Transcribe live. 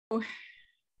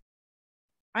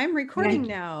I'm recording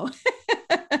now.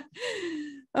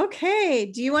 Okay.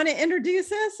 Do you want to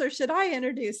introduce us or should I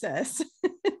introduce us?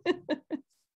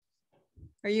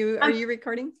 Are you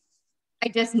recording? I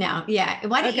just now. Yeah.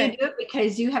 Why don't you do it?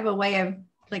 Because you have a way of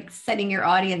like setting your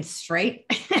audience straight.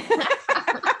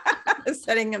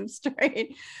 Setting them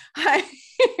straight. Hi,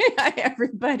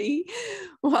 everybody.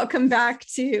 Welcome back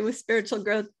to Spiritual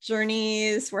Growth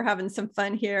Journeys. We're having some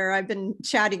fun here. I've been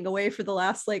chatting away for the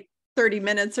last 30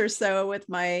 minutes or so with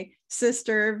my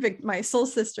sister, my soul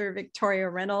sister, Victoria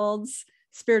Reynolds,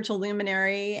 spiritual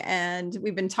luminary. And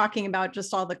we've been talking about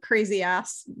just all the crazy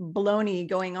ass baloney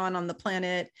going on the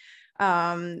planet.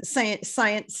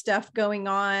 Science stuff going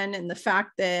on, and the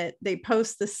fact that they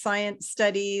post the science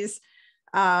studies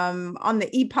on the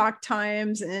Epoch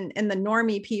Times and the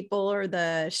normie people or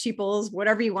the sheeples,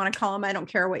 whatever you want to call them. I don't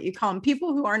care what you call them.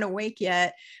 People who aren't awake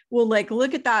yet will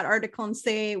look at that article and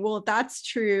say, well, if that's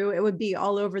true, it would be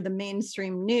all over the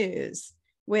mainstream news,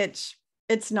 which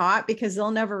it's not, because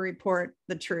they'll never report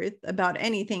the truth about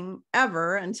anything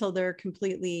ever until they're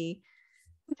completely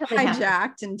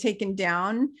hijacked and taken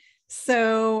down.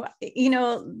 So,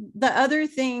 the other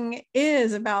thing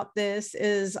is about this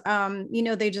is,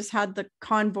 they just had the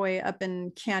convoy up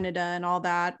in Canada and all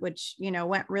that, which,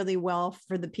 went really well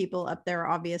for the people up there,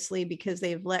 obviously, because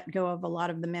they've let go of a lot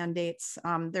of the mandates.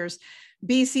 There's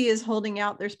BC is holding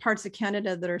out. There's parts of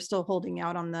Canada that are still holding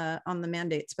out on the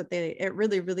mandates, but it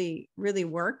really, really, really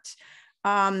worked.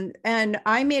 And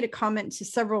I made a comment to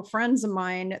several friends of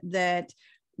mine that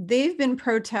they've been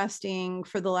protesting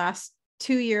for the last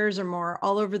 2 years or more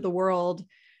all over the world,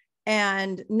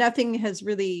 and nothing has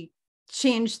really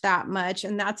changed that much.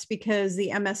 And that's because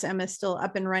the MSM is still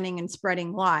up and running and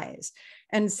spreading lies.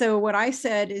 And so what I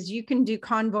said is, you can do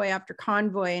convoy after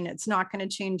convoy and it's not going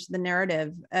to change the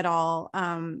narrative at all.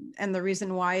 And the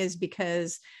reason why is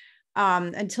because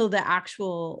until the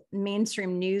actual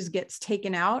mainstream news gets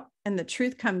taken out and the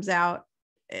truth comes out,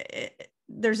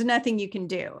 there's nothing you can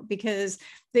do, because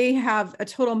they have a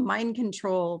total mind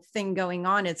control thing going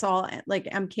on. It's all like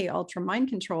MK Ultra mind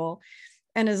control.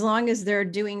 And as long as they're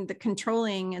doing the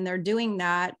controlling and they're doing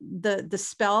that, the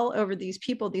spell over these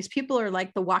people are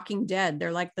like the Walking Dead.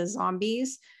 They're like the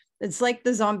zombies. It's like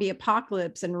the zombie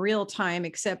apocalypse in real time,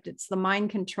 except it's the mind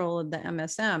control of the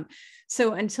MSM.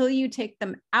 So until you take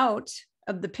them out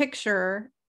of the picture,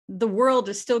 the world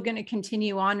is still going to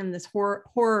continue on in this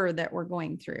horror that we're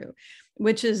going through,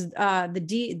 which is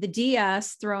the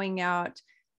DS throwing out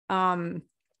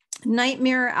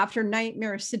nightmare after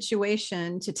nightmare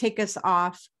situation to take us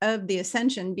off of the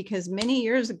ascension. Because many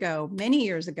years ago,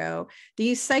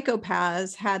 these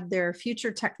psychopaths had their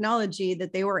future technology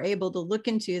that they were able to look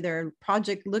into, their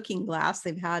Project Looking Glass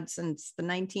they've had since the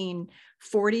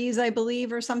 1940s, I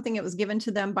believe, or something. It was given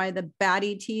to them by the bad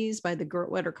ETs, by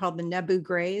what are called the Nebu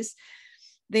Greys.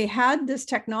 They had this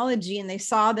technology and they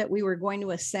saw that we were going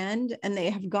to ascend, and they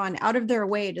have gone out of their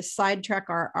way to sidetrack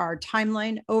our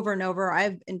timeline over and over.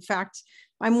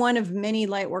 I'm one of many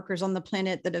light workers on the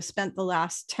planet that have spent the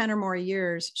last 10 or more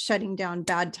years shutting down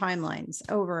bad timelines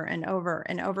over and over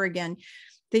and over again.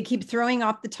 They keep throwing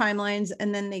off the timelines,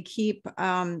 and then they keep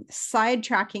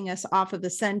sidetracking us off of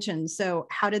ascension. So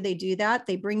how do they do that?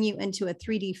 They bring you into a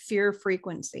 3D fear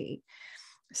frequency.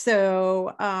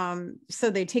 So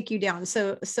they take you down.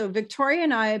 So Victoria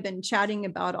and I have been chatting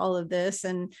about all of this,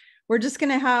 and we're just going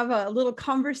to have a little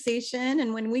conversation.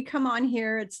 And when we come on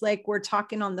here, it's like we're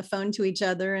talking on the phone to each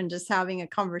other and just having a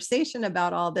conversation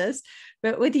about all this.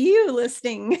 But with you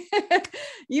listening,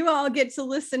 you all get to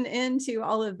listen into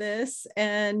all of this.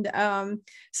 And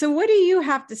so what do you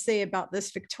have to say about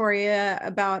this, Victoria,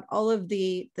 about all of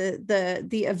the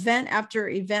event after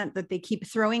event that they keep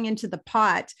throwing into the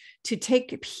pot to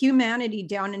take humanity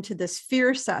down into this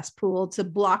fear cesspool to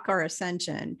block our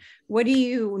ascension? What do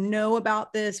you know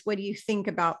about this? What do you think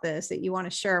about this that you want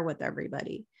to share with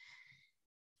everybody?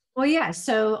 Well, yeah.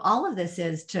 So all of this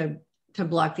is to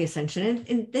block the ascension.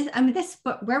 And this,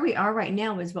 but where we are right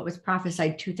now is what was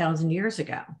prophesied 2,000 years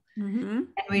ago. Mm-hmm.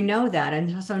 And we know that.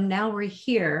 And so now we're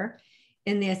here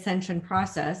in the ascension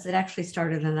process. It actually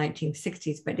started in the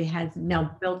 1960s, but it has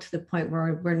now built to the point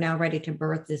where we're now ready to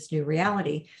birth this new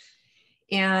reality.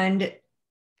 And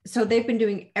so they've been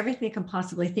doing everything they can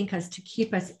possibly think of to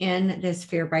keep us in this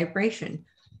fear vibration.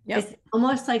 Yep. It's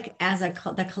almost like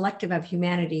the collective of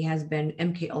humanity has been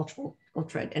MK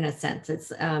Ultra in a sense.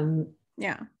 It's in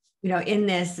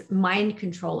this mind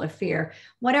control of fear,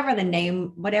 whatever the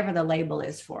name, whatever the label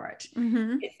is for it.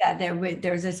 Mm-hmm. It's that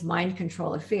there's this mind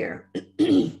control of fear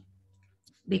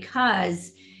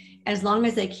because as long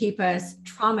as they keep us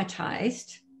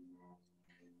traumatized,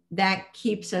 that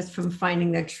keeps us from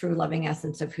finding the true loving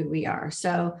essence of who we are.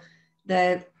 So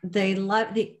the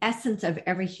essence of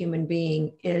every human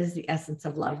being is the essence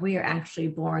of love. We are actually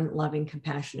born loving,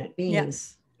 compassionate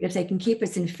beings. Yes. If they can keep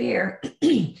us in fear,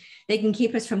 they can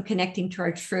keep us from connecting to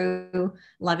our true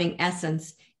loving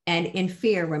essence. And in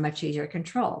fear, we're much easier to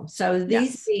control. So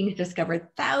these beings discovered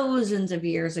thousands of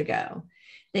years ago,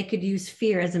 they could use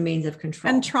fear as a means of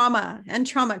control. And trauma,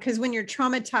 because when you're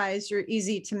traumatized, you're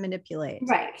easy to manipulate.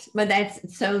 Right. But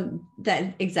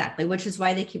that exactly, which is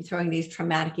why they keep throwing these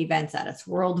traumatic events at us,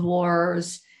 world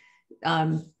wars,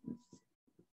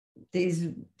 these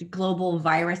global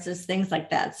viruses, things like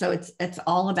that. So it's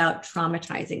all about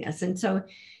traumatizing us. And so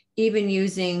even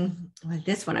using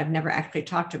this one, I've never actually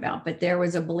talked about, but there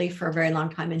was a belief for a very long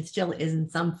time, and still is in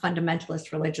some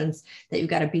fundamentalist religions, that you've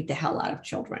got to beat the hell out of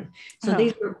children. So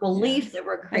these were beliefs that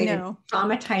were created to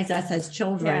traumatize us as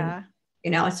children.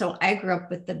 So I grew up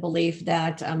with the belief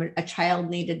that a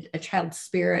child's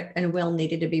spirit and will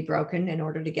needed to be broken in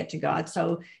order to get to God.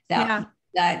 So that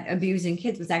abusing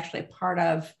kids was actually a part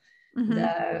of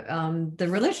the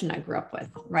religion I grew up with,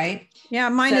 right? Yeah,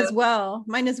 mine as well.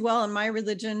 In my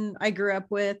religion I grew up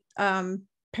with,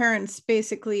 parents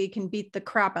basically can beat the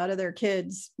crap out of their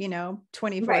kids,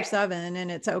 24/7,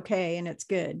 and it's okay and it's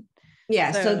good.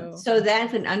 Yeah. So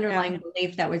that's an underlying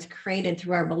belief that was created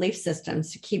through our belief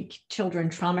systems to keep children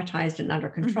traumatized and under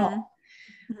control.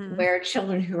 Where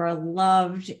children who are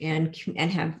loved and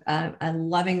have a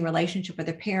loving relationship with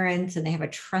their parents, and they have a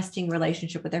trusting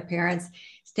relationship with their parents,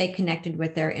 stay connected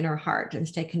with their inner heart and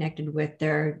stay connected with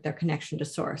their connection to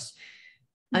source.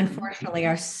 Unfortunately,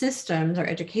 our systems, our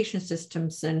education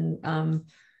systems, and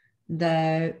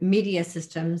the media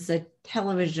systems, the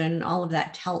television, all of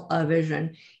that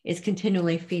television is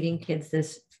continually feeding kids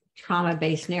this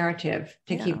trauma-based narrative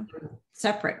to keep them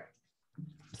separate.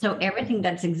 So everything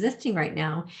that's existing right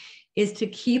now is to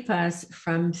keep us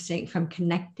from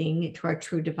connecting to our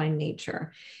true divine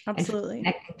nature. Absolutely. And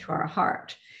connecting to our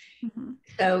heart.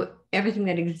 So everything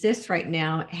that exists right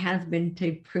now has been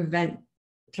to prevent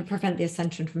the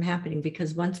ascension from happening,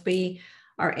 because once we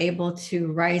are able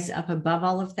to rise up above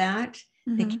all of that,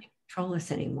 they can't control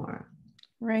us anymore.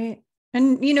 Right.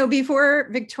 And, before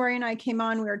Victoria and I came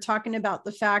on, we were talking about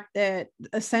the fact that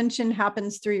ascension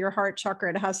happens through your heart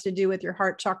chakra. It has to do with your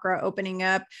heart chakra opening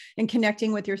up and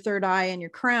connecting with your third eye and your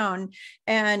crown.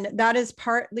 And that is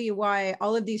partly why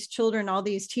all of these children, all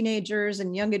these teenagers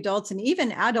and young adults, and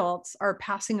even adults are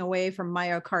passing away from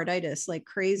myocarditis like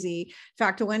crazy. In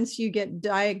fact, once you get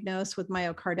diagnosed with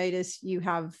myocarditis, you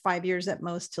have 5 years at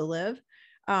most to live.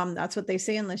 That's what they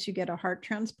say, unless you get a heart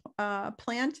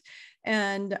transplant.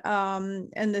 And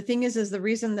the thing is the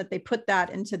reason that they put that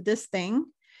into this thing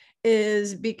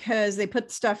is because they put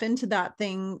stuff into that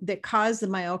thing that caused the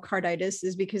myocarditis,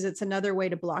 is because it's another way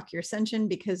to block your ascension.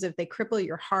 Because if they cripple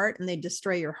your heart and they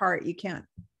destroy your heart, you can't,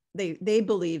 they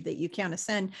believe that you can't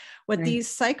ascend. What these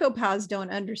psychopaths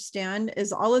don't understand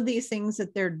is all of these things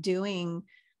that they're doing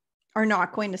are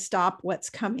not going to stop what's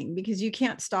coming, because you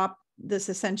can't stop this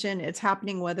ascension. It's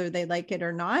happening whether they like it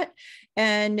or not.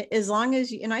 And as long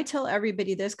as and I tell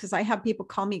everybody this, because I have people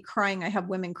call me crying. I have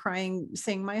women crying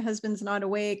saying, my husband's not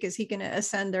awake. Is he going to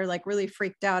ascend? They're like really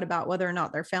freaked out about whether or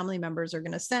not their family members are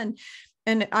going to ascend.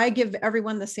 And I give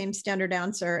everyone the same standard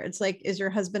answer. It's like, is your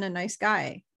husband a nice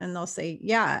guy? And they'll say,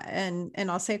 yeah.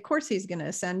 And I'll say, of course he's going to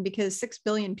ascend, because 6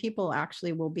 billion people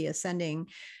actually will be ascending.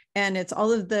 And it's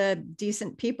all of the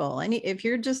decent people. And if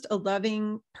you're just a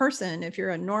loving person, if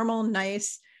you're a normal,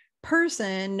 nice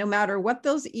person, no matter what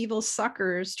those evil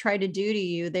suckers try to do to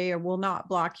you, they will not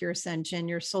block your ascension.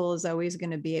 Your soul is always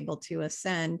going to be able to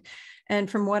ascend. And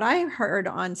from what I heard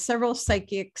on several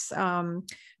psychics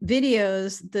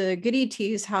videos, the good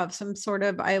ETs have some sort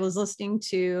of, I was listening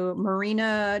to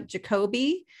Marina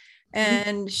Jacobi,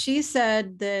 and she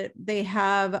said that they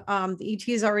have, the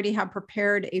ETs already have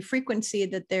prepared a frequency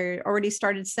that they're already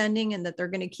started sending, and that they're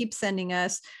going to keep sending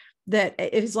us, that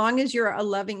as long as you're a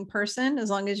loving person, as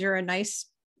long as you're a nice,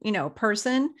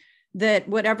 person, that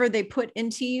whatever they put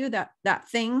into you, that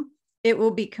thing, it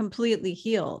will be completely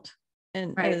healed.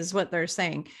 And is what they're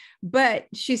saying. But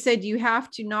she said, you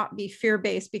have to not be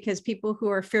fear-based, because people who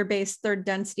are fear-based, third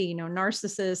density,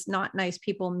 narcissists, not nice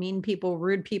people, mean people,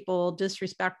 rude people,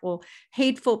 disrespectful,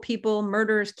 hateful people,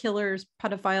 murderers, killers,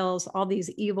 pedophiles, all these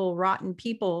evil, rotten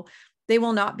people, they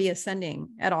will not be ascending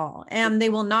at all. And they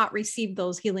will not receive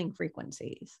those healing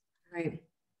frequencies. Right.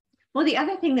 Well, the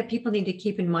other thing that people need to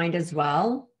keep in mind as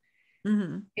well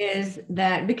is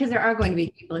that, because there are going to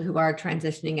be people who are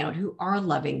transitioning out, who are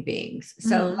loving beings.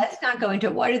 So let's not go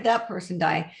into, why did that person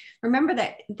die? Remember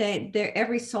that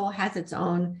every soul has its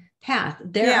own path.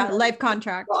 They're life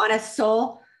contract. on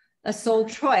a soul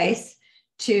choice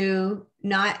to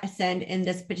not ascend in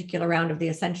this particular round of the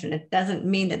ascension. It doesn't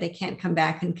mean that they can't come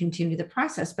back and continue the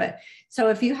process. But so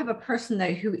if you have a person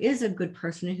who is a good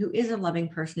person, who is a loving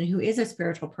person, who is a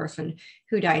spiritual person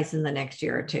who dies in the next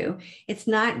year or two, it's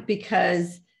not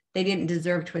because they didn't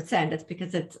deserve to ascend. It's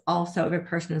because it's also every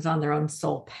person is on their own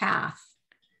soul path.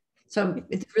 So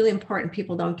it's really important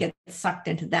people don't get sucked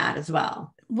into that as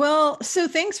well. Well, so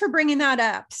thanks for bringing that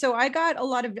up. So I've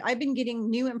been getting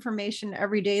new information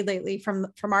every day lately from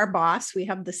our boss. We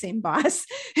have the same boss,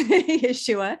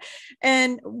 Yeshua.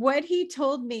 And what he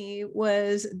told me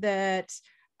was that,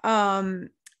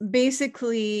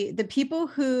 basically the people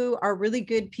who are really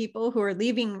good people who are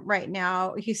leaving right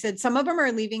now, he said some of them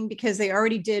are leaving because they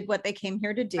already did what they came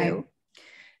here to do. Right.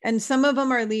 And some of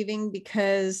them are leaving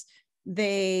because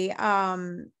they've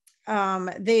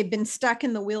been stuck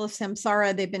in the wheel of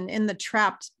samsara. They've been in the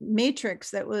trapped matrix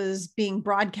that was being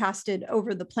broadcasted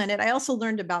over the planet. I also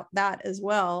learned about that as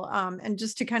well. And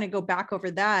just to kind of go back over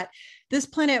that, this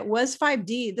planet was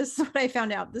 5D. This is what I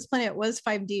found out. This planet was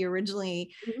 5D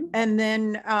originally. Mm-hmm. And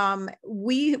then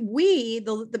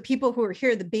the people who are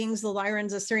here, the beings, the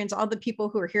Lyrans, Assyrians, all the people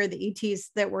who are here, the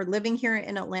ETs that were living here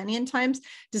in Atlantean times,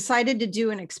 decided to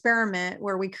do an experiment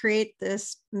where we create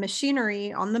this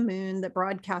machinery on the moon that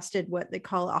broadcasted what they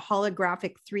call a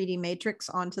holographic 3D matrix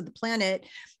onto the planet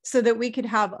so that we could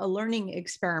have a learning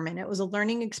experiment. It was a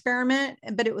learning experiment,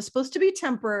 but it was supposed to be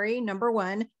temporary, number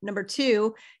one. Number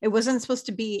two, it wasn't supposed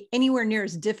to be anywhere near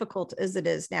as difficult as it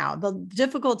is now. The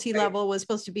difficulty level was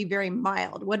supposed to be very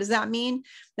mild. What does that mean?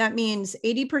 That means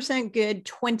 80% good,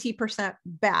 20%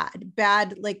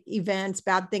 bad, like events,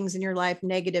 bad things in your life,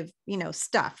 negative,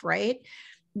 stuff, right?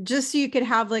 Just so you could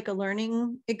have like a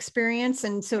learning experience.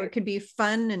 And so it could be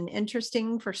fun and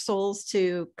interesting for souls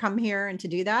to come here and to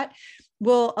do that.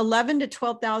 Well, 11 to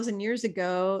 12,000 years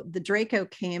ago, the Draco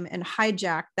came and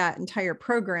hijacked that entire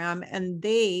program, and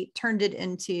they turned it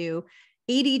into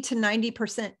 80 to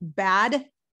 90% bad,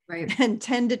 right, and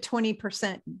 10 to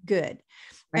 20% good.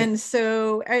 Right. And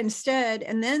so instead,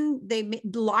 and then they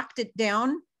locked it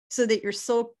down so that your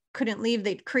soul couldn't leave.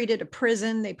 They created a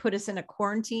prison. They put us in a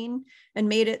quarantine and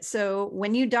made it so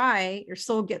when you die, your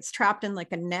soul gets trapped in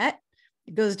like a net.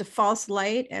 It goes to false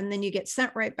light, and then you get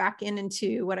sent right back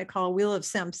into what I call a wheel of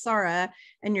samsara,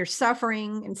 and you're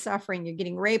suffering and suffering. You're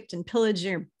getting raped and pillaged,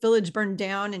 your village burned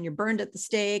down, and you're burned at the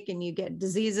stake, and you get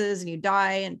diseases and you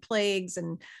die and plagues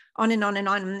and on and on and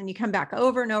on. And then you come back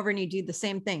over and over and you do the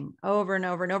same thing over and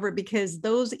over and over, because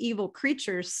those evil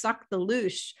creatures suck the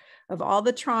loosh of all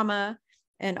the trauma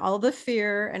and all the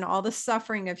fear and all the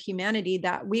suffering of humanity,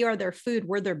 that we are their food,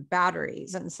 we're their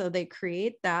batteries. And so they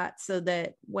create that so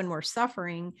that when we're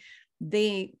suffering,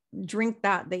 they drink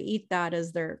that, they eat that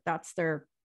as that's their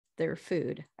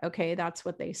food. Okay. That's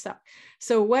what they suck.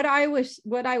 So what I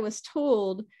was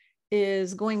told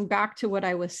is, going back to what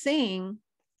I was saying,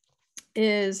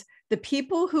 is the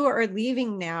people who are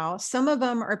leaving now, some of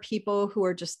them are people who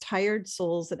are just tired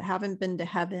souls that haven't been to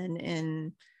heaven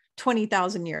in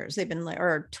 20,000 years. They've been,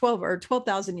 or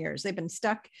 12,000 years. They've been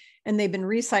stuck and they've been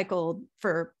recycled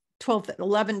for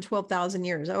 12,000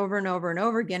 years over and over and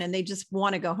over again. And they just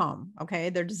want to go home. Okay.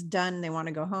 They're just done. They want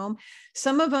to go home.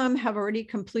 Some of them have already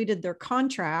completed their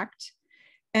contract.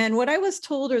 And what I was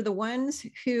told are the ones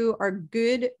who are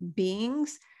good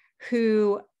beings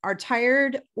who are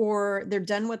tired or they're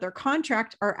done with their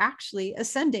contract are actually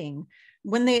ascending.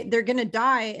 When they're going to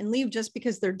die and leave just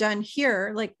because they're done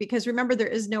here, like, because remember, there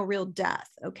is no real death.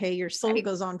 Okay. Your soul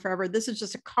goes on forever. This is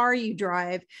just a car you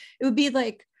drive. It would be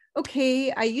like,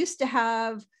 okay, I used to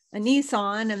have a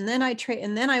Nissan, and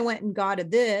then I went and got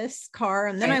this car,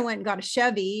 and then I went and got a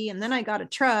Chevy, and then I got a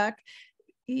truck.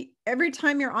 Every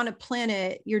time you're on a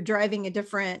planet, you're driving a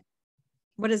different,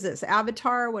 what is this,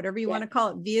 avatar, whatever you want to call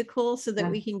it, vehicle, so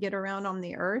that we can get around on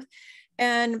the earth.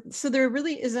 And so there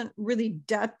really isn't really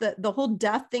death. The whole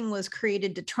death thing was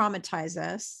created to traumatize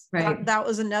us. Right. That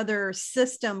was another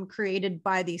system created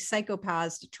by these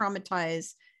psychopaths to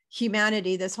traumatize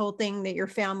humanity. This whole thing that your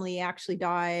family actually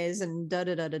dies and da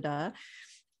da da da da.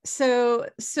 So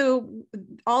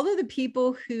all of the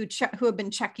people who have been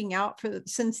checking out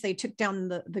since they took down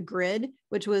the grid,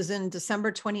 which was in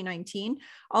December 2019,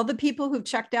 all the people who've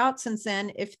checked out since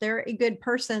then, if they're a good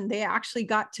person, they actually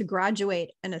got to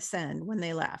graduate and ascend when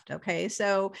they left. Okay.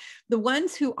 So the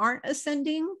ones who aren't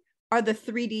ascending are the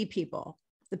 3D people,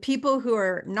 the people who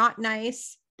are not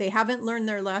nice. They haven't learned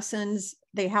their lessons.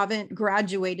 They haven't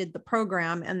graduated the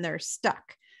program, and they're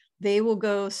stuck. They will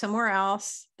go somewhere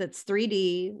else that's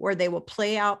 3D, where they will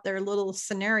play out their little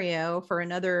scenario for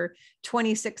another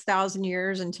 26,000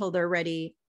 years until they're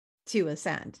ready to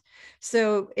ascend.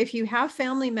 So if you have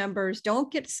family members,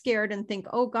 don't get scared and think,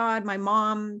 oh God, my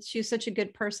mom, she's such a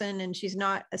good person and she's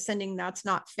not ascending. That's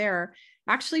not fair.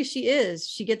 Actually, she is.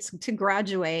 She gets to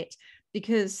graduate,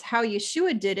 because how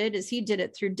Yeshua did it is he did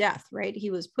it through death, right?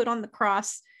 He was put on the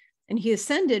cross and he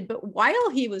ascended. But while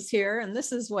he was here, and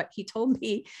this is what he told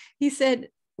me, he said,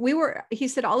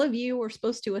 all of you were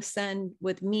supposed to ascend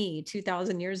with me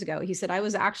 2000 years ago. He said, I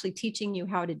was actually teaching you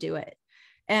how to do it.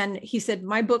 And he said,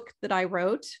 my book that I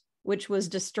wrote, which was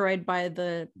destroyed by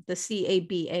the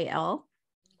CABAL,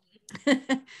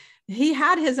 he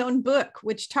had his own book,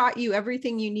 which taught you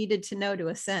everything you needed to know to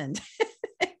ascend.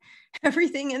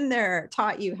 Everything in there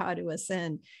taught you how to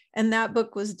ascend. And that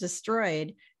book was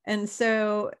destroyed. And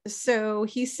so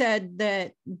he said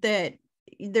that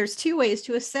there's two ways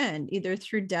to ascend, either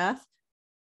through death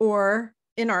or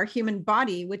in our human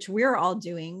body, which we're all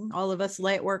doing. All of us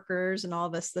light workers and all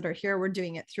of us that are here, we're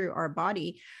doing it through our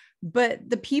body. But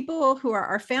the people who are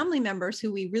our family members,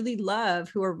 who we really love,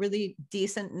 who are really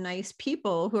decent, nice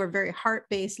people, who are very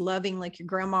heart-based, loving, like your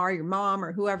grandma or your mom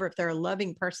or whoever, if they're a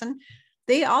loving person,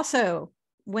 they also,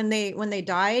 when they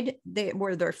died,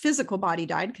 where their physical body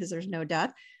died, because there's no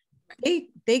death,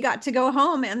 they got to go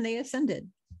home and they ascended.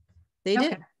 They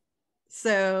did.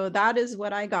 So that is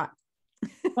what I got.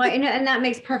 Well, and that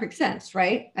makes perfect sense,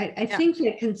 right? I think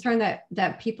the concern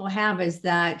that people have is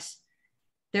that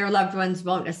their loved ones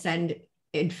won't ascend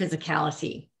in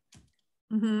physicality.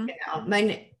 Mm-hmm.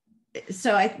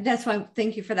 That's why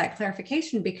thank you for that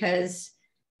clarification, because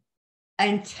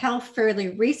until fairly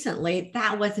recently,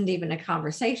 that wasn't even a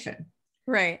conversation.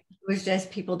 Right. It was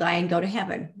just people die and go to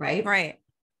heaven, right? Right.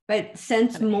 But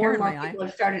since more and more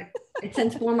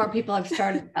people have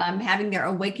started having their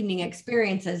awakening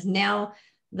experiences, now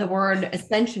the word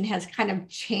ascension has kind of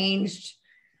changed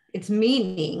its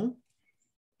meaning,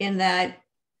 in that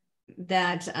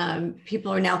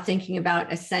people are now thinking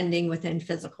about ascending within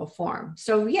physical form.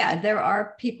 So yeah, there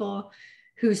are people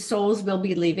whose souls will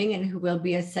be leaving and who will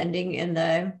be ascending in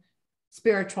the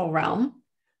spiritual realm,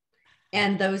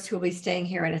 and those who will be staying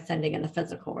here and ascending in the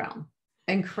physical realm,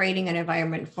 and creating an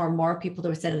environment for more people to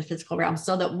ascend in the physical realm,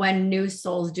 so that when new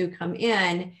souls do come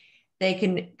in, they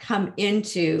can come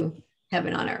into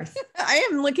heaven on earth. I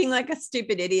am looking like a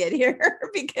stupid idiot here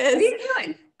because, what are you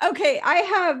doing? Okay, I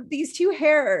have these two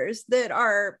hairs that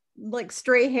are like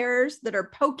stray hairs that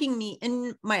are poking me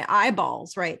in my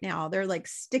eyeballs right now. They're like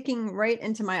sticking right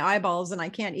into my eyeballs and I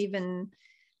can't even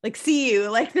like see you,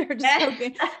 like they're just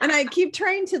poking. And I keep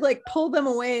trying to like pull them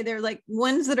away. They're like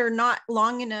ones that are not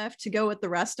long enough to go with the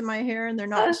rest of my hair, and they're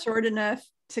not short enough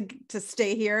to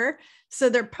stay here. So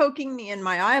they're poking me in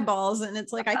my eyeballs and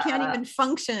it's like, I can't even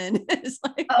function. It's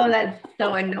like, oh, that's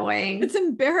so annoying. It's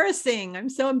embarrassing. I'm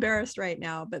so embarrassed right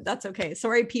now, but that's okay.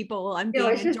 Sorry, people. I'm being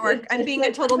a dork. I'm being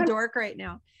a total dork right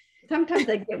now. Sometimes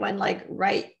I get one like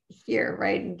right here,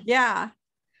 right? Yeah.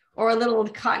 Or a little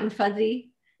cotton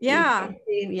fuzzy. Yeah.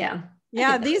 Yeah.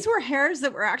 Yeah. These were hairs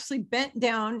that were actually bent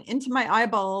down into my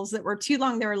eyeballs that were too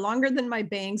long. They were longer than my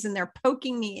bangs and they're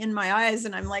poking me in my eyes.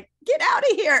 And I'm like, get out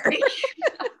of here.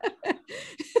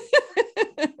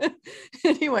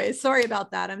 Anyway, sorry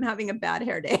about that. I'm having a bad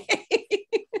hair day.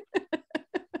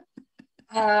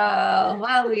 Oh,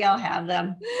 well, we all have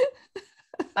them.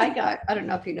 I don't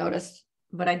know if you noticed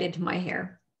what I did to my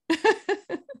hair.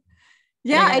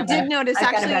 Yeah, I did notice.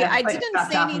 Actually, I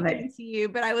didn't say anything to you,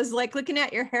 but I was like looking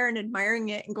at your hair and admiring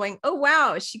it and going, oh,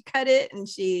 wow, she cut it and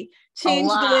she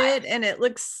changed it and it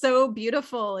looks so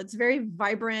beautiful. It's very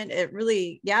vibrant. It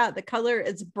really, the color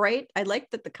is bright. I like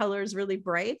that the color is really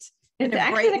bright. And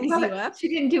it brightens you up. She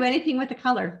didn't do anything with the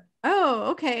color.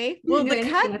 Oh, okay. Well, the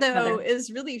cut though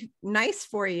is really nice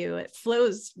for you. It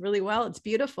flows really well. It's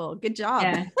beautiful. Good job.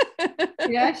 Yeah,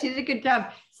 yeah, she did a good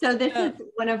job. So this is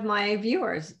one of my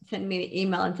viewers sent me an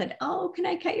email and said, oh, can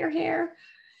I cut your hair?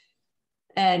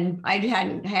 And I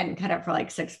hadn't cut it for like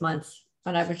 6 months,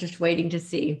 but I was just waiting to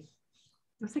see.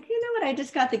 I was like, you know what? I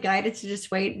just got the guidance to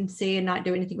just wait and see and not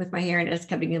do anything with my hair, and it's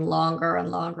coming in longer and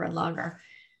longer and longer.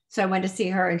 So I went to see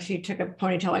her and she took a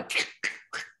ponytail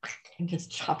and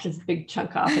just chopped this big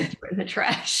chunk off and threw it in the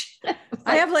trash.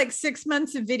 I have like 6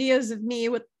 months of videos of me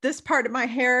with this part of my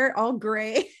hair all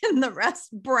gray and the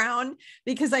rest brown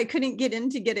because I couldn't get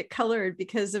in to get it colored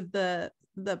because of the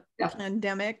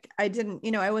pandemic. I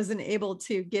wasn't able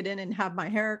to get in and have my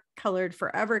hair colored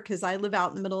forever because I live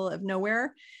out in the middle of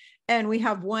nowhere and we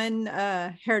have one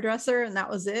hairdresser and that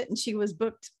was it. And she was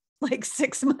booked like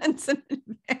 6 months in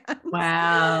advance.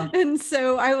 Wow. And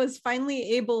so I was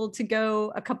finally able to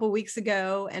go a couple weeks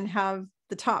ago and have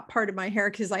the top part of my hair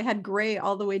because I had gray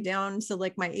all the way down to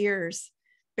like my ears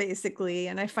basically.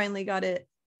 And I finally got it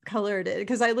colored it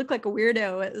because I look like a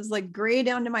weirdo. It was like gray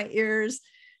down to my ears.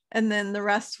 And then the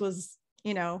rest was,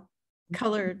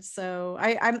 colored. So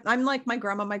I'm like my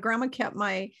grandma. My grandma kept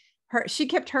she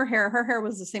kept her hair. Her hair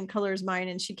was the same color as mine.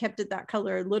 And she kept it that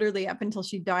color literally up until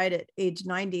she died at age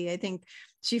 90. I think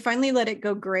she finally let it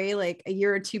go gray like a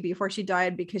year or two before she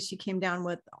died because she came down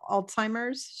with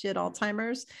Alzheimer's. She had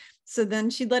Alzheimer's. So then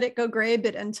she let it go gray,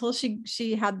 but until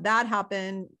she had that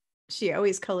happen, she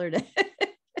always colored it.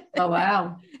 Oh,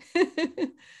 wow.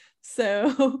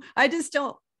 So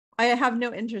I have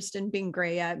no interest in being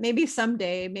gray yet. Maybe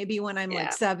someday, maybe when I'm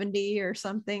like 70 or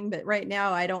something, but right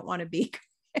now I don't want to be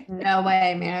gray. No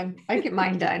way, man. I get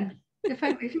mine done. If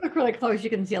you look really close, you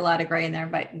can see a lot of gray in there,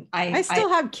 but I still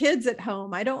have kids at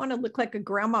home. I don't want to look like a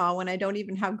grandma when I don't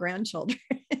even have grandchildren.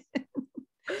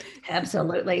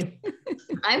 Absolutely.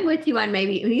 I'm with you on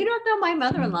maybe, you don't know my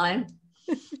mother-in-law.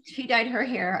 She dyed her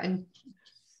hair and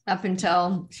up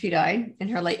until she died in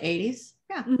her late 80s.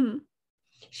 Yeah. Mm-hmm.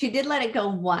 She did let it go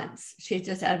once. She's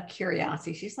just out of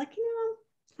curiosity. She's like,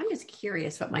 I'm just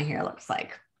curious what my hair looks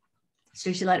like.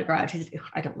 So she let it grow out. She said,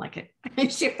 I don't like it.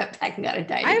 She went back and got it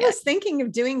dyed. I was thinking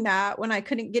of doing that when I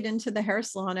couldn't get into the hair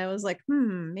salon. I was like,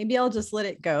 maybe I'll just let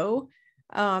it go.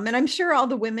 And I'm sure all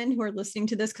the women who are listening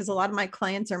to this, because a lot of my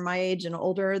clients are my age and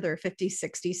older, they're 50s,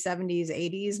 60s, 70s,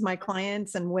 80s, my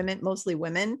clients, and women, mostly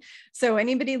women. So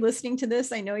anybody listening to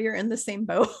this, I know you're in the same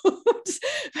boat.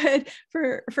 But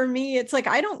for me, it's like,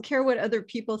 I don't care what other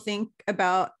people think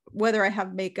about whether I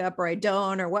have makeup or I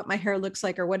don't, or what my hair looks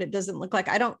like or what it doesn't look like.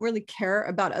 I don't really care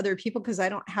about other people because I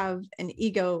don't have an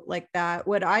ego like that.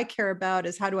 What I care about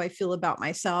is how do I feel about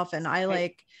myself? And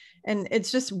and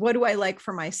it's just, what do I like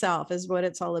for myself is what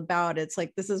it's all about. It's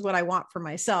like, this is what I want for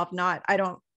myself. I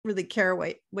don't really care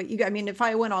what you guys, I mean, if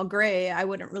I went all gray, I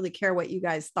wouldn't really care what you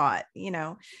guys thought,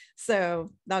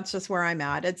 so that's just where I'm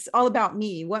at. It's all about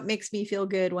me. What makes me feel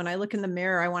good when I look in the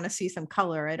mirror? I want to see some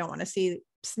color. I don't want to see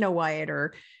Snow White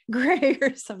or gray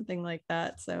or something like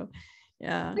that. So,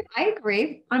 yeah, I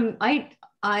agree.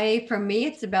 For me,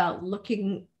 it's about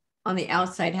looking on the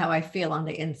outside, how I feel on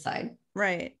the inside.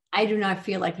 Right. I do not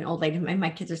feel like an old lady. My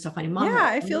kids are so funny. Mom, yeah,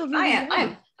 I feel really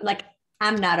I'm like,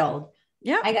 I'm not old.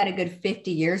 Yeah. I got a good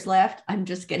 50 years left. I'm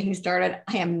just getting started.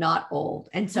 I am not old.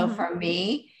 And so for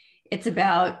me, it's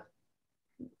about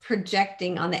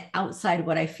projecting on the outside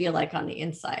what I feel like on the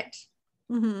inside.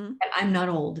 And I'm not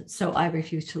old, so I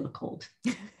refuse to look old.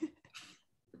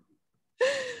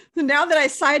 Now that I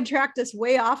sidetracked us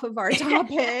way off of our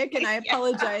topic, and I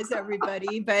apologize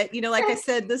everybody, but like I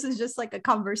said, this is just like a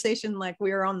conversation, like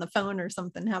we were on the phone or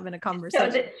something, having a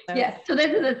conversation. So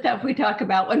this is the stuff we talk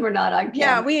about when we're not on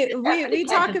camera. Yeah, we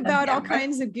talk about all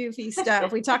kinds of goofy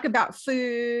stuff. We talk about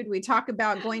food, we talk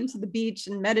about going to the beach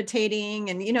and meditating,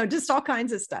 and just all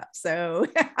kinds of stuff. So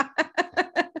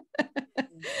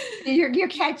you're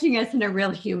catching us in a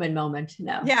real human moment.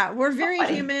 No. Yeah, we're very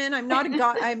human. I'm not a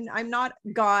God. I'm not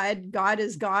God. God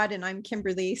is God, and I'm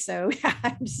Kimberly. So yeah,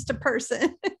 I'm just a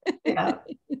person. Yeah.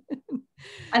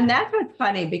 And that's what's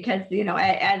funny because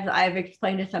as I've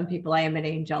explained to some people, I am an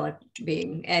angelic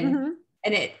being, and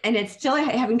it's still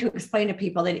having to explain to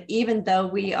people that even though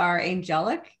we are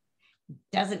angelic,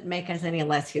 doesn't make us any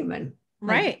less human.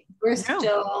 Right. We're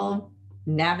still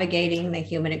navigating the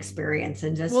human experience,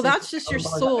 and that's just your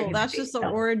soul. That's just the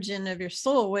origin of your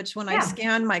soul, which when I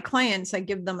scan my clients, I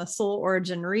give them a soul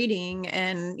origin reading.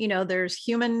 And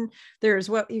there's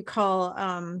what you call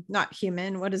not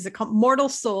human, what is it called, mortal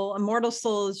soul. A mortal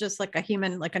soul is just like a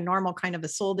human, like a normal kind of a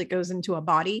soul that goes into a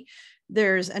body.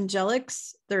 There's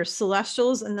angelics, there's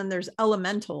celestials, and then there's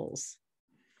elementals.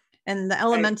 And the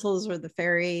elementals are the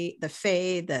fairy, the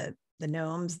fae, the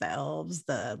gnomes, the elves,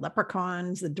 the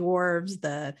leprechauns, the dwarves,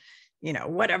 the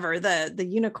whatever, the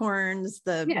unicorns,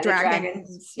 the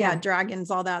dragons,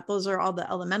 dragons, all that. Those are all the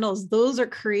elementals. Those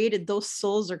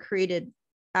souls are created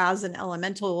as an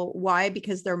elemental. Why?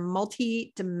 Because they're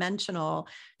multi-dimensional.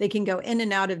 They can go in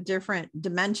and out of different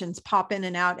dimensions, pop in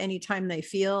and out anytime they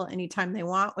feel, anytime they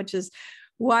want, which is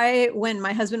why when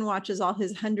my husband watches all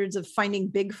his hundreds of Finding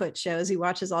Bigfoot shows, he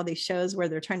watches all these shows where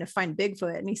they're trying to find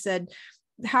Bigfoot. And he said,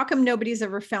 how come nobody's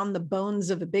ever found the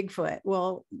bones of a Bigfoot?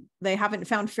 Well, they haven't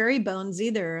found fairy bones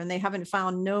either. And they haven't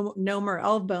found gnome or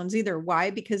elf bones either.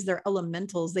 Why? Because they're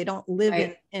elementals. They don't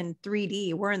live in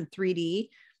 3D. We're in 3D.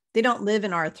 They don't live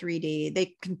in our 3D.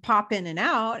 They can pop in and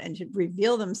out and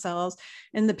reveal themselves.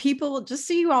 And the people, just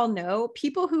so you all know,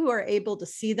 people who are able to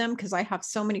see them, because I have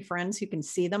so many friends who can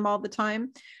see them all the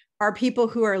time, are people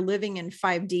who are living in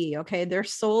 5D. Okay. Their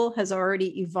soul has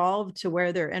already evolved to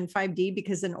where they're in 5D,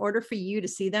 because in order for you to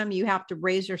see them, you have to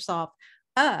raise yourself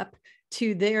up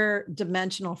to their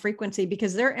dimensional frequency,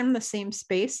 because they're in the same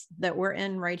space that we're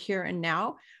in right here and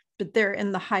now, but they're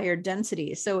in the higher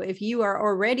density. So if you are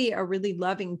already a really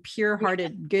loving,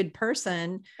 pure-hearted, good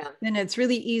person, then it's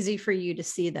really easy for you to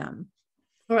see them.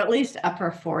 Or at least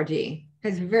upper 4D,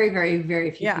 because very, very,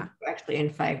 very few people are actually in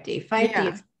 5D.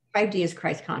 5D is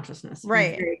Christ consciousness.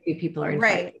 Right. Very few people are in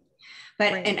 5D.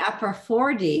 But in upper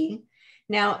 4D,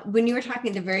 now, when you were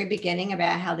talking at the very beginning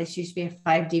about how this used to be a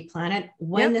 5D planet,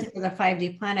 when this was a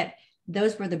 5D planet,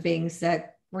 those were the beings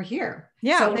that were here.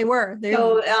 Yeah, so, they were. They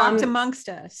walked amongst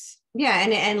us. Yeah,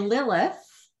 and Lilith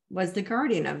was the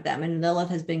guardian of them, and Lilith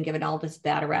has been given all this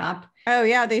bad rap. Oh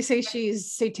yeah, they say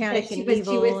she's satanic and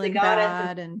evil, she was the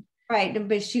goddess and right,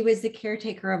 but she was the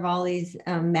caretaker of all these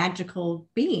magical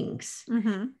beings.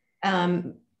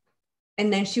 And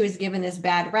then she was given this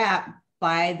bad rap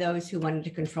by those who wanted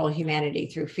to control humanity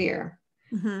through fear,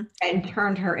 and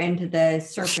turned her into the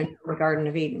serpent in the Garden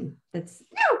of Eden. That's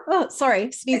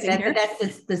sorry, sneezing here.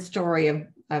 That's the story of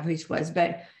who she was,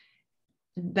 but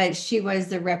she was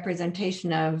the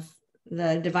representation of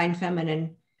the divine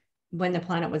feminine when the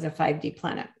planet was a 5D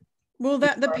planet. Well,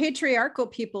 the patriarchal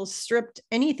people stripped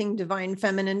anything divine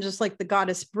feminine, just like the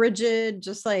goddess Bridget,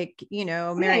 just like,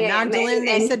 Mary Magdalene.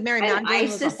 They said Mary Magdalene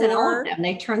was a whore. And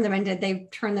they turned them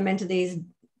into these.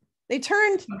 They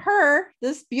turned her,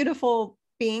 this beautiful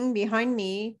being behind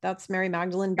me, that's Mary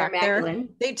Magdalene back there.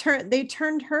 They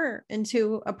turned her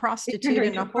into a prostitute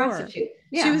and a whore.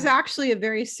 Yeah. She was actually a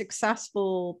very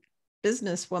successful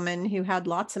businesswoman who had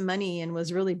lots of money and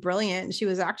was really brilliant. And she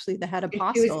was actually the head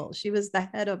apostle. She was the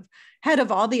head of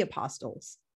all the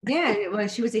apostles. Yeah,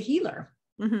 she was a healer.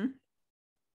 Yep.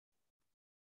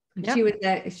 She was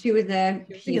a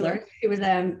healer. She was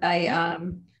a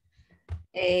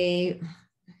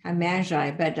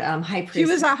magi, but high priestess. She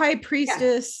was a high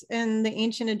priestess in the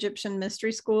ancient Egyptian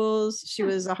mystery schools. She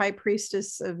was a high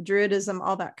priestess of Druidism,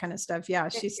 all that kind of stuff. Yeah,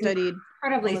 she studied.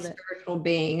 Incredibly spiritual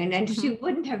being, and she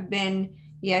wouldn't have been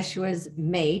Yeshua's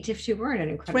mate if she weren't an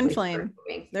incredible twin flame.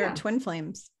 They're twin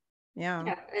flames.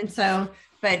 Yeah. And so,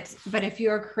 but if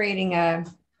you're creating a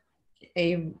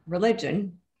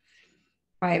religion,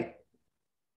 right,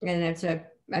 and it's a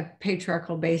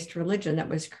patriarchal based religion that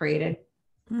was created,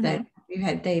 that you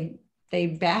had they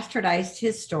bastardized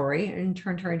his story and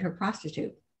turned her into a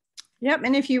prostitute. Yep.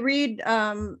 And if you read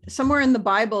somewhere in the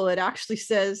Bible, it actually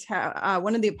says how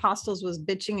one of the apostles was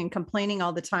bitching and complaining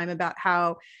all the time about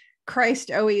how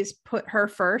Christ always put her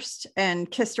first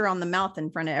and kissed her on the mouth in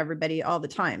front of everybody all the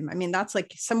time. I mean, that's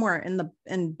like somewhere in the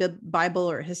Bible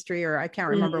or history, or I can't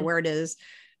remember where it is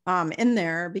in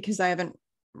there, because I haven't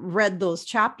read those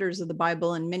chapters of the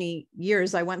Bible in many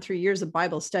years. I went through years of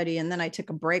Bible study, and then I took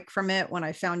a break from it when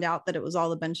I found out that it was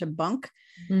all a bunch of bunk.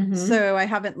 So I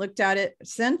haven't looked at it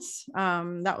since.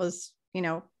 That was,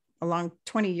 a long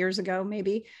 20 years ago,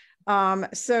 maybe.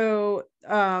 The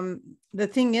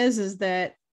thing is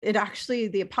that it actually,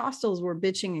 the apostles were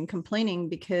bitching and complaining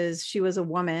because she was a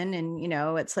woman, and,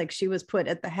 it's like she was put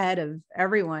at the head of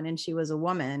everyone and she was a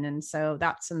woman. And so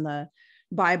that's in the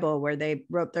Bible where they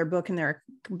wrote their book, and they're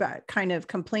kind of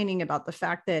complaining about the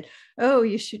fact that,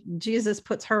 Jesus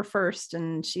puts her first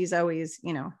and she's always,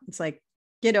 it's like,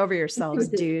 get over yourselves,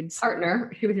 dudes.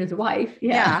 Partner. She was his wife.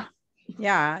 Yeah.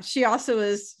 She also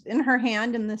is in her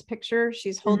hand in this picture.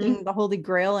 She's holding the Holy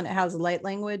Grail, and it has light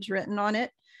language written on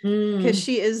it because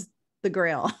she is the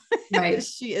Grail. Right.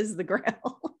 She is the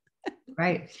Grail.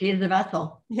 Right. She is the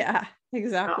vessel. Yeah,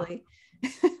 exactly.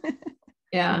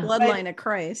 Yeah. Bloodline of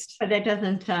Christ. But that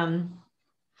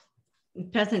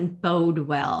doesn't bode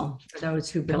well for those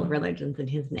who build religions in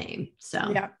his name.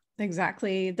 So yeah,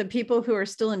 exactly. The people who are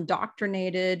still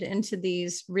indoctrinated into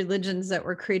these religions that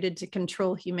were created to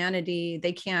control humanity,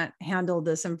 they can't handle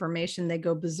this information. They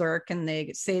go berserk and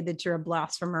they say that you're a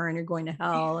blasphemer and you're going to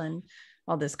hell and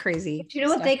all this crazy. But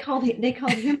what they called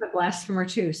him a blasphemer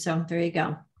too. So there you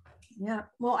go. Yeah.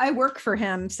 Well, I work for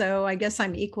him, so I guess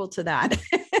I'm equal to that.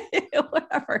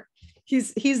 Whatever.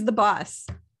 He's the boss.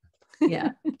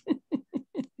 Yeah.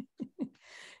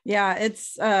 Yeah,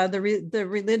 it's the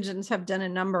religions have done a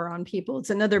number on people. It's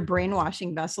another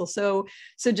brainwashing vessel. So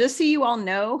just so you all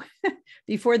know,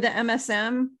 before the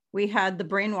MSM, we had the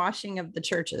brainwashing of the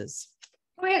churches.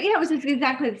 Well, yeah, it was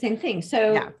exactly the same thing.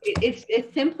 So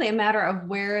it's simply a matter of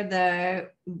where the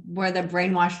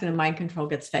brainwashing and mind control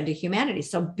gets fed to humanity.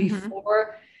 So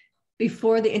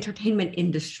before the entertainment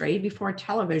industry, before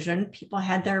television, people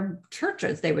had their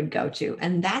churches they would go to,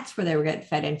 and that's where they would get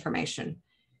fed information.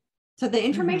 So the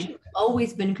information has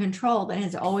always been controlled and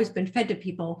has always been fed to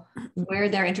people where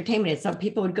their entertainment is. So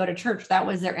people would go to church. That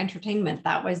was their entertainment.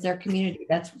 That was their community.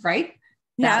 That's right.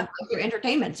 That was their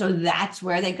entertainment. So that's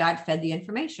where they got fed the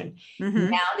information.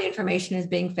 Mm-hmm. Now the information is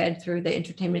being fed through the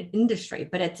entertainment industry,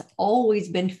 but it's always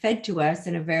been fed to us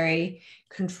in a very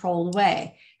controlled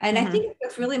way. And I think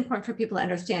it's really important for people to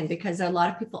understand, because a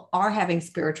lot of people are having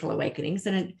spiritual awakenings.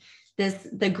 And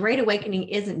the Great Awakening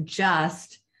isn't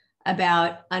just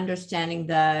about understanding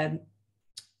the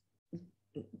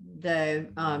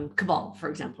Kabbalah, for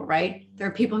example, right? There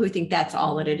are people who think that's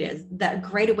all that it is. That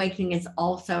Great Awakening is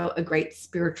also a great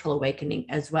spiritual awakening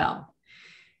as well.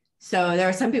 So there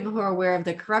are some people who are aware of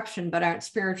the corruption but aren't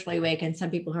spiritually awake, and some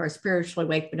people who are spiritually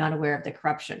awake but not aware of the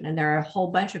corruption. And there are a whole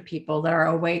bunch of people that are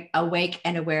awake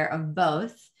and aware of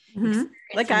both,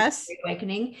 like us,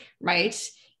 awakening, right?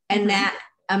 And that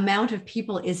amount of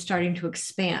people is starting to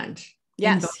expand.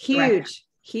 Yes, huge.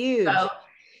 So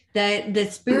the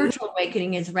spiritual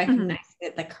awakening is recognizing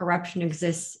that the corruption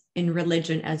exists in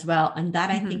religion as well. And that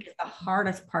I think is the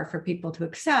hardest part for people to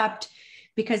accept,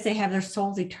 because they have their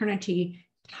soul's eternity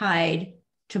tied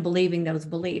to believing those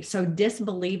beliefs. So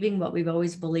disbelieving what we've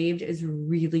always believed is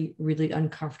really, really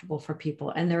uncomfortable for people.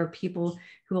 And there are people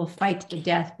who will fight to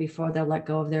death before they'll let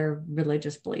go of their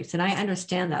religious beliefs. And I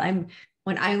understand that.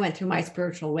 When I went through my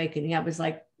spiritual awakening, I was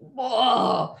like,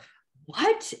 whoa,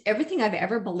 what? Everything I've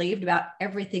ever believed about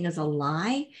everything is a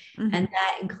lie. And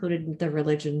that included the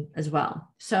religion as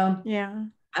well. So yeah.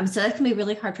 So that's gonna be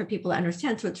really hard for people to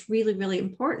understand. So it's really, really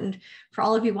important for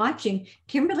all of you watching.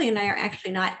 Kimberly and I are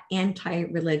actually not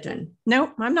anti-religion.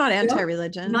 No, I'm not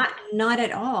anti-religion. Not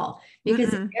at all.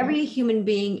 Because every human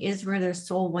being is where their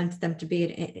soul wants them to be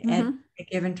at a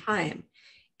given time.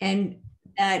 And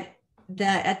that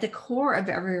at the core of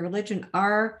every religion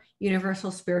are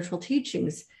universal spiritual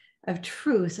teachings of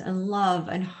truth and love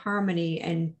and harmony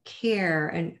and care,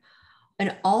 and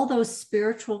all those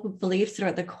spiritual beliefs that are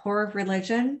at the core of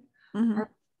religion are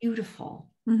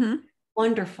beautiful,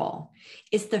 wonderful.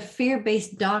 It's the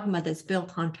fear-based dogma that's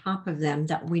built on top of them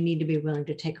that we need to be willing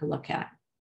to take a look at.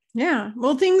 Yeah.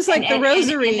 Well, things like the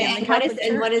rosary and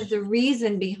what is the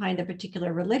reason behind a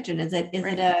particular religion? Is it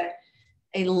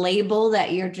a label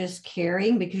that you're just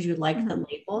carrying because you like the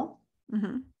label?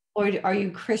 Or are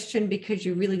you Christian because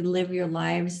you really live your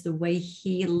lives the way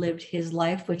he lived his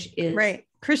life, which is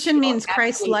Christian means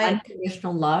Christ-like.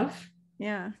 Unconditional love.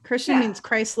 Yeah. Christian means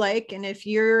Christ-like. And if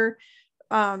you're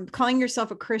calling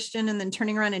yourself a Christian and then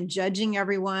turning around and judging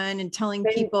everyone and telling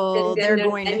people they're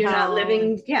going to hell, not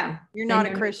living, you're not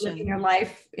a Christian. Living your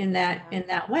life in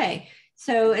that way.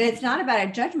 So, and it's not about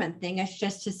a judgment thing. It's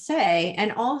just to say,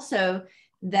 and also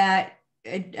that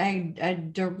a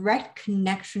direct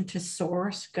connection to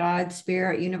source, God,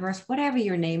 spirit, universe, whatever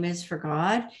your name is for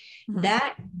God,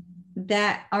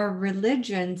 that our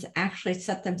religions actually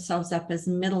set themselves up as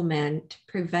middlemen to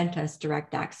prevent us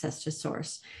direct access to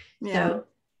source. So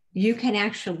you can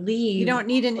actually leave. You don't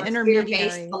need an intermediary.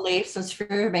 Fear-based beliefs, so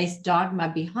fear-based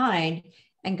dogma behind,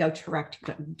 and go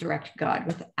direct God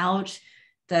without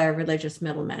the religious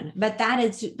middlemen. But that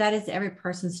is every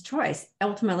person's choice.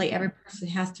 Ultimately, every person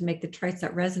has to make the choice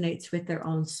that resonates with their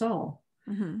own soul.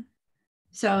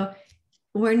 So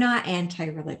we're not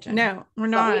anti-religion. No, we're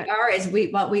not.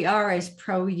 What we are is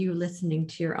pro you listening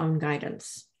to your own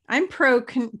guidance. I'm pro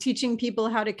teaching people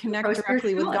how to connect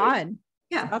directly with God.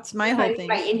 Yeah, that's my whole thing.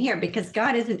 Right in here, because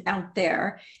God isn't out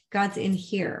there. God's in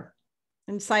here,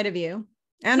 inside of you.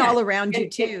 And all around you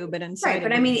too, but inside. Right,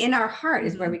 but I mean, in our heart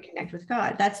is where we connect with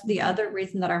God. That's the other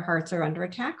reason that our hearts are under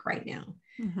attack right now,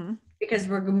 because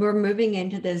we're moving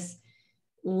into this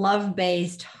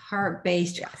love-based,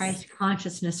 heart-based, Christ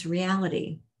consciousness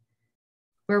reality,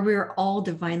 where we're all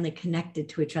divinely connected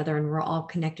to each other, and we're all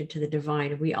connected to the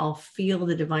divine. We all feel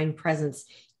the divine presence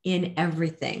in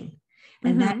everything,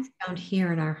 and that's found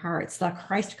here in our hearts. The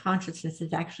Christ consciousness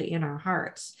is actually in our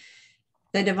hearts.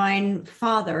 The divine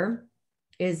Father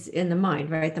is in the mind,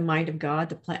 right? The mind of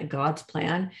God, God's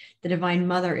plan. The divine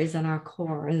mother is in our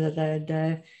core,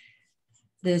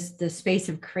 the space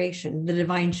of creation. The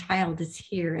divine child is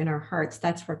here in our hearts.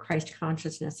 That's where Christ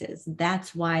consciousness is.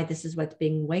 That's why this is what's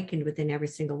being awakened within every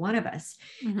single one of us.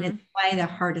 And it's why the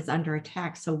heart is under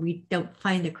attack. So we don't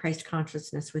find the Christ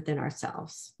consciousness within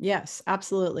ourselves. Yes,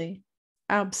 absolutely.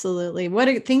 Absolutely.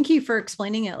 Thank you for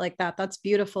explaining it like that. That's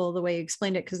beautiful the way you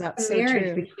explained it, because that's so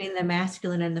true. Between the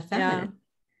masculine and the feminine.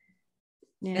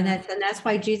 Yeah. And that's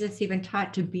why Jesus even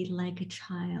taught to be like a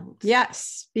child.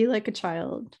 Yes, be like a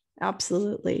child.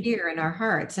 Absolutely. Here in our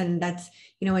hearts. And that's,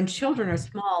 when children are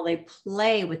small, they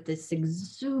play with this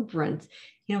exuberance,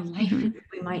 life,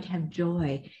 we might have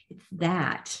joy. It's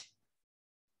that.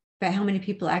 But how many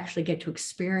people actually get to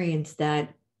experience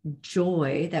that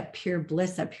joy, that pure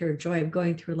bliss, that pure joy of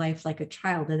going through life like a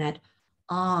child, and that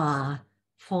awe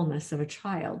fullness of a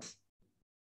child.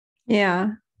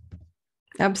 Yeah,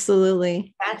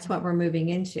 absolutely. That's what we're moving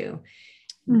into.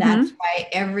 Mm-hmm. That's why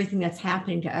everything that's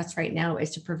happening to us right now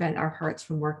is to prevent our hearts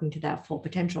from working to that full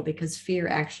potential, because fear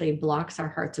actually blocks our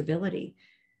heart's ability.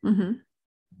 Mm-hmm.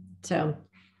 So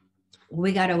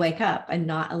we got to wake up and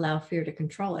not allow fear to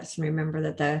control us, and remember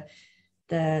that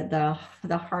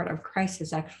the heart of Christ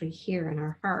is actually here in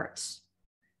our hearts.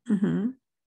 Mm-hmm.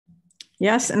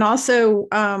 Yes. And also,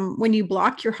 when you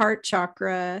block your heart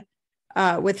chakra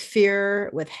with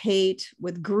fear, with hate,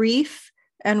 with grief,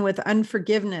 and with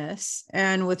unforgiveness,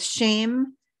 and with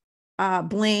shame,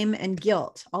 blame, and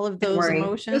guilt, all of those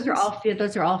emotions. Those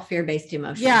are all fear-based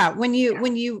emotions. Yeah. When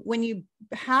you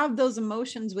have those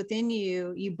emotions within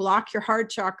you, you block your heart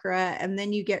chakra, and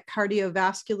then you get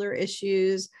cardiovascular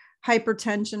issues,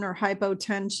 hypertension or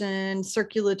hypotension,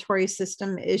 circulatory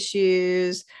system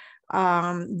issues,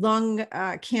 lung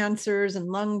cancers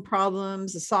and lung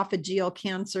problems, esophageal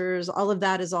cancers. All of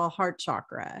that is all heart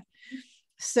chakra.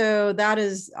 So that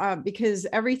is because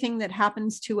everything that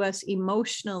happens to us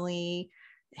emotionally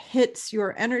hits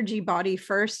your energy body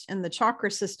first in the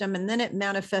chakra system, and then it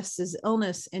manifests as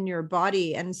illness in your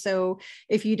body. And so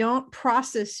if you don't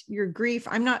process your grief,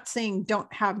 I'm not saying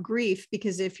don't have grief,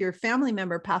 because if your family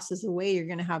member passes away, you're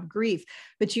going to have grief,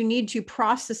 but you need to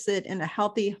process it in a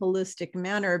healthy, holistic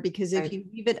manner, because if you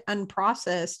leave it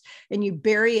unprocessed and you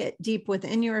bury it deep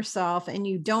within yourself and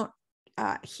you don't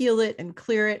heal it and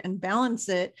clear it and balance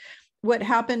it, what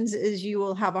happens is you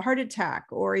will have a heart attack,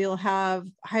 or you'll have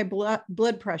high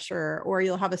blood pressure, or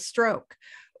you'll have a stroke,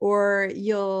 or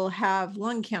you'll have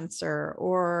lung cancer,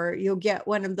 or you'll get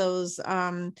one of those,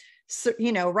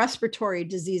 respiratory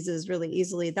diseases really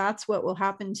easily. That's what will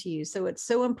happen to you. So it's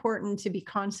so important to be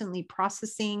constantly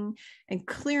processing and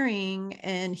clearing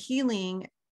and healing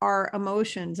our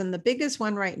emotions. And the biggest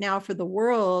one right now for the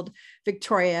world,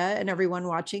 Victoria, and everyone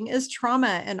watching, is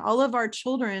trauma. And all of our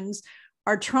children's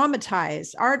are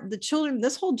traumatized. The children,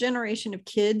 this whole generation of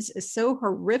kids is so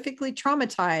horrifically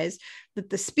traumatized that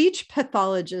the speech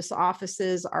pathologist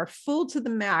offices are full to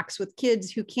the max with kids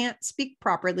who can't speak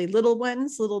properly, little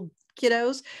ones, little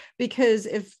kiddos, because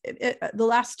if the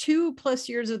last 2+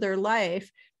 years of their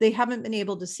life, they haven't been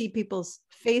able to see people's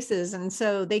faces. And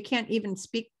so they can't even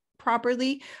speak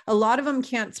properly. A lot of them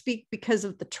can't speak because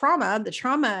of the trauma. The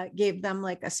trauma gave them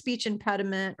like a speech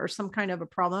impediment or some kind of a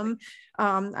problem.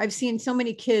 I've seen so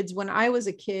many kids when I was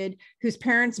a kid whose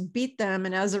parents beat them,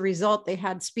 and as a result, they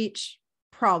had speech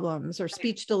problems or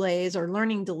speech delays or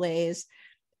learning delays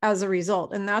as a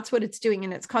result. And that's what it's doing.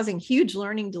 And it's causing huge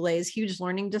learning delays, huge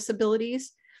learning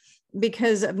disabilities,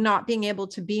 because of not being able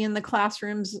to be in the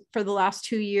classrooms for the last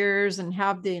 2 years and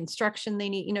have the instruction they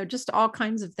need, just all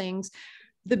kinds of things.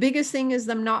 The biggest thing is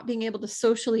them not being able to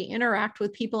socially interact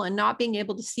with people and not being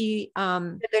able to see.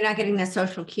 They're not getting their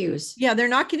social cues. Yeah, they're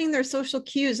not getting their social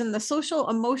cues, and the social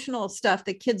emotional stuff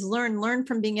that kids learn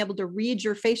from being able to read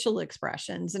your facial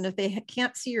expressions. And if they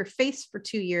can't see your face for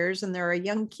 2 years and they're a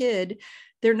young kid,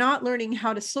 they're not learning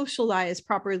how to socialize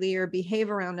properly or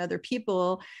behave around other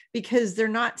people, because they're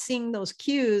not seeing those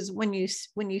cues when you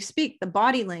speak, the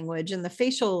body language and the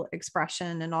facial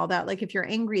expression and all that. Like if you're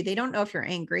angry, they don't know if you're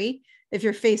angry. If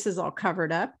your face is all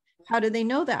covered up, how do they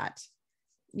know that?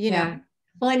 You know?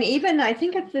 Well, and even I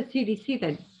think it's the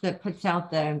CDC that puts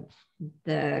out the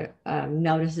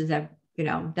notices that,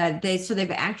 that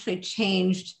they've actually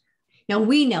changed. Now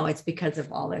we know it's because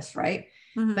of all this, right?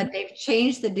 Mm-hmm. But they've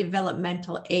changed the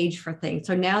developmental age for things.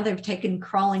 So now they've taken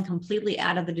crawling completely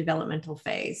out of the developmental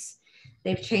phase.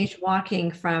 They've changed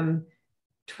walking from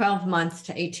 12 months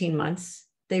to 18 months.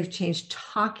 They've changed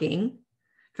talking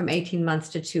from 18 months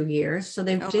to 2 years. So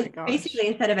they've basically,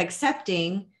 instead of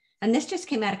accepting, and this just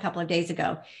came out a couple of days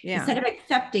ago, instead of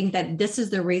accepting that this is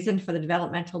the reason for the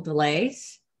developmental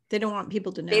delays, they don't want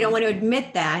people to know. They don't want to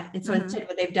admit that. And so instead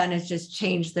what they've done is just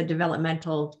change the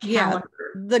developmental calendar.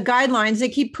 The guidelines, they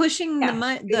keep pushing the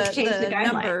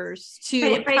numbers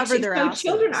to cover their asses. So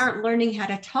children aren't learning how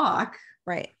to talk.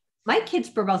 Right. My kids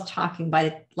were both talking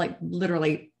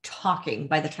literally talking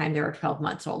by the time they were 12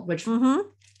 months old, which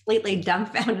completely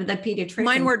dumbfounded the pediatrician.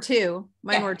 Mine were too.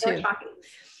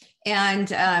 And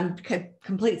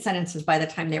complete sentences by the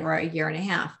time they were a year and a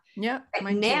half. Yeah.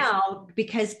 But now,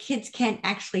 because kids can't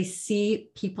actually see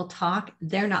people talk,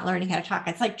 they're not learning how to talk.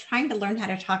 It's like trying to learn how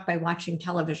to talk by watching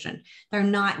television. They're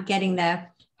not getting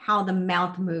how the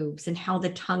mouth moves and how the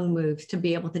tongue moves to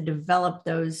be able to develop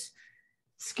those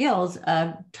skills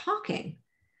of talking.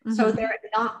 Mm-hmm. So they're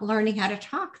not learning how to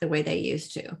talk the way they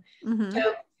used to. Mm-hmm.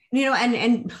 So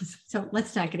And so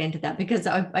let's not get into that, because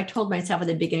I told myself at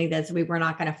the beginning that we were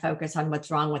not going to focus on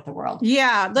what's wrong with the world.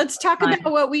 Yeah, let's talk about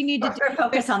what we need to do.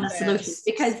 Focus on the solutions,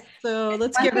 because so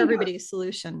let's give everybody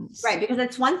solutions. Right, because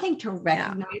it's one thing to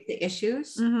recognize the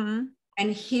issues. Mm-hmm.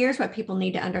 And here's what people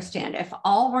need to understand. If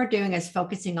all we're doing is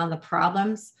focusing on the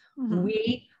problems,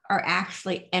 we are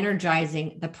actually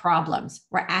energizing the problems.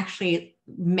 We're actually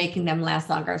making them last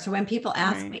longer. So when people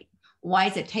ask me, why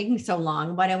is it taking so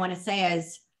long? What I want to say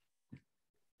is,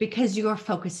 because you are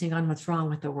focusing on what's wrong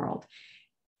with the world.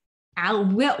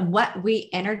 What we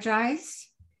energize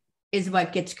is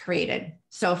what gets created.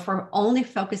 So if we're only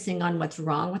focusing on what's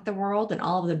wrong with the world and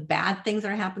all of the bad things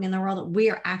that are happening in the world,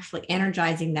 we are actually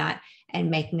energizing that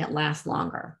and making it last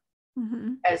longer.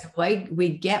 As we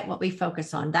get what we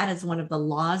focus on. That is one of the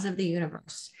laws of the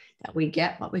universe, that we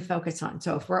get what we focus on.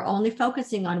 So if we're only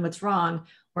focusing on what's wrong,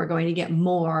 we're going to get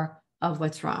more of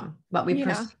what's wrong, what we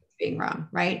perceive as being wrong,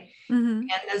 right? And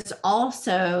there's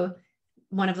also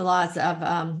one of the laws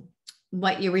of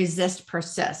what you resist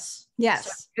persists. Yes.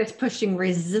 So just pushing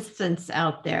resistance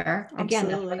out there. Again,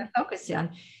 that's what I focus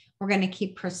on. We're going to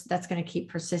keep, that's going to keep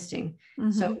persisting.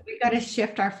 So we got to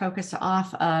shift our focus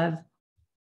off of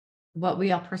what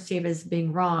we all perceive as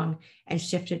being wrong and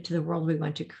shift it to the world we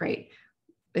want to create.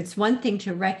 It's one thing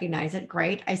to recognize it.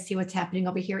 Great. I see what's happening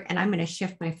over here, and I'm going to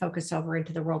shift my focus over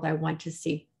into the world I want to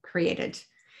see created.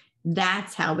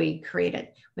 That's how we create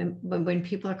it. When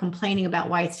people are complaining about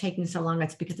why it's taking so long,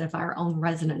 it's because of our own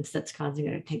resonance that's causing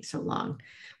it to take so long.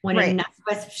 When enough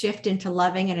of us shift into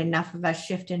loving, and enough of us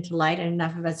shift into light, and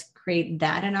enough of us create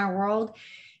that in our world,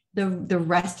 the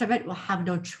rest of it will have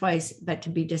no choice but to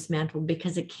be dismantled,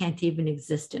 because it can't even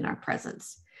exist in our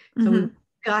presence. So we've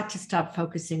got to stop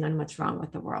focusing on what's wrong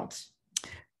with the world.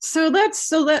 So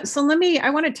let me, I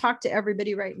want to talk to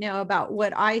everybody right now about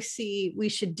what I see we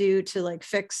should do to like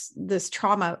fix this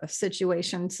trauma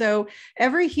situation. So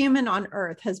every human on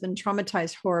earth has been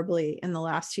traumatized horribly in the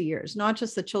last 2 years, not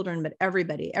just the children, but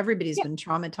everybody's been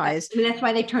traumatized. I mean, that's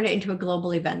why they turn it into a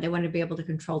global event. They want to be able to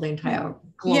control the entire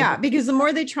globe. Yeah, because the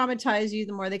more they traumatize you,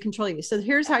 the more they control you. So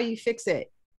here's how you fix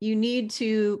it. You need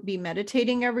to be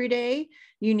meditating every day.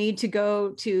 You need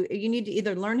to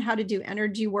either learn how to do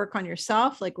energy work on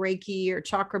yourself, like Reiki or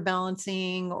chakra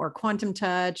balancing or quantum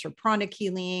touch or pranic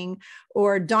healing,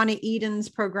 or Donna Eden's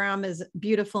program is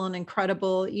beautiful and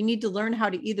incredible. You need to learn how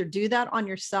to either do that on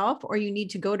yourself, or you need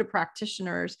to go to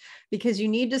practitioners, because you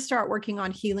need to start working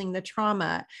on healing the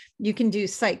trauma. You can do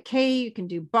Psych K, you can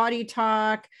do body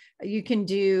talk, you can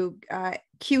do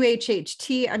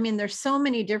QHHT. I mean, there's so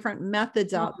many different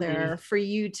methods out there for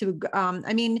you to,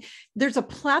 I mean, there's a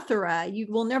plethora. You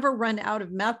will never run out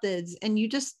of methods, and you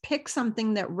just pick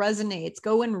something that resonates.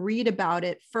 Go and read about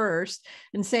it first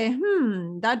and say,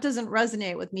 that doesn't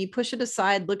resonate with me. Push it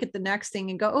aside, look at the next thing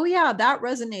and go, oh yeah, that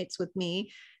resonates with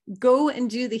me. Go and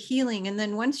do the healing. And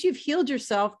then once you've healed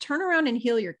yourself, turn around and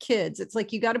heal your kids. It's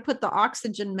like, you got to put the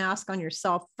oxygen mask on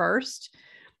yourself first,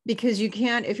 because you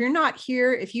can't, if you're not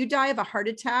here, if you die of a heart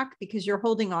attack because you're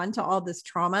holding on to all this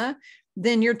trauma,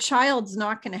 then your child's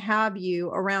not going to have you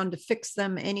around to fix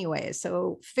them anyway.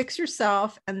 So fix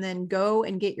yourself, and then go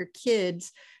and get your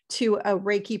kids to a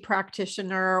Reiki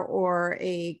practitioner or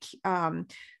a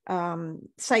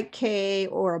Psych K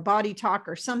or a body talk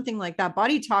or something like that.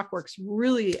 Body talk works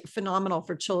really phenomenal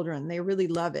for children. They really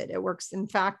love it. It works. In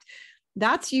fact,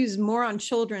 that's used more on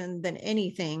children than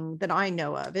anything that I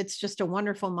know of. It's just a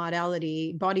wonderful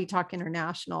modality, Body Talk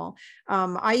International.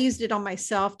 I used it on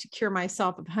myself to cure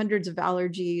myself of hundreds of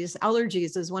allergies.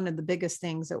 Allergies is one of the biggest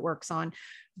things it works on,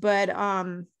 but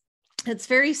it's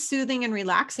very soothing and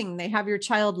relaxing. They have your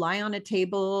child lie on a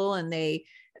table, and they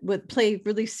would play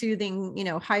really soothing,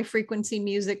 high frequency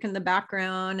music in the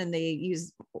background, and they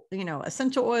use,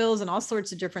 essential oils and all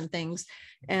sorts of different things,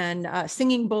 and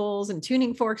singing bowls and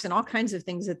tuning forks and all kinds of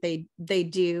things that they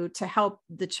do to help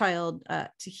the child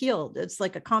to heal. It's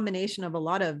like a combination of a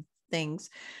lot of things,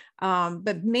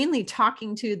 but mainly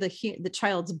talking to the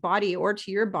child's body, or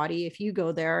to your body. If you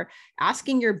go there,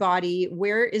 asking your body,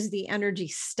 where is the energy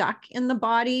stuck in the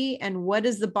body, and what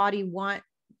does the body want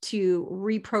to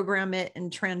reprogram it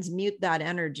and transmute that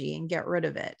energy and get rid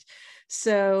of it.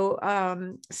 So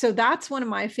that's one of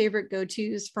my favorite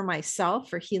go-tos for myself,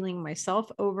 for healing myself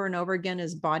over and over again,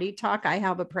 is body talk. I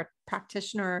have a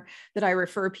practitioner that I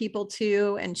refer people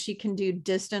to, and she can do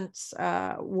distance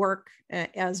work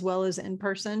as well as in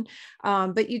person.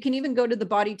 But you can even go to the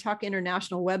Body Talk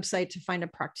International website to find a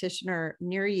practitioner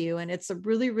near you. And it's a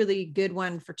really, really good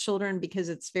one for children, because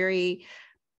it's very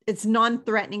it's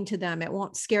non-threatening to them. It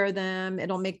won't scare them.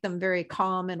 It'll make them very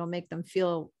calm. It'll make them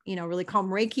feel, really calm.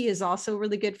 Reiki is also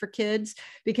really good for kids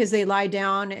because they lie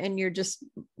down and you're just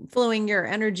flowing your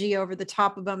energy over the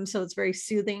top of them. So it's very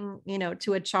soothing,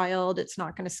 to a child. It's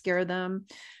not going to scare them.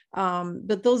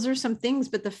 But those are some things.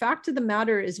 But the fact of the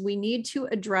matter is we need to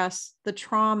address the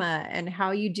trauma, and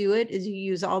how you do it is you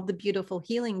use all the beautiful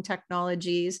healing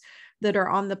technologies that are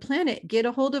on the planet. Get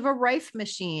a hold of a Rife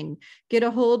machine, get a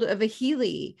hold of a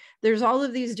Healy. There's all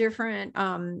of these different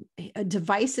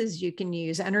devices you can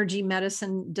use, energy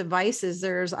medicine devices.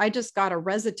 I just got a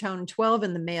Resitone 12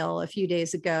 in the mail a few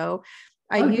days ago.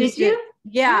 I used it.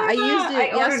 Yeah, I used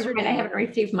it yesterday. I haven't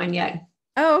received mine yet.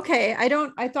 Oh, okay.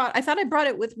 I thought I brought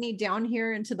it with me down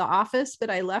here into the office,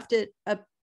 but I left it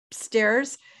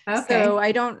upstairs. Okay. So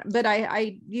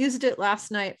I used it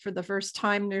last night for the first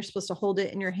time. They're supposed to hold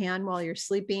it in your hand while you're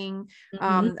sleeping.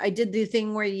 Mm-hmm. I did the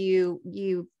thing where you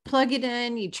plug it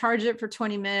in, you charge it for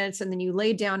 20 minutes, and then you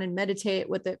lay down and meditate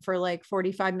with it for like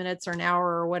 45 minutes or an hour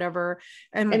or whatever.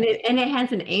 And it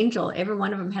has an angel. Every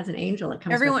one of them has an angel that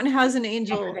comes. Everyone has an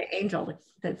angel. The angel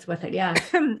that's with it. Yeah.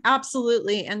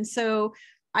 Absolutely. And so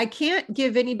I can't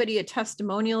give anybody a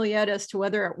testimonial yet as to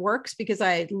whether it works, because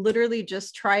I literally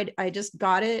just tried. I just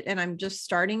got it and I'm just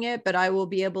starting it, but I will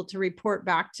be able to report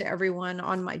back to everyone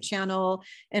on my channel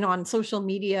and on social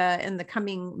media in the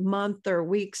coming month or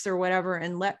weeks or whatever,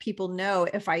 and let people know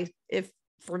if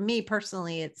for me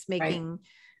personally, it's making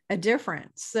a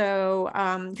difference. So,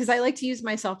 because I like to use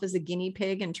myself as a guinea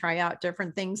pig and try out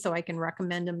different things so I can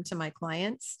recommend them to my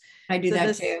clients. I do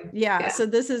that too. Yeah. So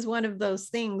this is one of those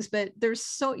things, but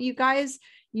you guys,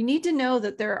 you need to know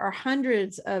that there are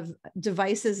hundreds of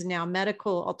devices now,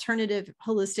 medical, alternative,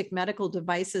 holistic medical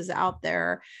devices out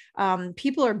there.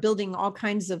 People are building all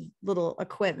kinds of little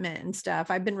equipment and stuff.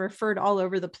 I've been referred all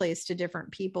over the place to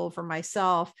different people for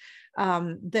myself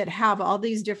that have all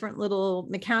these different little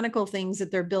mechanical things that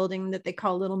they're building that they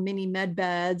call little mini med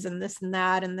beds and this and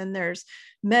that. And then there's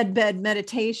med bed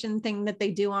meditation thing that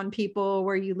they do on people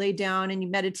where you lay down and you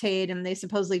meditate, and they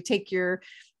supposedly take your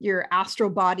astral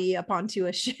body up onto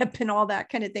a ship and all that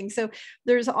kind of thing. So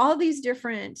there's all these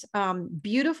different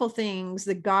beautiful things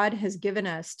that God has given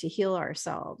us to heal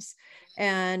ourselves.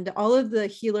 And all of the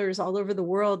healers all over the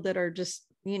world that are just,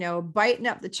 biting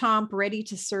up the chomp, ready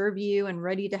to serve you and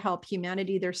ready to help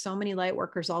humanity. There's so many light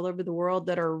workers all over the world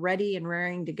that are ready and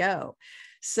raring to go.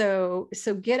 So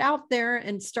get out there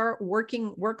and start work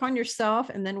on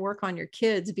yourself, and then work on your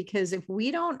kids, because if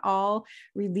we don't all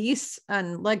release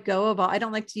and let go of all, I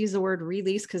don't like to use the word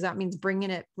release because that means bringing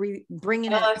it.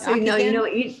 So you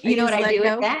know what I do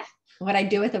with that? What I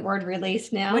do with the word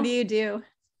release now? What do you do?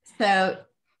 So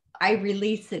I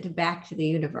release it back to the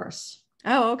universe.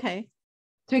 Oh, okay.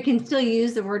 So we can still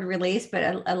use the word release,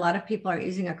 but a lot of people aren't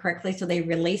using it correctly. So they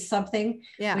release something,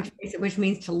 which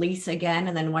means to lease again,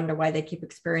 and then wonder why they keep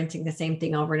experiencing the same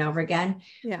thing over and over again.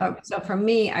 Yeah. So for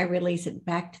me, I release it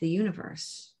back to the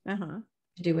universe to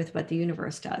do with what the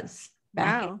universe does.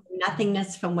 Back into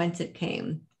nothingness from whence it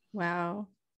came. Wow.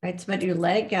 Right. So, but you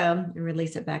let it go and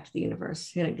release it back to the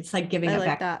universe. It's like giving it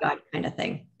back to God kind of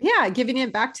thing. Yeah. Giving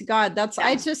it back to God.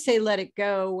 I just say, let it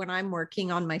go when I'm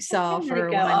working on myself. I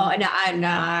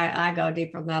go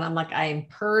deeper than that. I'm like, I am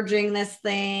purging this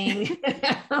thing.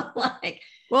 I say,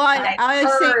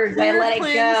 I let it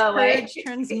go. Purge,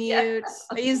 transmute.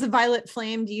 I use the violet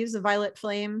flame. Do you use the violet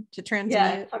flame to transmute?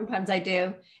 Yeah, sometimes I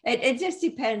do. It just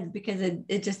depends, because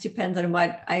it just depends on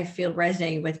what I feel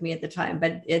resonating with me at the time.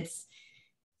 But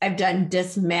I've done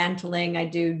dismantling, I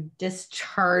do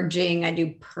discharging, I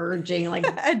do purging, like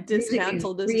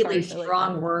dismantle, really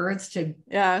strong words to pull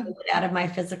it out of my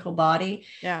physical body.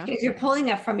 Yeah. Because you're pulling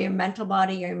it from your mental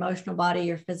body, your emotional body,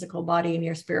 your physical body, and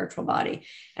your spiritual body.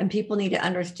 And people need to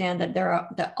understand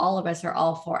that all of us are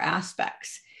all four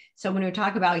aspects. So when we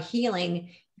talk about healing,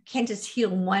 you can't just heal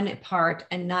one part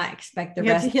and not expect the rest.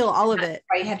 You have to heal all of it.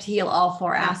 Right. You have to heal all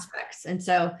four aspects. And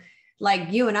so,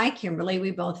 like you and I, Kimberly, we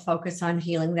both focus on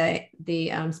healing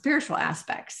the spiritual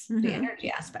aspects, the energy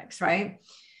aspects, right?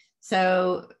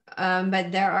 So,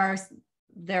 but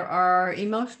there are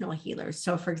emotional healers.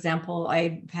 So, for example,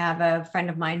 I have a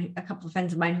couple of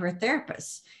friends of mine who are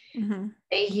therapists.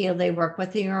 They work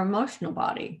with your emotional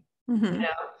body.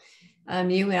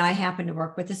 You and I happen to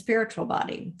work with the spiritual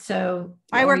body. So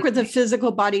I work with the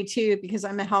physical body too, because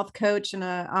I'm a health coach and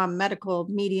a medical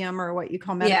medium, or what you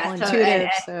call medical intuitive.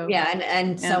 So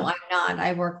I'm not.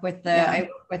 I work with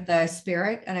the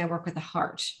spirit, and I work with the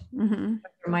heart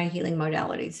for my healing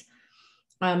modalities.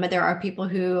 But there are people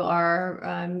who are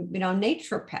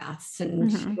naturopaths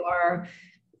and who are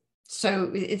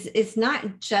So it's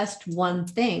not just one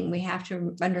thing. We have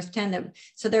to understand that.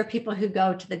 So there are people who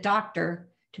go to the doctor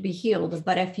to be healed,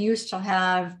 but if you still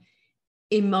have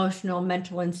emotional,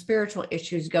 mental, and spiritual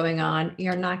issues going on,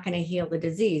 you're not going to heal the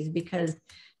disease, because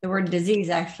the word disease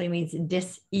actually means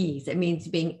dis-ease. It means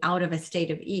being out of a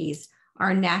state of ease.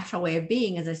 Our natural way of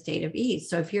being is a state of ease.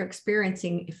 So if you're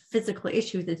experiencing physical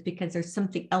issues, it's because there's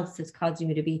something else that's causing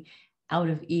you to be out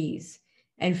of ease.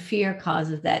 And fear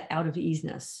causes that out of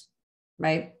easiness,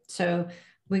 right? So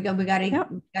we got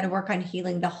to work on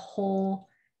healing the whole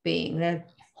being, the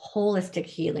holistic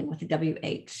healing with the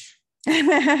WH.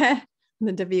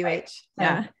 The WH. Right.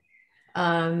 Yeah.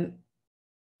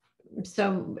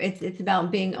 So it's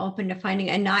about being open to finding,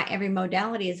 and not every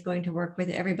modality is going to work with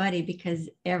everybody, because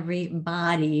every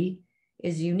body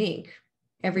is unique.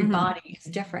 Every body is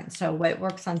different. So what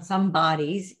works on some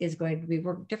bodies is going to be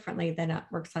worked differently than it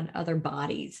works on other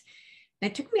bodies. And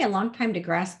it took me a long time to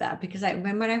grasp that, because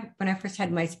when I first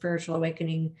had my spiritual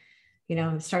awakening,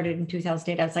 started in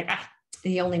 2008, I was like,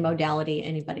 the only modality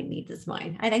anybody needs is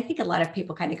mine. And I think a lot of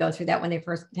people kind of go through that when they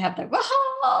first have that,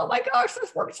 oh my gosh,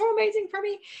 this worked so amazing for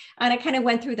me. And I kind of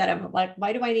went through that. I'm like,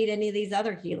 why do I need any of these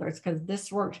other healers? Because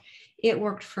this worked. It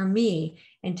worked for me,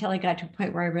 until I got to a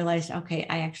point where I realized, okay,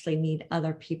 I actually need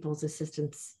other people's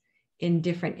assistance in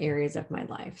different areas of my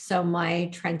life. So my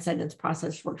transcendence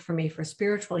process worked for me for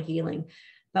spiritual healing.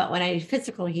 But when I need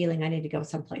physical healing, I need to go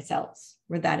someplace else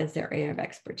where that is their area of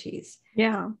expertise.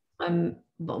 Yeah.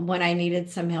 But when I needed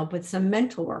some help with some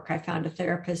mental work, I found a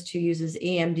therapist who uses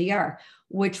EMDR,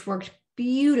 which worked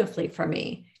beautifully for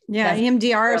me. Yeah,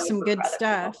 EMDR is some good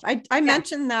stuff. I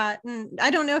mentioned that, and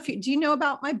I don't know if do you know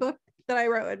about my book that I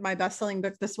wrote, my best-selling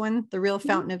book, this one, The Real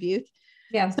Fountain of Youth?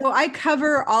 Yeah. So I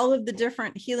cover all of the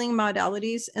different healing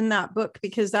modalities in that book,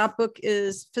 because that book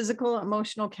is physical,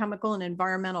 emotional, chemical, and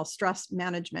environmental stress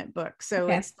management book. So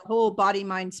it's the whole body,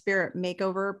 mind, spirit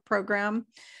makeover program.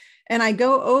 And I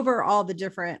go over all the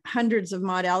different hundreds of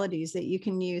modalities that you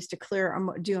can use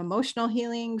to do emotional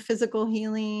healing, physical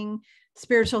healing,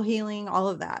 spiritual healing, all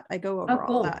of that. I go over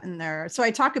all that in there. So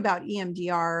I talk about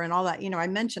EMDR and all that, I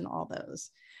mention all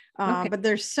those. But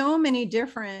there's so many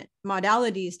different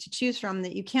modalities to choose from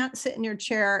that you can't sit in your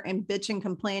chair and bitch and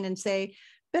complain and say,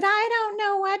 but I don't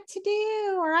know what to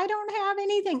do, or I don't have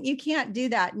anything. You can't do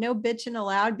that. No bitching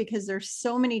allowed, because there's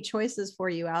so many choices for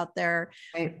you out there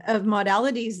of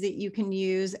modalities that you can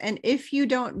use. And if you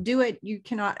don't do it, you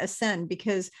cannot ascend,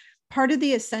 because part of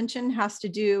the ascension has to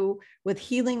do with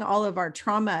healing all of our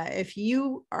trauma. If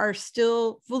you are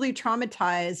still fully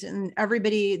traumatized, and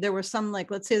there was some, like,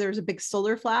 let's say there was a big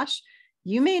solar flash,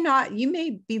 you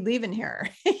may be leaving here.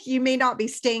 You may not be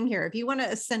staying here. If you want to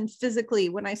ascend physically,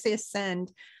 when I say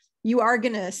ascend, you are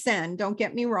going to ascend. Don't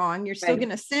get me wrong. You're still going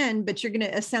to ascend, but you're going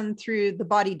to ascend through the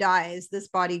body dies. This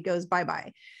body goes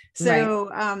bye-bye.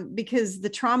 So, because the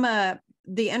trauma,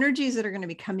 the energies that are going to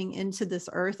be coming into this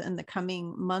earth in the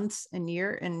coming months and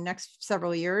next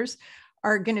several years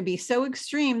are going to be so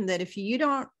extreme that if you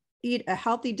don't eat a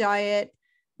healthy diet,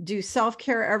 do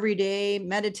self-care every day,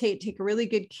 meditate, take really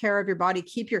good care of your body,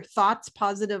 keep your thoughts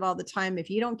positive all the time. If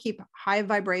you don't keep high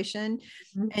vibration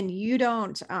and you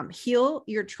don't heal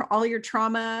all your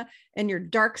trauma and your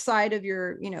dark side of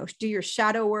your, do your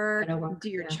shadow work,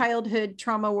 do your childhood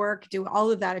trauma work, do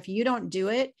all of that. If you don't do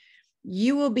it,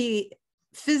 you will be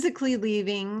physically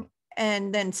leaving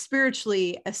and then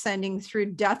spiritually ascending through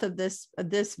death of this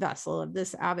vessel, of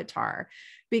this avatar,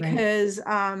 because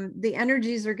the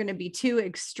energies are going to be too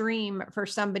extreme for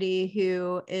somebody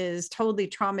who is totally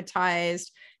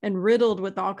traumatized and riddled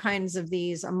with all kinds of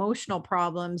these emotional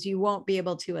problems. You won't be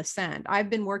able to ascend. I've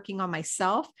been working on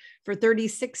myself for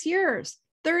 36 years.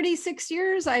 36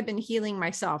 years I've been healing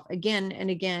myself again and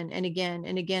again and again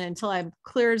and again until I'm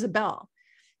clear as a bell.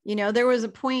 There was a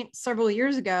point several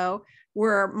years ago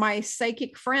where my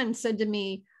psychic friend said to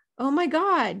me, "Oh my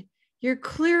God, you're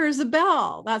clear as a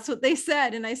bell." That's what they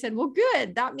said. And I said, well,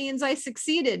 good. That means I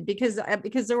succeeded, because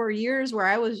there were years where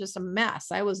I was just a mess.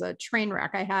 I was a train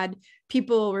wreck. I had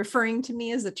people referring to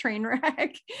me as a train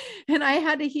wreck, and I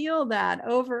had to heal that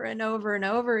over and over and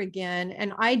over again.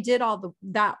 And I did all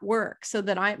that work so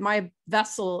that my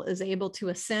vessel is able to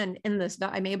ascend in this.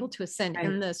 I'm able to ascend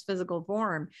in this physical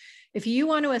form. If you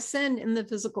want to ascend in the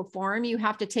physical form, you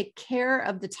have to take care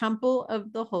of the temple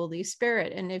of the Holy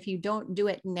Spirit. And if you don't do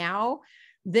it now,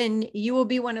 then you will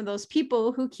be one of those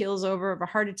people who keels over of a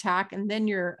heart attack, and then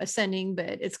you're ascending,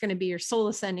 but it's going to be your soul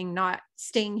ascending, not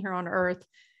staying here on earth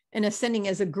and ascending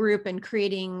as a group and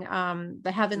creating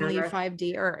the heavenly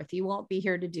 5D earth. You won't be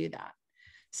here to do that.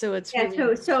 So it's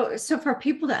really so for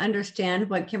people to understand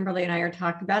what Kimberly and I are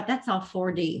talking about, that's all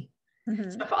 4D.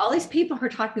 So for all these people who are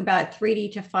talking about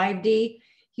 3D to 5D,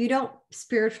 you don't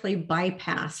spiritually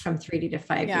bypass from 3D to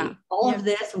 5D. Yeah. All of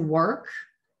this work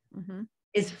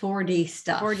is 4D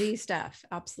stuff. 4D stuff.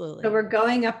 Absolutely. So we're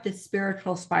going up this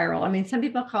spiritual spiral. I mean, some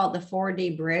people call it the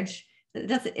 4D bridge.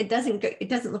 It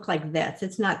doesn't look like this.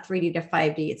 It's not 3D to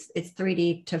 5D. It's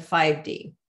 3D to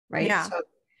 5D, right? Yeah. So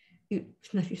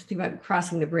if you think about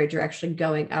crossing the bridge, you're actually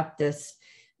going up this.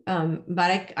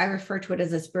 But I refer to it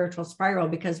as a spiritual spiral,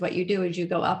 because what you do is you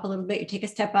go up a little bit, you take a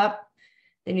step up,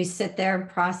 then you sit there and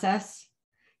process.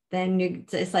 Then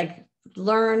it's like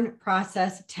learn,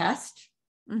 process, test.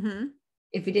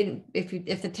 If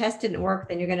the test didn't work,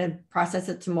 then you're going to process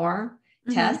it some more,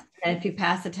 test. And if you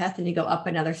pass the test, then you go up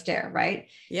another stair, right?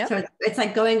 Yeah. So it's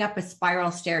like going up a spiral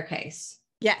staircase.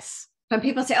 Yes. When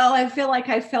people say, oh, I feel like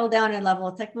I fell down a level.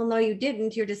 It's like, well, no, you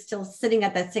didn't. You're just still sitting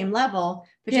at that same level,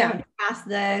 but you haven't passed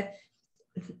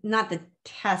not the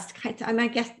test. I mean, I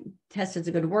guess test is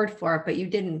a good word for it, but you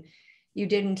didn't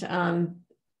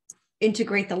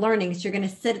integrate the learning. So you're going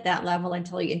to sit at that level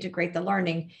until you integrate the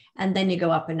learning, and then you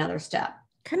go up another step.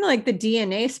 Kind of like the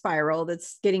DNA spiral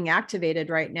that's getting activated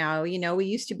right now. You know, we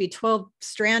used to be 12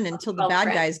 strand until the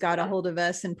bad guys got a hold of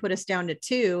us and put us down to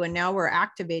 2. And now we're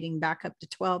activating back up to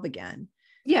 12 again.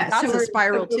 Yeah. That's a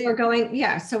spiral too. We're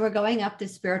going up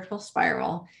this spiritual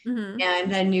spiral.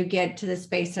 And then you get to the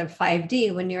space of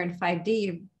 5D. When you're in 5D,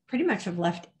 you pretty much have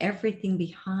left everything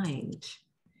behind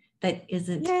that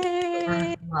isn't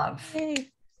pure love.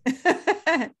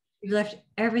 You've left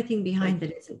everything behind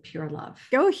that isn't pure love.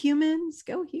 Go humans,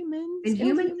 go humans. And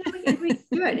humans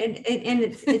do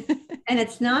it. And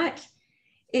it's not,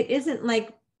 it isn't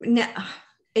like,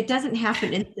 it doesn't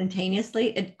happen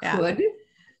instantaneously. It could,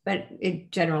 but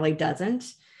it generally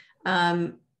doesn't.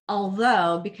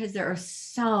 Although, because there are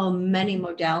so many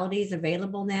modalities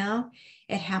available now,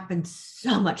 it happens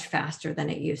so much faster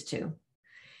than it used to.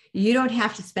 You don't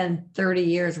have to spend 30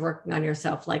 years working on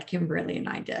yourself like Kimberly and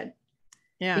I did.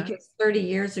 Yeah. Because 30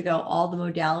 years ago, all the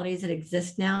modalities that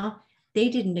exist now, they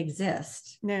didn't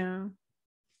exist. No.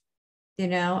 You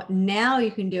know, now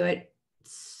you can do it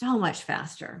so much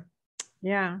faster.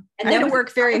 Yeah. And I had to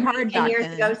work very hard 10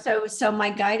 years ago. So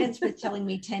my guidance was telling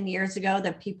me 10 years ago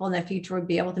that people in the future would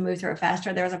be able to move through it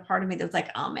faster. There was a part of me that was like,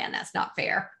 oh man, that's not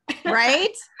fair.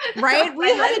 Right. Right. We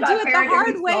had to do it the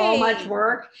hard way. So much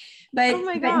work. But,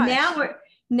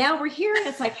 now we're here, and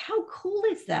it's like, how cool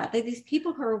is that? That these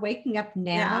people who are waking up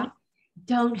now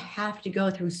don't have to go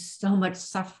through so much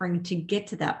suffering to get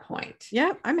to that point.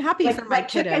 Yeah, I'm happy for my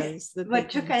kiddos. What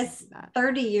took us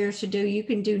 30 years to do, you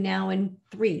can do now in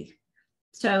 3.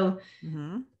 So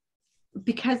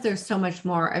because there's so much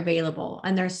more available,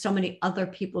 and there's so many other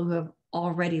people who have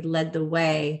already led the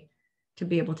way to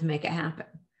be able to make it happen.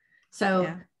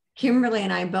 So Kimberly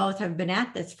and I both have been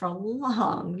at this for a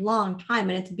long, long time.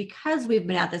 And it's because we've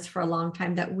been at this for a long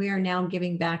time that we are now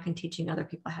giving back and teaching other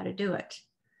people how to do it.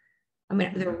 I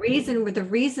mean, the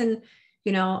reason,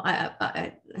 you know,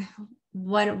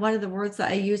 one of the words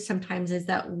that I use sometimes is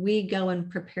that we go and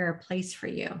prepare a place for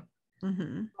you.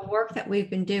 The work that we've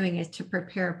been doing is to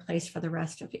prepare a place for the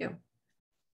rest of you.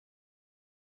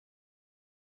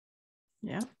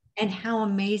 Yeah. And how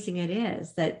amazing it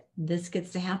is that this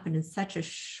gets to happen in such a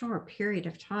short period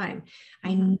of time.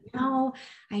 I know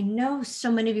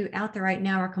so many of you out there right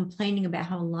now are complaining about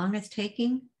how long it's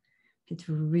taking. It's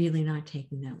really not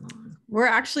taking that long. We're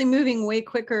actually moving way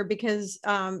quicker because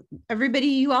everybody,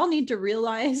 you all need to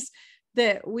realize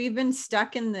that we've been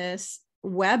stuck in this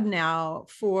web now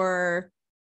for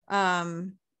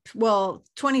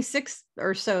 26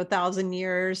 or so thousand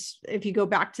years, if you go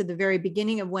back to the very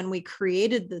beginning of when we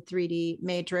created the 3D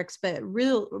matrix, but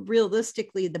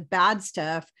realistically, the bad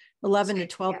stuff, 11 to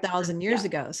 12,000 years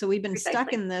ago. So we've been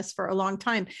stuck in this for a long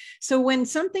time. So when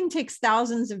something takes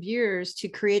thousands of years to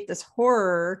create this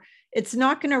horror, it's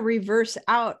not going to reverse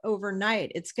out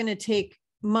overnight. It's going to take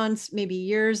months, maybe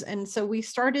years. And so we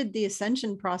started the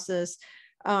ascension process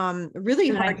really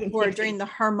hardcore during the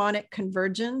harmonic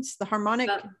convergence.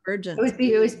 Convergence.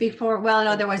 It was before. Well,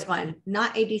 no, there was one,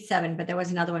 not 87, but there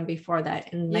was another one before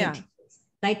that in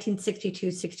 1962,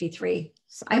 63.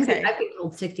 I've been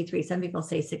told 63. Some people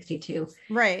say 62.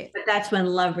 Right. But that's when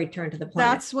love returned to the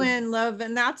planet. That's when love,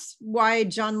 and that's why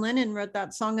John Lennon wrote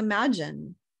that song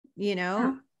Imagine, you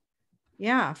know?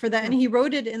 Yeah, for that. And he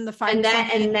wrote it in the 5. And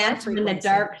that's when the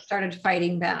dark started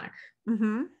fighting back.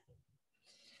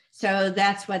 So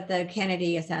that's what the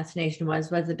Kennedy assassination was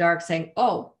the dark saying,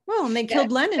 oh. Well, and they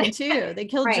killed Lennon too. They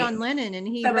killed John Lennon, and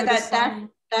he wrote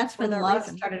that's when love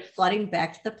started flooding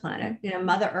back to the planet. You know,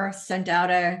 Mother Earth sent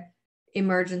out a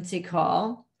emergency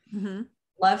call.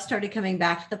 Love started coming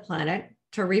back to the planet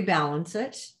to rebalance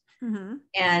it. Mm-hmm.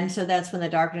 And so that's when the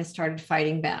darkness started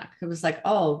fighting back. It was like,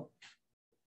 oh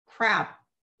crap,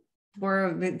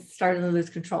 it started to lose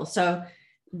control. So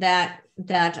that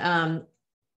the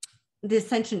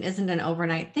ascension isn't an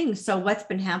overnight thing. So what's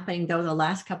been happening though the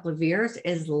last couple of years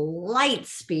is light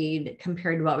speed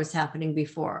compared to what was happening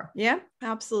before. Yeah,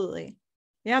 absolutely.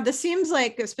 Yeah, this seems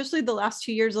like, especially the last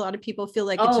 2 years, a lot of people feel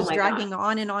like it's Oh just my dragging God.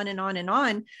 on and on and on and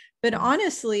on. But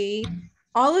honestly,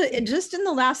 all of it, just in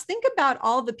the last, think about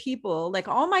all the people, like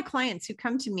all my clients who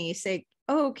come to me say,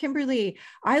 oh, Kimberly,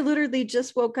 I literally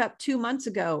just woke up 2 months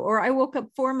ago, or I woke up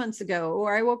 4 months ago,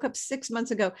 or I woke up 6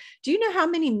 months ago. Do you know how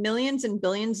many millions and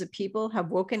billions of people have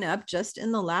woken up just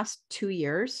in the last 2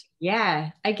 years?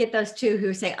 Yeah, I get those too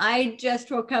who say, I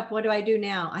just woke up. What do I do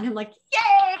now? And I'm like,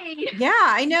 yay! Yeah,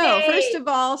 I know. Yay! First of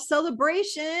all,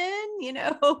 celebration,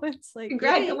 it's like,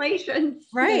 Congratulations. yay.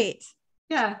 Right.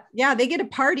 Yeah. Yeah, they get a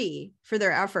party for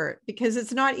their effort, because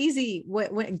it's not easy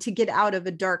to get out of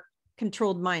a dark,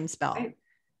 controlled mind spell. Right.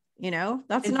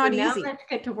 That's And not so now easy. let's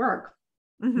get to work.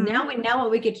 Mm-hmm. Now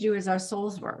what we get to do is our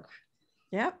soul's work.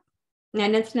 Yep.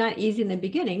 And it's not easy in the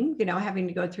beginning, having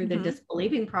to go through the Mm-hmm.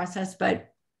 disbelieving process,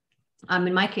 but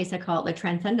in my case, I call it the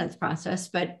transcendence process,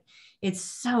 but it's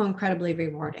so incredibly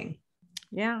rewarding.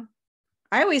 Yeah.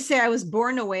 I always say I was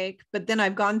born awake, but then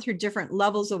I've gone through different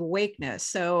levels of awakeness.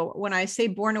 So when I say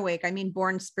born awake, I mean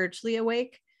born spiritually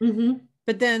awake. Mm-hmm.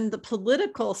 But then the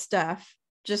political stuff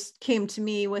just came to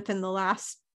me within the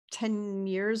last 10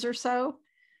 years or so.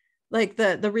 Like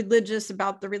the religious,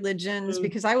 about the religions, Mm-hmm.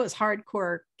 because I was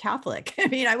hardcore Catholic. I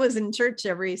mean, I was in church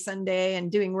every Sunday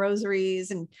and doing rosaries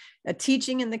and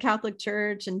teaching in the Catholic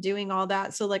Church and doing all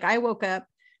that. So like I woke up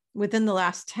within the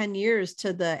last 10 years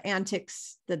to the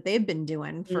antics that they've been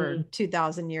doing for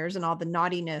 2000 years, and all the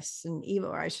naughtiness and evil,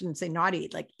 or I shouldn't say naughty,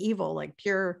 like evil, like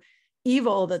pure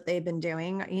evil that they've been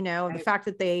doing. Right. The fact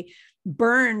that they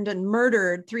burned and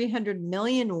murdered 300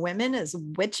 million women as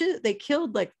witches. They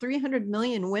killed like 300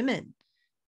 million women.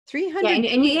 300.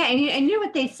 Yeah, and you know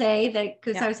what they say, that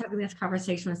because I was having this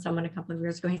conversation with someone a couple of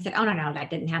years ago. He said, oh no, that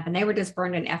didn't happen. They were just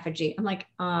burned in effigy. I'm like,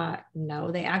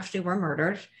 no, they actually were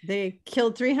murdered. They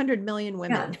killed 300 million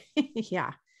women. Yeah.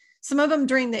 Yeah. Some of them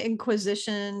during the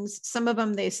Inquisitions, some of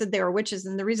them, they said they were witches.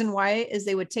 And the reason why is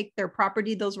they would take their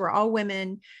property. Those were all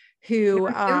women who they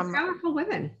were powerful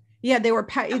women. Yeah, they were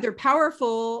either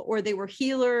powerful, or they were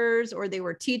healers, or they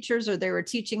were teachers, or they were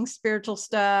teaching spiritual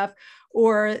stuff,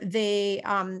 or they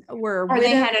were, or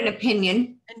they had an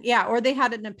opinion. Yeah, or they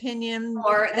had an opinion.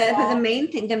 Or the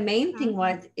main thing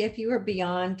was, if you were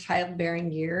beyond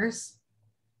childbearing years,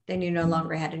 then you no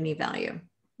longer had any value.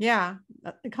 Yeah,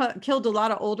 killed a lot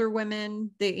of older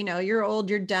women. They, you're old,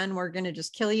 you're done, we're going to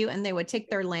just kill you. And they would take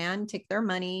their land, take their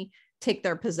money, take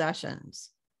their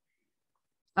possessions.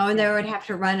 Oh, and they would have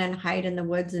to run and hide in the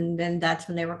woods. And then that's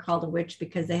when they were called a witch,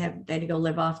 because they had to go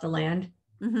live off the land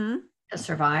to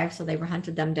survive. So they were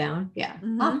hunted them down. Yeah.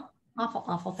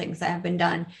 Awful things that have been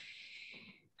done.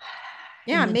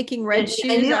 Yeah. And making red shoes.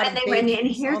 And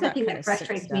here's the thing that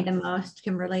frustrates me the most,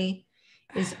 Kimberly,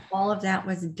 is all of that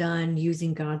was done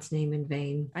using God's name in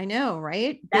vain. I know,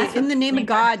 right? In the name of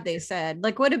God, they said.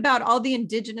 Like, what about all the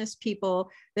indigenous people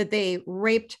that they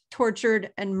raped,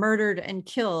 tortured, and murdered and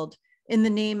killed in the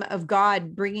name of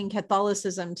God, bringing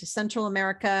Catholicism to Central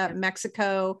America,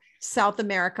 Mexico, South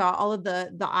America, all of the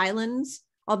islands,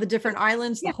 all the different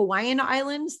islands, the Hawaiian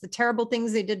Islands, the terrible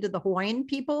things they did to the Hawaiian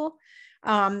people.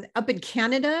 Up in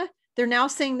Canada, they're now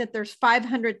saying that there's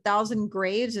 500,000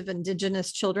 graves of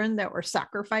indigenous children that were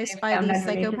sacrificed by these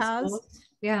psychopaths.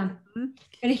 Yeah.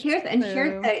 And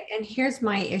here's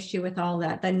my issue with all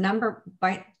that. The number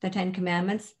by the 10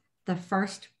 Commandments, the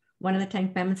first one of the 10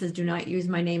 Commandments is do not use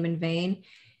my name in vain.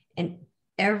 And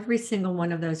every single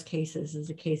one of those cases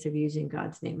is a case of using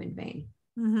God's name in vain.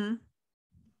 Mm-hmm.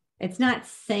 It's not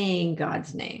saying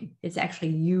God's name. It's actually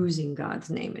using God's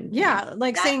name in vain. Yeah,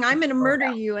 like saying, I'm going to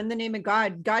murder you in the name of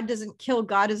God. God doesn't kill.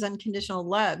 God is unconditional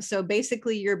love. So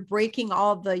basically you're breaking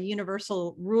all the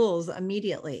universal rules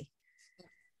immediately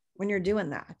when you're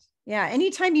doing that. Yeah.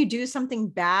 Anytime you do something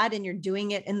bad and you're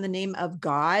doing it in the name of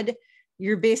God,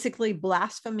 you're basically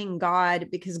blaspheming God,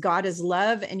 because God is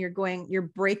love, and you're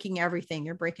breaking everything.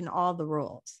 You're breaking all the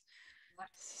rules.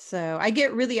 So I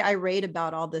get really irate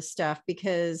about all this stuff,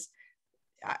 because,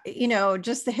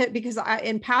 just the hit, because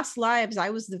in past lives, I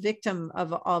was the victim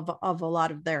of a lot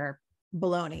of their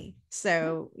baloney.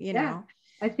 So,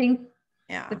 I think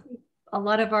a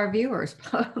lot of our viewers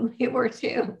probably were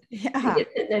too. Yeah.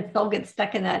 They all get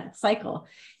stuck in that cycle.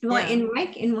 Well, in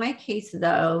my case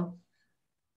though,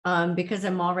 because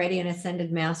I'm already an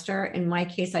ascended master, in my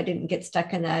case, I didn't get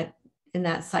stuck in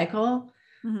that cycle.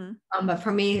 But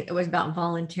for me, it was about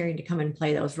volunteering to come and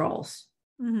play those roles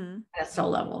at a soul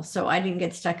level. So I didn't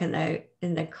get stuck in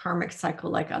the karmic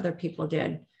cycle like other people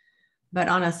did, but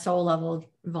on a soul level,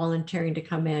 volunteering to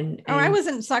come in. I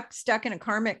wasn't stuck in a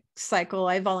karmic cycle.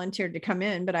 I volunteered to come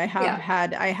in, but I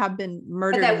have been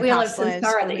murdered. But that in wheel of past lives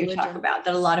samsara for that you religion. talk about,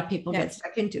 that a lot of people get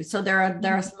stuck into. So there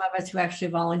are some of us who actually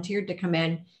volunteered to come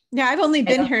in. Yeah, I've only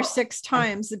been here 6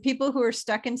 times. The people who are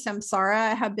stuck in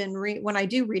samsara have been, when I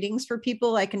do readings for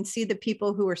people, I can see the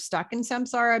people who are stuck in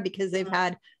samsara because they've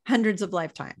had hundreds of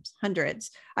lifetimes,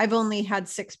 hundreds. I've only had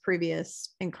 6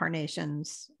 previous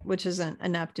incarnations, which isn't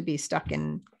enough to be stuck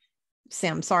in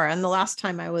samsara. And the last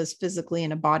time I was physically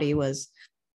in a body was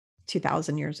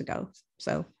 2000 years ago.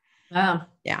 So, yeah.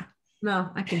 No,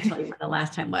 I can tell you when the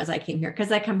last time was I came here,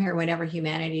 because I come here whenever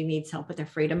humanity needs help with the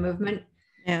freedom movement.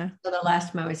 Yeah. So the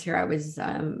last time I was here, I was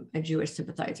a Jewish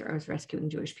sympathizer. I was rescuing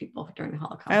Jewish people during the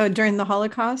Holocaust. Oh, during the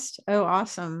Holocaust? Oh,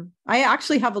 awesome. I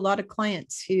actually have a lot of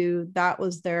clients who that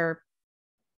was their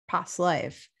past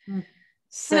life.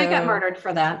 So and I got murdered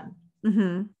for that.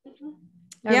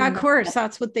 Yeah, of course.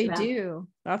 That's what they do.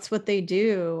 That's what they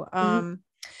do.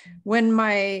 When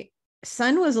my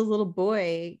son was a little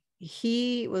boy,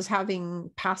 he was having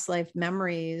past life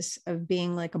memories of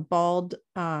being like a bald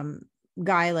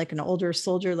guy, like an older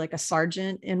soldier, like a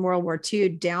sergeant in World War II,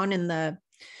 down in the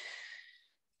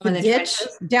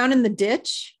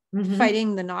ditch,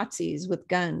 fighting the Nazis with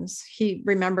guns. He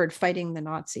remembered fighting the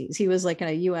Nazis. He was like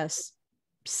a US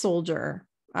soldier.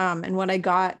 And when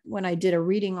I did a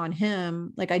reading on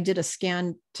him, like I did a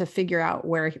scan to figure out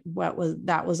what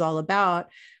was all about.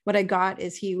 What I got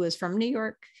is he was from New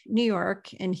York,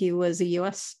 and he was a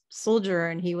US soldier,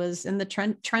 and he was in the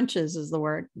trenches is the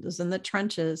word, was in the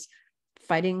trenches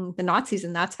fighting the Nazis.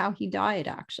 And that's how he died.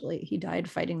 Actually, he died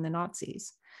fighting the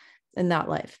Nazis in that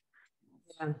life.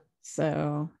 Yeah.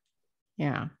 So,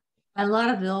 yeah. A lot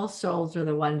of those souls are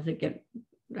the ones that get,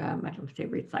 I don't say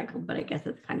recycled, but I guess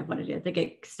that's kind of what it is. They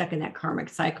get stuck in that karmic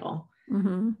cycle.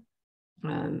 All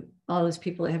those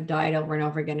people that have died over and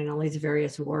over again in all these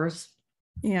various wars.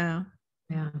 Yeah.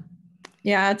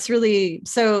 It's really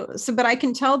so, but I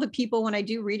can tell the people when I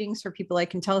do readings for people, I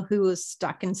can tell who is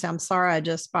stuck in samsara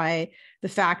just by the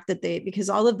fact that because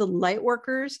all of the light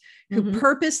workers who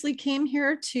purposely came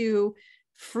here to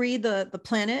free the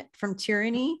planet from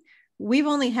tyranny, we've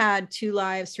only had 2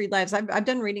 lives, 3 lives. I've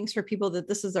done readings for people that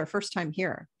this is their first time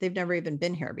here. They've never even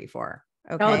been here before.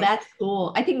 Okay. Oh, that's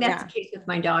cool. I think that's the case with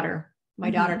my daughter. My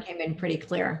daughter came in pretty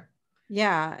clear.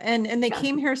 Yeah. And they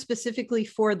came here specifically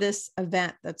for this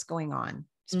event that's going on,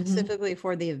 specifically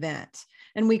for the event.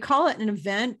 And we call it an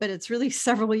event, but it's really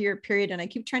several year period. And I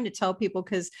keep trying to tell people,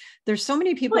 because there's so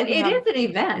many people. Well, it is an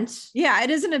event. Yeah, it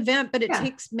is an event, but it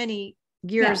takes many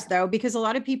years though, because a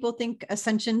lot of people think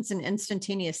Ascension's an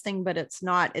instantaneous thing, but it's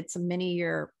not. It's a many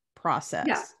year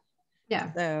process.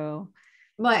 Yeah. So,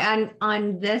 well, and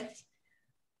on this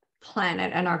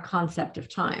planet and our concept of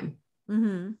time,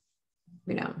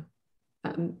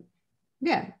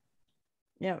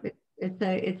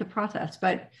 it's a process,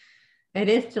 but it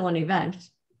is still an event.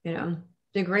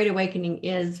 The Great Awakening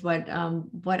is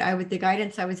the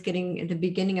guidance I was getting at the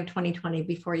beginning of 2020,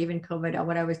 before even COVID.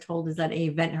 What I was told is that an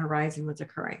event horizon was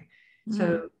occurring.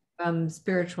 So in the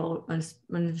spiritual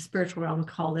realm,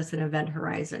 call this an event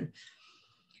horizon.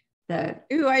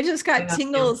 I just got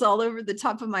tingles all over the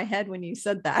top of my head when you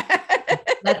said that.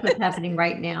 That's what's happening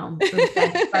right now.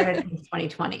 That started in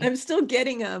 2020. I'm still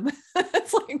getting them.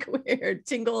 It's like weird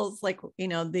tingles, like,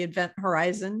 the event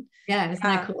horizon. Yeah. Isn't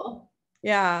that cool?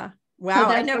 Yeah. Wow.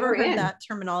 I never heard that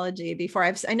terminology before.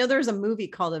 I know there's a movie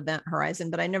called Event Horizon,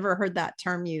 but I never heard that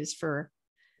term used for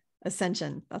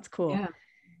Ascension. That's cool.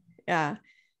 Yeah.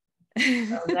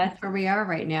 So that's where we are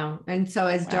right now. And so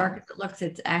as dark as it looks,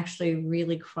 it's actually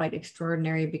really quite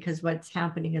extraordinary, because what's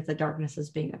happening is the darkness is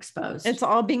being exposed. It's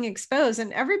all being exposed.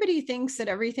 And everybody thinks that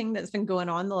everything that's been going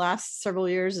on the last several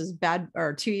years is bad,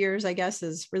 or 2 years, I guess,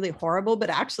 is really horrible. But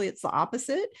actually it's the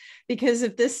opposite, because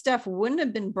if this stuff wouldn't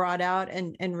have been brought out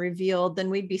and revealed, then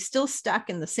we'd be still stuck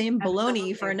in the same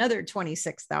baloney for another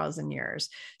 26,000 years.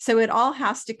 So it all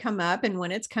has to come up. And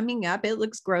when it's coming up, it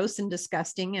looks gross and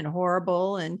disgusting and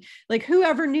horrible. And like,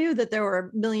 whoever knew that there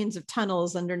were millions of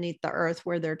tunnels underneath the earth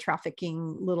where they're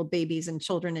trafficking little babies and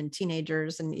children and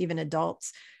teenagers and even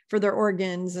adults for their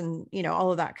organs and,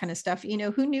 all of that kind of stuff.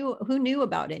 Who knew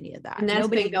about any of that? And that's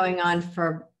been going on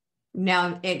for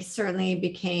now. It certainly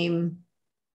became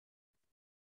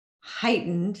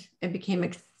heightened. It became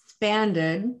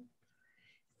expanded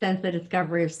since the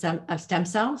discovery of stem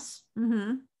cells.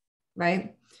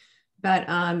 Right. But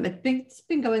it's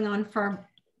been going on for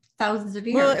thousands of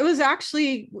years. Well, it was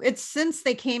actually, it's since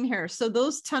they came here. So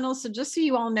those tunnels, so just so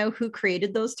you all know who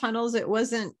created those tunnels, it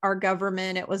wasn't our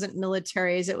government, it wasn't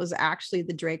militaries, it was actually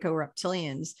the Draco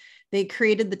reptilians. They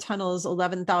created the tunnels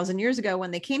 11,000 years ago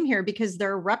when they came here because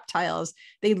they're reptiles.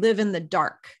 They live in the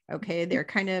dark. Okay. They're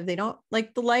kind of, they don't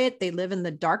like the light. They live in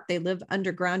the dark. They live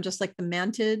underground, just like the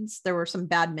mantids. There were some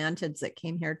bad mantids that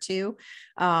came here too.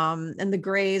 And the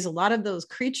grays, a lot of those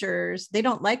creatures, they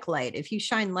don't like light. If you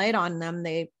shine light on them,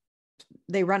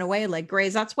 they run away like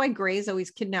grays. That's why grays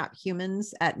always kidnap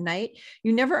humans at night.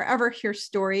 You never ever hear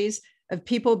stories of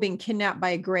people being kidnapped by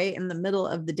a gray in the middle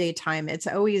of the daytime. It's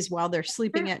always while they're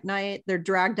sleeping at night, they're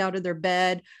dragged out of their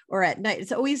bed, or at night.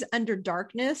 It's always under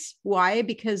darkness. Why?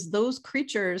 Because those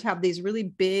creatures have these really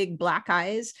big black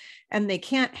eyes and they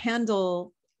can't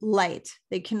handle light.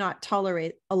 They cannot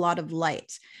tolerate a lot of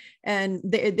light. And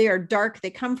they are dark.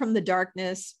 They come from the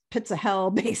darkness, pits of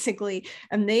hell, basically.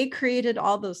 And they created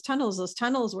all those tunnels. Those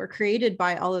tunnels were created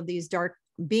by all of these dark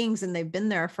beings, and they've been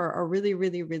there for a really,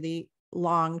 really, really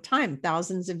long time,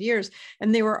 thousands of years.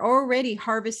 And they were already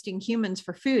harvesting humans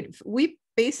for food. We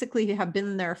basically have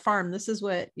been their farm. This is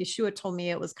what Yeshua told me.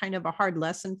 It was kind of a hard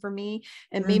lesson for me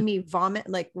and made me vomit,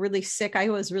 like really sick. I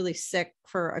was really sick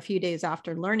for a few days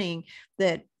after learning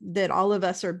that all of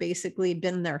us are basically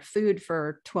been their food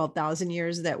for 12,000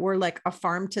 years, that we're like a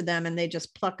farm to them, and they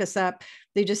just pluck us up.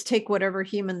 They just take whatever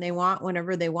human they want,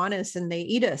 whenever they want us, and they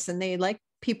eat us, and they like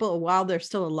people while they're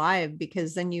still alive,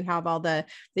 because then you have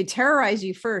they terrorize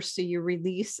you first. So you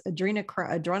release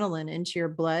adrenaline into your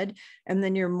blood, and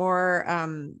then you're more,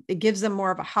 it gives them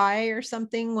more of a high or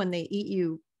something when they eat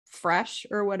you fresh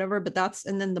or whatever. But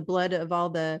and then the blood of all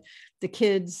the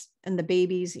kids and the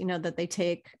babies, that they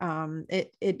take,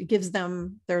 it gives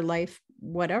them their life,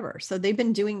 whatever. So they've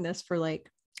been doing this for like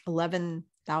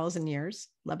 11,000 years.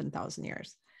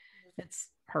 It's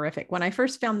horrific. When I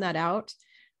first found that out,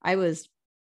 I was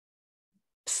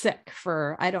sick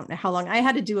for, I don't know how long. I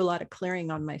had to do a lot of clearing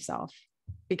on myself,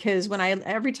 because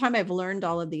every time I've learned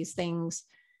all of these things,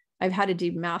 I've had to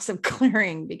do massive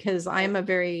clearing, because I am a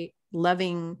very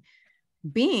loving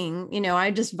being. I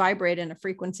just vibrate in a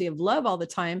frequency of love all the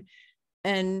time.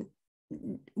 And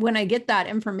when I get that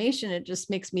information, it just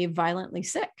makes me violently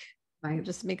sick. Right.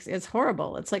 It's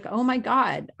horrible. It's like, oh my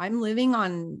God, I'm living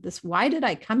on this. Why did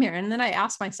I come here? And then I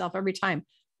ask myself every time,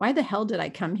 why the hell did I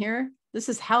come here? This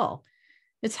is hell.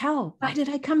 It's hell. Why did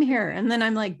I come here? And then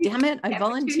I'm like, damn it, I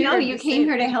volunteered. You came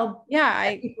here to help. Yeah,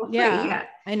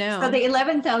 I know. So the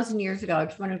 11,000 years ago, I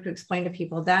just wanted to explain to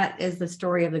people, that is the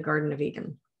story of the Garden of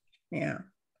Eden. Yeah.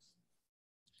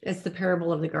 It's the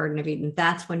parable of the Garden of Eden.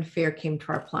 That's when fear came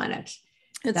to our planet.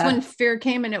 It's when fear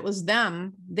came, and it was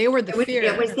them. They were the fear.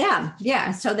 It was them.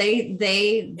 Yeah. So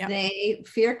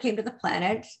fear came to the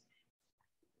planet,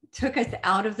 took us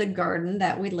out of the garden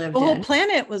that we lived in. The whole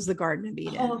planet was the Garden of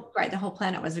Eden. The whole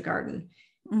planet was a garden.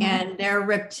 Mm-hmm. And their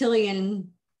reptilian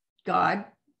god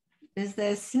is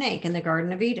the snake in the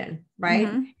Garden of Eden, right?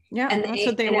 Mm-hmm. Yeah, and that's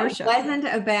what they worship.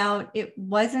 It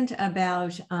wasn't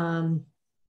about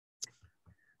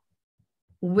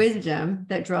wisdom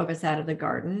that drove us out of the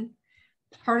garden.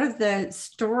 Part of the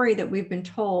story that we've been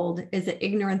told is that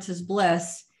ignorance is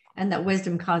bliss, and that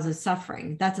wisdom causes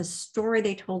suffering. That's a story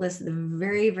they told us at the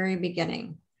very, very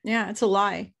beginning. Yeah, it's a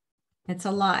lie. It's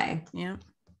a lie. Yeah.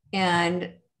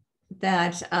 And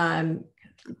that,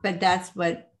 but that's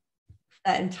what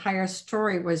that entire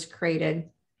story was created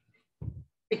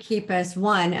to keep us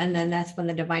one. And then that's when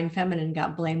the divine feminine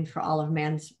got blamed for all of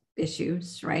man's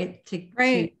issues, right?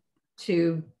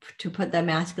 To put the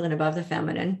masculine above the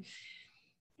feminine.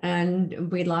 And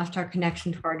we lost our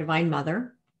connection to our divine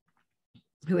mother,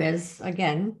 who is,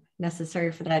 again,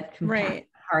 necessary for that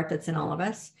heart that's in all of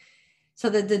us. So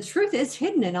that the truth is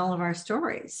hidden in all of our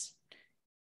stories.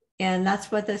 And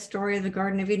that's what the story of the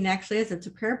Garden of Eden actually is. It's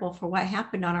a parable for what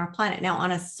happened on our planet. Now,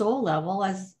 on a soul level,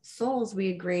 as souls, we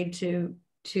agreed to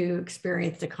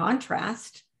experience the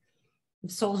contrast.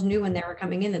 Souls knew when they were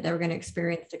coming in that they were going to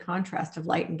experience the contrast of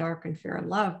light and dark and fear and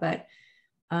love. But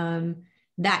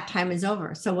that time is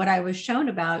over. So what I was shown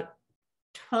about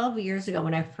 12 years ago,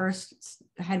 when I first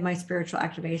had my spiritual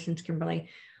activations, Kimberly,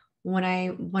 one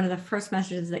of the first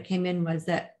messages that came in was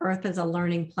that Earth is a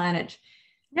learning planet.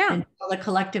 Yeah. And the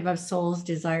collective of souls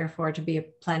desire for it to be a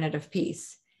planet of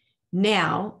peace.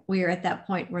 Now we are at that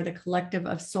point where the collective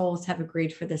of souls have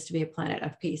agreed for this to be a planet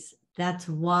of peace. That's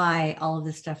why all of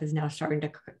this stuff is now starting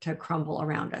to crumble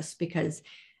around us, because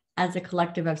as a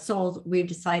collective of souls, we've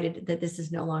decided that this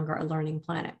is no longer a learning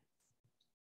planet.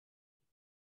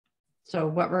 So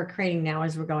what we're creating now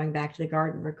is we're going back to the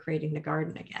garden. We're creating the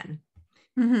garden again.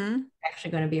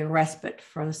 Actually going to be a respite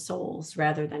for the souls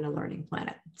rather than a learning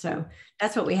planet. So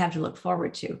that's what we have to look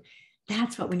forward to.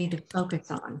 That's what we need to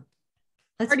focus on.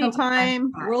 Party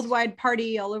time, worldwide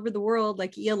party all over the world,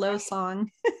 like ELO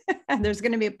song. There's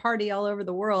going to be a party all over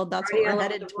the world. That's what we're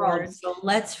headed towards. So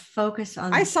let's focus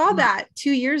on. I saw that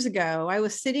 2 years ago. I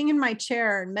was sitting in my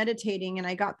chair and meditating, and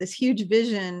I got this huge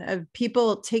vision of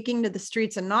people taking to the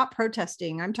streets and not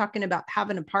protesting. I'm talking about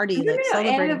having a party, like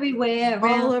celebrating everywhere,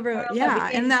 all over. Yeah,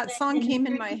 and that song came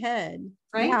in my head.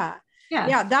 Right?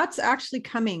 Yeah, that's actually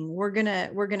coming. We're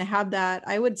gonna have that.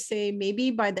 I would say maybe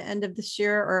by the end of this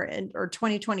year or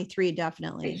 2023,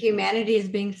 definitely. Humanity is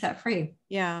being set free.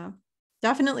 Yeah,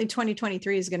 definitely.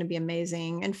 2023 is going to be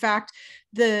amazing. In fact,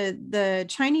 the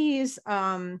Chinese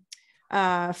feng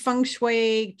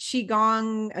shui,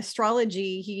 qigong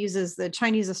astrology, he uses the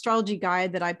Chinese astrology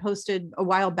guide that I posted a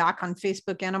while back on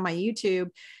Facebook and on my YouTube.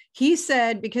 He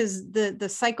said, because the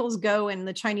cycles go in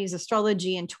the Chinese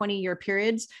astrology in 20-year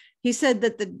periods. He said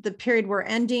that the period we're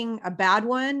ending a bad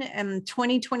one, and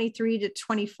 2023 to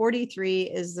 2043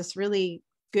 is this really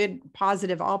good,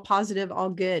 positive, all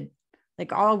good,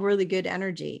 like all really good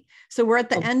energy. So we're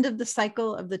at the end of the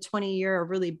cycle of the 20-year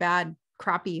really bad,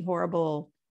 crappy,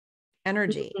 horrible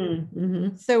energy.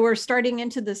 So we're starting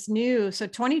into this new. So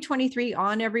 2023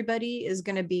 on everybody is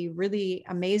going to be really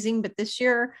amazing. But this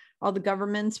year, all the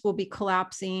governments will be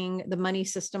collapsing. The money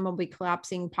system will be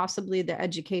collapsing, possibly the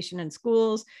education and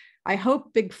schools. I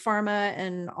hope big pharma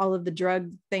and all of the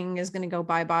drug thing is going to go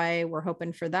bye-bye. We're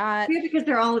hoping for that. Yeah, because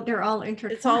they're all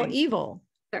intertwined. It's all evil.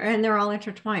 They're all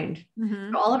intertwined.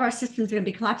 So all of our systems are going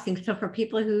to be collapsing. So for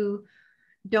people who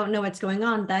don't know what's going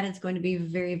on, that is going to be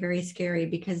very, very scary,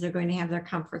 because they're going to have their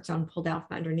comfort zone pulled out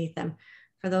from underneath them.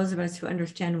 For those of us who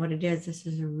understand what it is, this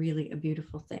is really a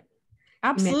beautiful thing.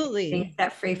 Absolutely. Being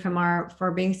set free we're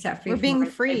being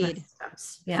freed.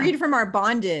 Freed from our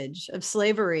bondage of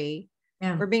slavery.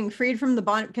 Yeah. We're being freed from the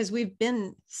bond, because we've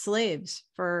been slaves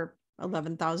for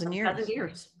 11,000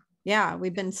 years. Yeah,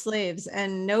 we've been slaves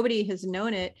and nobody has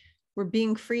known it. We're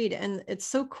being freed. And it's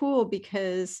so cool,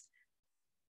 because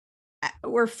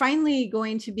we're finally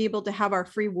going to be able to have our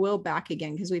free will back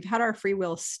again, because we've had our free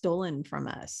will stolen from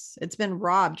us. It's been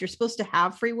robbed. You're supposed to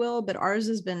have free will, but ours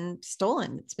has been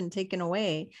stolen. It's been taken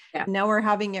away. Yeah. Now we're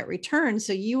having it returned.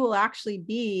 So you will actually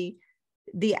be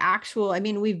the actual, I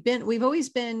mean, we've always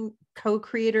been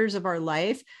co-creators of our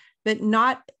life, but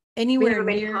not anywhere near.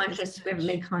 We haven't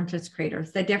been conscious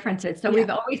creators. The difference is, so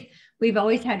we've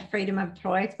always had freedom of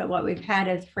choice, but what we've had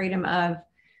is freedom of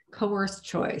coerced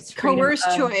choice.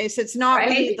 Choice. It's not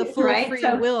really the full free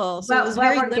will. So it was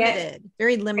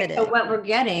very limited. So what we're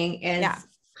getting is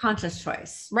conscious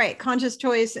choice. Right. Conscious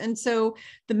choice. And so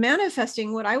the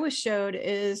manifesting, what I was showed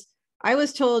is, I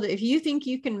was told, if you think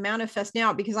you can manifest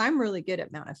now, because I'm really good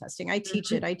at manifesting, I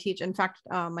teach it. In fact,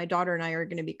 my daughter and I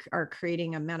are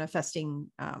creating a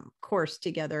manifesting course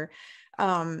together,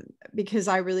 because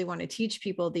I really want to teach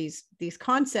people these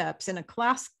concepts in a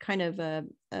class kind of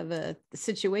a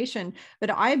situation. But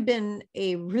I've been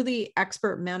a really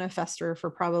expert manifester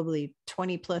for probably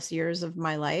 20 plus years of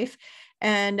my life.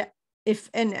 And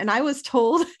and I was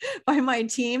told by my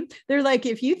team, they're like,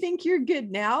 if you think you're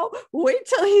good now, wait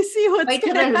till you see what's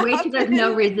going to happen. Wait till there's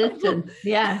no resistance.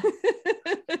 Yeah.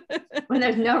 When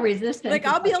there's no resistance. Like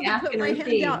I'll be able to put my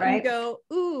hand out and go,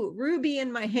 ooh, ruby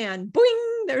in my hand.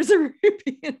 Boing, there's a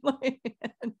ruby in my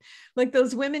hand. Like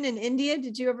those women in India.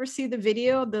 Did you ever see the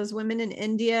video of those women in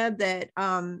India that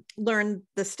learned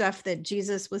the stuff that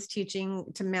Jesus was teaching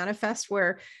to manifest,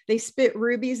 where they spit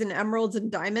rubies and emeralds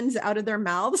and diamonds out of their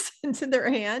mouths into their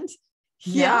hands?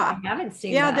 Yeah, I haven't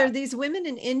seen that. Yeah, there are these women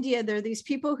in India. There are these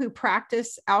people who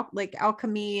practice like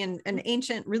alchemy and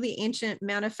really ancient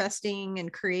manifesting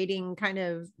and creating kind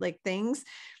of like things.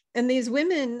 And these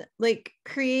women like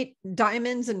create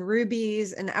diamonds and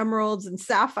rubies and emeralds and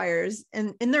sapphires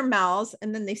in their mouths,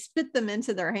 and then they spit them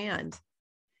into their hand.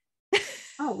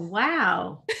 Oh,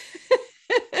 wow.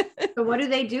 So what do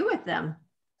they do with them?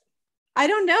 I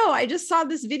don't know. I just saw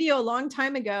this video a long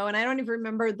time ago, and I don't even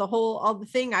remember all the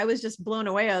thing. I was just blown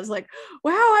away. I was like,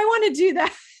 wow, I want to do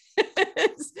that.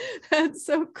 That's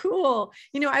so cool.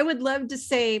 You know, I would love to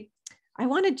say, I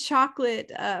want a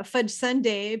chocolate fudge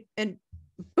sundae, and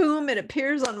boom, it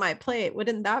appears on my plate.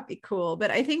 Wouldn't that be cool?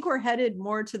 But I think we're headed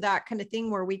more to that kind of thing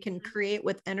where we can create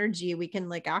with energy. We can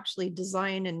like actually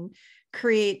design and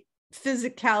create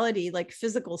physicality, like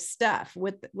physical stuff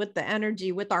with the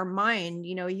energy, with our mind,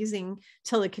 you know, using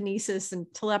telekinesis and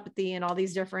telepathy and all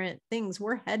these different things.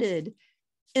 We're headed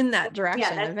in that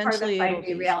direction. That's Eventually part of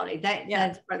the 5D reality.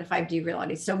 That's part of the 5D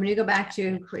reality. So when you go back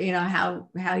to, how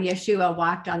Yeshua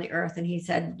walked on the earth and he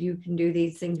said, you can do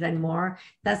these things and more.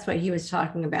 That's what he was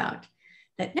talking about.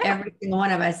 That every single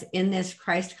one of us in this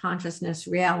Christ consciousness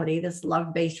reality, this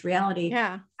love-based reality,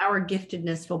 our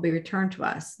giftedness will be returned to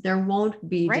us. There won't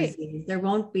be disease. There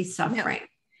won't be suffering.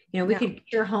 We could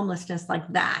cure homelessness like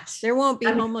that. There won't be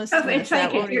homelessness. It's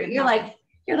like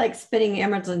you're like spinning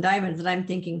emeralds and diamonds, and I'm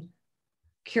thinking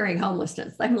curing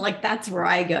homelessness. I'm like, that's where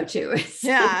I go to.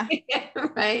 Yeah.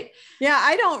 Right. Yeah.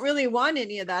 I don't really want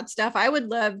any of that stuff. I would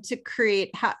love to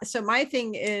create. So my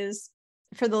thing is,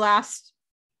 for the last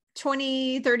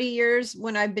 20, 30 years,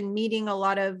 when I've been meeting a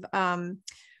lot of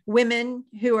women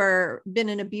who are been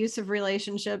in abusive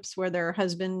relationships where their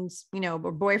husbands,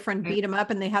 or boyfriend beat them up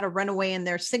and they had to run away, and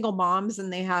they're single moms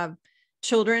and they have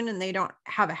children and they don't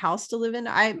have a house to live in.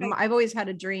 I've always had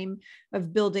a dream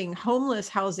of building homeless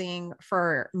housing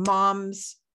for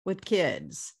moms with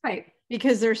kids. Right.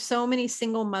 Because there's so many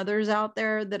single mothers out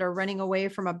there that are running away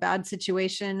from a bad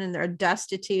situation and they're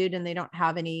destitute and they don't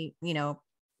have any,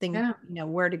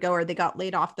 where to go, or they got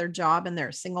laid off their job and they're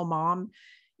a single mom.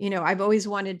 I've always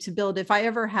wanted to build, if I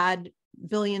ever had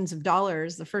billions of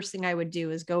dollars, the first thing I would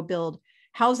do is go build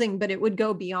housing, but it would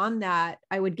go beyond that.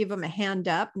 I would give them a hand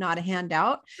up, not a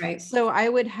handout. Right. So I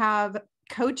would have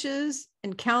coaches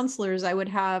and counselors. I would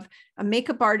have a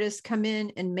makeup artist come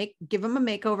in and give them a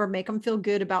makeover, make them feel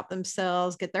good about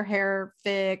themselves, get their hair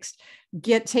fixed,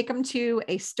 take them to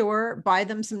a store, buy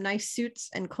them some nice suits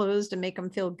and clothes to make them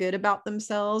feel good about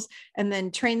themselves, and then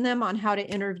train them on how to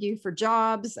interview for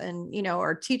jobs and,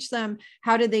 or teach them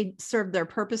how do they serve their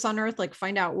purpose on earth, like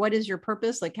find out what is your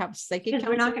purpose, like have psychic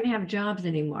counseling. We're not going to have jobs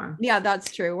anymore. Yeah,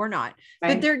 that's true. We're not,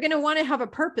 but they're going to want to have a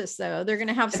purpose though. They're going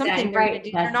to have something they're going to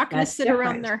do. They're not going to sit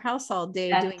around their house all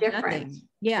day doing nothing.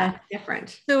 Yeah. That's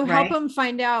different. So help them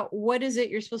find out, what is it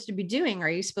you're supposed to be doing? Are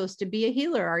you supposed to be a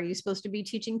healer? Are you supposed to be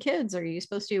teaching kids? Are you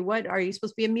supposed to, are you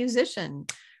supposed to be a musician?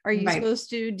 Are you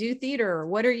supposed to do theater?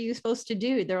 What are you supposed to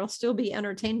do? There'll still be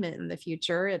entertainment in the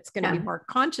future. It's going to be more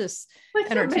conscious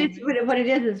entertainment. What it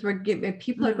is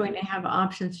people are going to have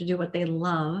options to do what they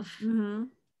love,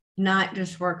 not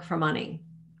just work for money.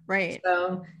 Right.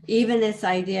 So even this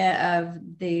idea of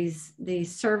these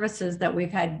services that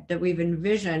we've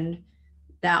envisioned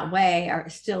that way are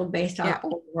still based on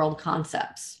old world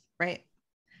concepts. Right.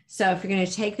 So if you're going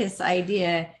to take this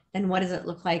idea, then what does it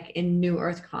look like in new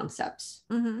earth concepts?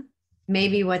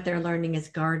 Maybe what they're learning is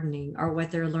gardening, or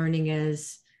what they're learning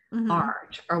is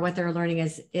art, or what they're learning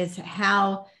is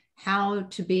how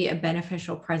to be a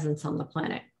beneficial presence on the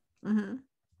planet.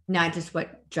 Not just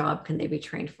what job can they be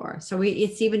trained for. So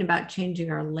it's even about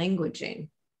changing our languaging.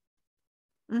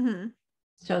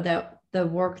 So that the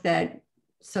work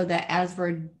so that as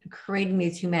we're creating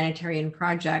these humanitarian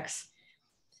projects,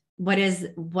 what is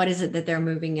it that they're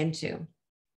moving into?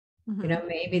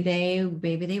 Maybe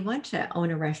they want to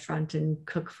own a restaurant and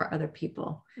cook for other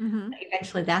people.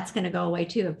 Eventually that's going to go away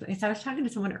too. Because I was talking to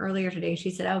someone earlier today, and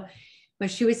she said, but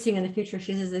she was seeing in the future,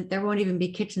 she says that there won't even be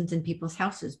kitchens in people's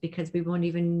houses because we won't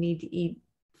even need to eat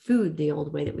food the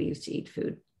old way that we used to eat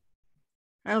food.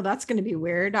 Oh, that's going to be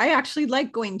weird. I actually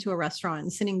like going to a restaurant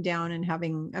and sitting down and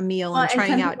having a meal and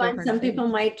trying out different Some people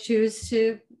might choose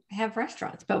to have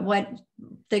restaurants, but what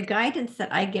the guidance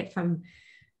that I get from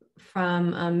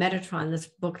Metatron, this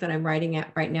book that I'm writing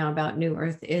at right now about New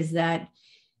Earth, is that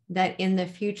in the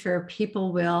future,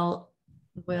 people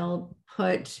will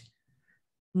put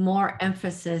more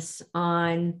emphasis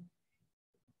on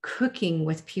cooking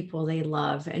with people they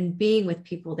love and being with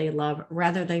people they love,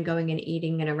 rather than going and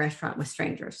eating in a restaurant with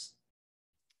strangers.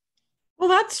 Well,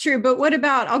 that's true. But what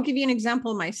about, I'll give you an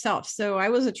example myself. So I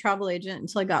was a travel agent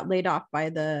until I got laid off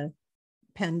by the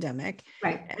pandemic.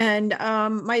 Right. And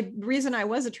my reason I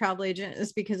was a travel agent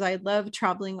is because I love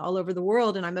traveling all over the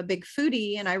world, and I'm a big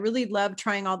foodie, and I really love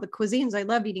trying all the cuisines. I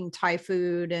love eating Thai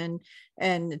food and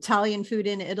Italian food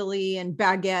in Italy, and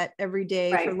baguette every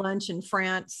day for lunch in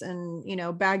France, and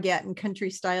baguette and country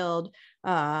styled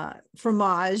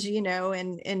fromage,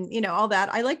 and all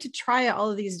that. I like to try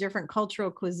all of these different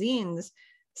cultural cuisines.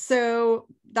 So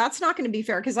that's not going to be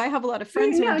fair, because I have a lot of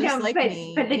friends who are just like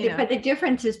me. But the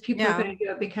difference is people are going to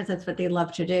do it because that's what they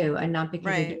love to do, and not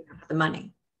because they do it for the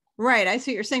money. Right. I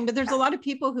see what you're saying, but there's a lot of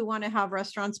people who want to have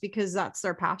restaurants because that's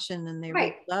their passion and they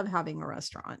really love having a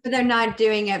restaurant. But they're not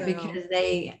doing it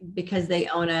because they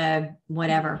own a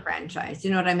whatever franchise.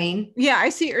 You know what I mean? Yeah, I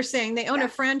see what you're saying. They own a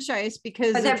franchise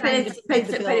because they're trying to pay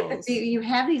the bills. You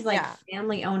have these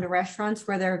family-owned restaurants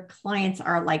where their clients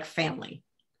are like family.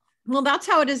 Well, that's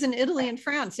how it is in Italy and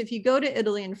France. If you go to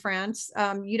Italy and France,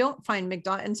 you don't find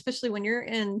McDonald's, and especially when you're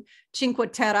in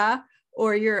Cinque Terre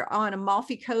or you're on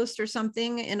Amalfi Coast or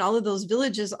something. In all of those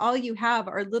villages, all you have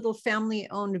are little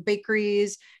family-owned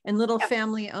bakeries and little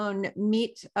family-owned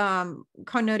meat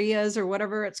carnerias or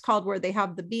whatever it's called, where they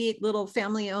have the meat, little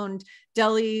family-owned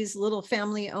delis, little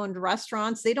family-owned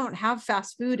restaurants. They don't have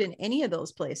fast food in any of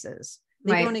those places.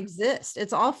 They don't exist.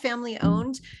 It's all family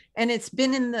owned, and it's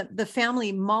been in the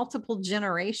family multiple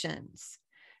generations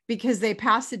because they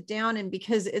pass it down, and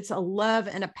because it's a love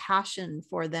and a passion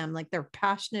for them. Like they're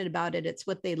passionate about it. It's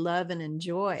what they love and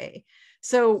enjoy.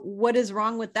 So what is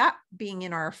wrong with that being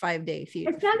in our 5-day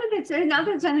future? It's not that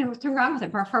there's anything wrong with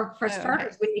it. For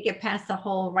starters, when you get past the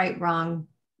whole right, wrong,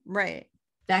 the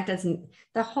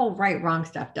whole right, wrong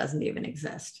stuff doesn't even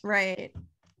exist. Right.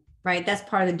 That's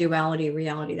part of the duality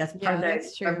reality. That's part of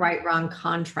the right, wrong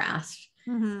contrast.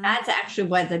 That's actually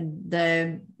what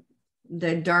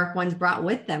the dark ones brought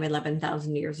with them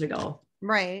 11,000 years ago.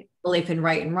 Belief in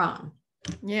right and wrong.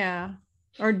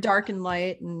 Or dark and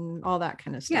light and all that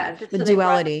kind of stuff. Yeah. The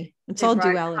duality. It's all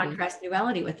duality. Contrast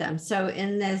duality with them. So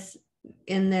in this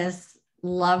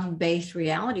love-based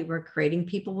reality, we're creating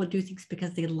people will do things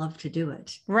because they love to do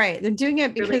it. They're doing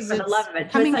it because really it's love of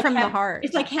it. Coming from the heart.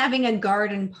 It's like having a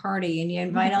garden party, and you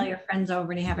invite all your friends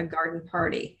over and you have a garden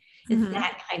party. It's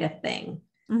that kind of thing.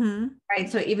 Right.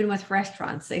 So even with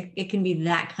restaurants, it can be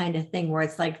that kind of thing where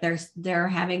it's like they're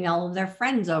having all of their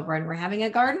friends over and we're having a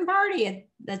garden party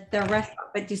at their restaurant.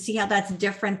 But do you see how that's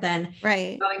different than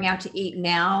going out to eat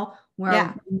now,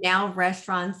 where now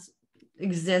restaurants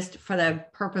exist for the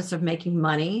purpose of making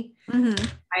money,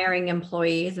 hiring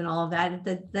employees and all of that.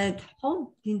 The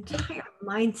entire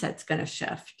mindset's going to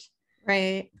shift.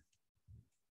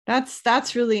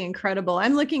 That's really incredible.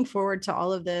 I'm looking forward to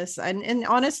all of this. And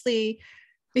honestly,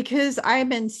 because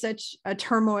I'm in such a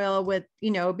turmoil with,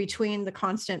 between the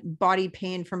constant body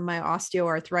pain from my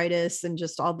osteoarthritis and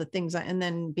just all the things, and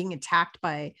then being attacked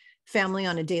by family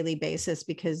on a daily basis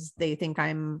because they think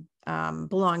I'm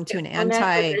belong to an and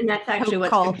that's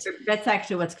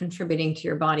actually what's contributing to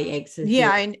your body aches.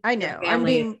 I know.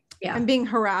 I'm being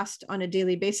harassed on a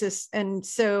daily basis. And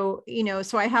so,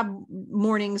 so I have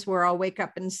mornings where I'll wake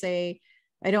up and say,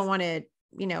 I don't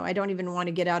even want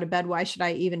to get out of bed. Why should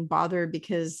I even bother?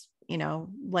 Because,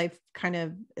 life kind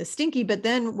of is stinky. But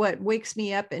then what wakes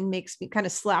me up and makes me kind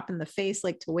of slap in the face,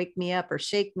 like to wake me up or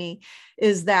shake me,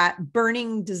 is that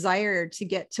burning desire to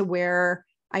get to where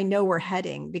I know we're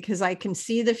heading, because I can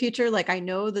see the future. Like I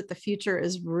know that the future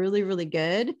is really, really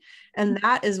good. And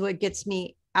that is what gets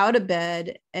me out of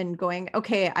bed and going,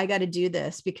 okay, I got to do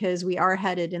this, because we are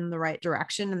headed in the right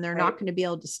direction, and they're not going to be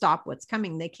able to stop what's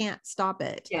coming. They can't stop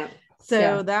it.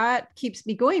 So that keeps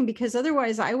me going, because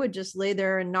otherwise I would just lay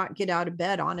there and not get out of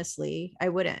bed. Honestly, I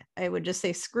wouldn't. I would just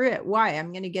say, screw it. Why?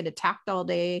 I'm going to get attacked all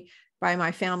day by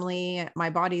my family.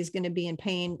 My body's going to be in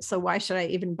pain. So why should I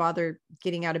even bother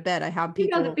getting out of bed? I have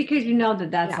people because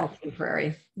that's all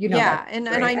temporary. And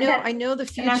I know the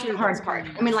future. That's the hard part.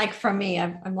 I mean, like for me,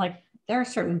 I'm like, there are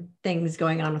certain things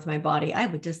going on with my body I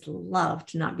would just love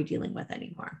to not be dealing with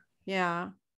anymore.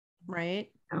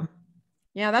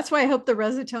 That's why I hope the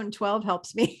Resotone 12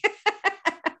 helps me.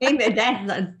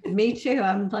 That's me too.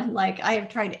 I'm like, I have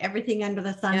tried everything under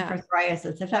the sun for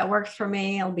psoriasis. If that works for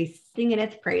me, I'll be singing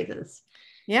its praises.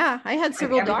 I had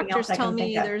several doctors tell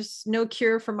me there's no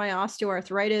cure for my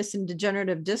osteoarthritis and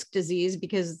degenerative disc disease,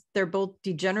 because they're both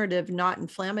degenerative, not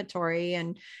inflammatory.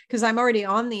 And because I'm already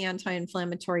on the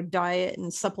anti-inflammatory diet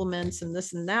and supplements and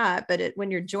this and that, but when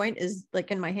your joint is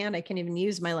like in my hand, I can't even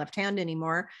use my left hand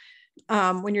anymore.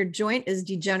 When your joint is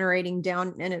degenerating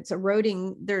down and it's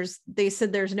eroding, they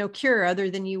said there's no cure other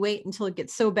than you wait until it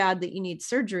gets so bad that you need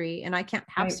surgery. And I can't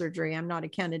have surgery. I'm not a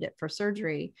candidate for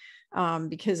surgery,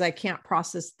 because I can't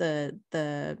process the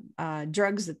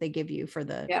drugs that they give you for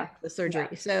the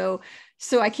surgery. So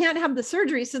I can't have the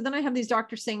surgery. So then I have these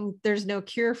doctors saying there's no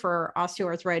cure for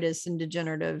osteoarthritis and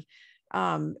degenerative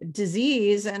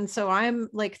disease. And so I'm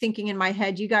like thinking in my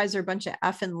head, you guys are a bunch of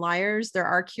effing liars. There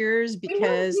are cures,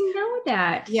 because we know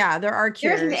that. There are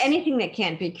cures. There isn't anything that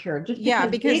can't be cured.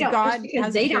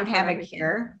 Because they don't have a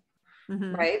cure.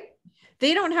 Right.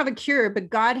 They don't have a cure, but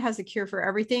God has a cure for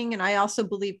everything. And I also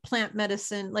believe plant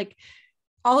medicine, like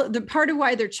all the part of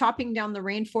why they're chopping down the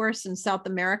rainforest in South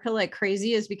America like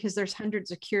crazy, is because there's hundreds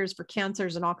of cures for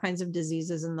cancers and all kinds of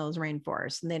diseases in those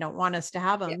rainforests, and they don't want us to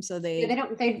have them. So they're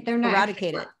not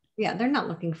eradicate it. They're not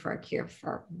looking for a cure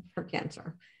for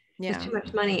cancer. There's too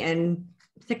much money and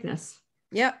sickness.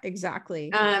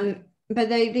 Exactly. But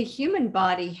the human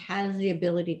body has the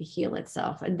ability to heal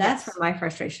itself. And that's Yes. where my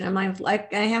frustration. I'm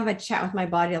like, I have a chat with my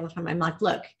body all the time. I'm like,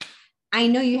 look, I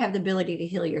know you have the ability to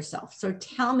heal yourself. So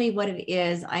tell me what it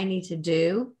is I need to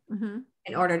do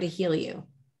in order to heal you.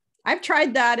 I've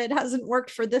tried that. It hasn't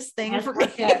worked for this thing for me.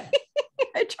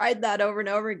 I tried that over and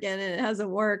over again and it hasn't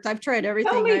worked. I've tried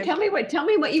everything. Tell me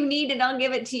what you need and I'll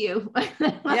give it to you.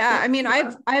 Yeah. I mean,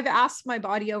 I've asked my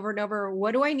body over and over,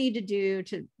 what do I need to do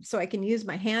so I can use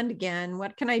my hand again?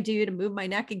 What can I do to move my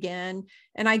neck again?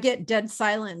 And I get dead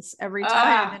silence every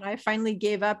time. And I finally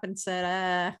gave up and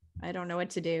said, I don't know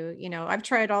what to do. You know, I've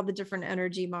tried all the different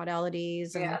energy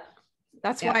modalities and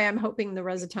that's why I'm hoping the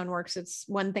Resitone works. It's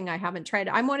one thing I haven't tried.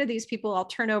 I'm one of these people, I'll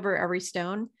turn over every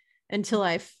stone until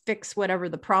I fix whatever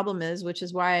the problem is, which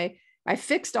is why I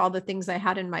fixed all the things I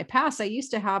had in my past. I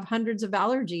used to have hundreds of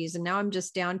allergies and now I'm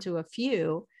just down to a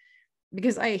few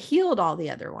because I healed all the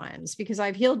other ones, because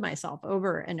I've healed myself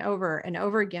over and over and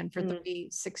over again for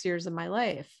 36 years of my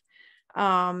life.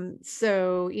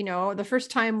 So, you know, the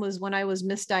first time was when I was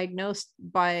misdiagnosed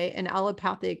by an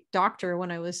allopathic doctor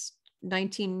when I was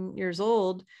 19 years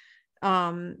old.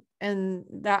 And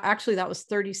that was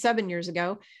 37 years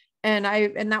ago. And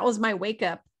that was my wake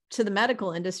up to the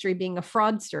medical industry, being a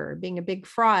fraudster, being a big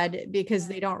fraud, because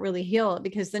they don't really heal it.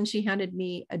 Because then she handed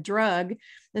me a drug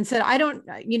and said,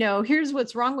 here's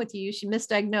what's wrong with you. She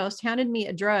misdiagnosed, handed me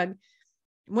a drug,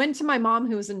 went to my mom,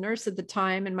 who was a nurse at the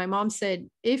time. And my mom said,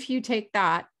 if you take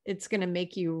that, it's going to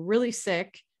make you really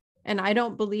sick. And I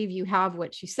don't believe you have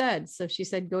what she said. So she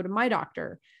said, go to my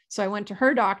doctor. So I went to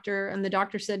her doctor and the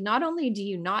doctor said, not only do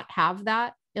you not have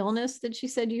that illness that she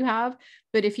said you have,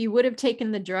 but if you would have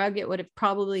taken the drug, it would have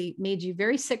probably made you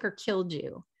very sick or killed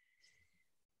you.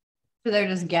 So they're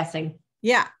just guessing.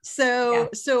 Yeah. So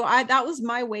that was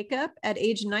my wake up at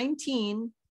age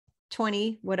 19,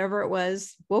 20, whatever it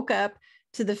was, woke up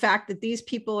to the fact that these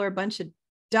people are a bunch of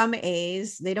dumb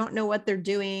A's. They don't know what they're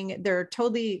doing. They're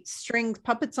totally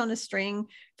puppets on a string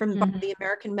from the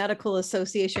American Medical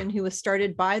Association, who was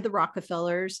started by the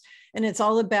Rockefellers. And it's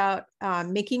all about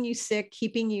making you sick,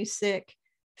 keeping you sick,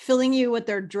 filling you with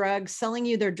their drugs, selling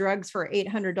you their drugs for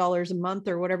 $800 a month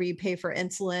or whatever you pay for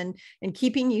insulin, and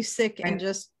keeping you sick and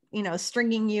just,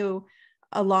 stringing you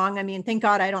along. I mean, thank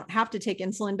God I don't have to take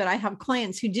insulin, but I have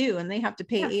clients who do, and they have to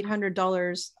pay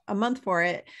 $800 a month for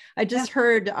it. I just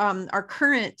heard our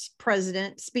current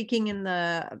president speaking in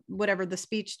the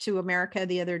speech to America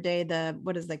the other day,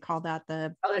 what does they call that?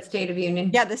 The State of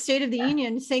Union. Yeah. The State of the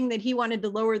Union, saying that he wanted to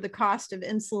lower the cost of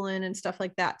insulin and stuff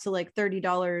like that to like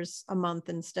 $30 a month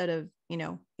instead of,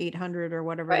 $800 or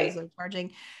whatever it is they're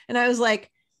charging. And I was like,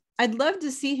 I'd love to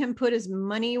see him put his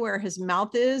money where his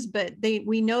mouth is, but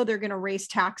we know they're going to raise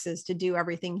taxes to do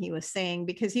everything he was saying,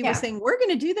 because he was saying, we're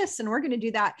going to do this and we're going to do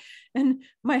that. And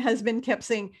my husband kept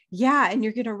saying, yeah, and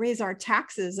you're going to raise our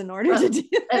taxes in order to do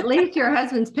that. At least your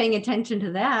husband's paying attention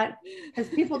to that, because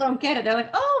people don't get it. They're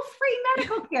like, oh, free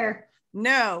medical care.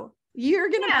 No, you're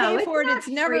going to pay for it. It's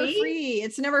never free.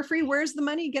 It's never free. Where's the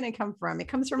money going to come from? It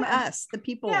comes from us, the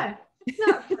people. Yeah, it's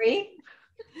not free.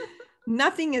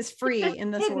 Nothing is free in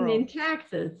this world. In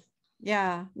taxes.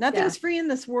 Yeah, nothing's free in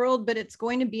this world, but it's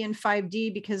going to be in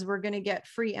 5D, because we're going to get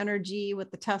free energy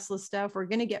with the Tesla stuff. We're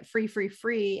going to get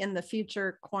free in the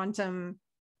future quantum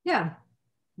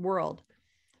world.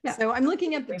 Yeah. So I'm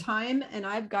looking at the time and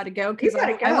I've got to go, because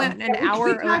I went an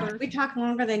hour over. We talked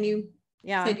longer than you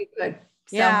said you could.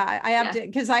 So, I have to,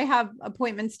 because I have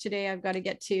appointments today I've got to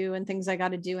get to, and things I got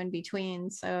to do in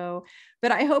between. So,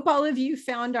 but I hope all of you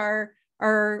found our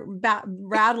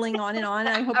rattling on and on.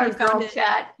 I hope our you found it.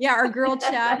 Chat. Yeah, our girl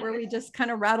chat, where we just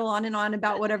kind of rattle on and on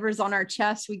about whatever's on our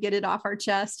chest. We get it off our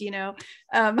chest,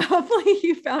 Hopefully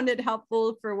you found it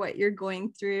helpful for what you're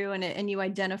going through, and you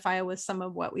identify with some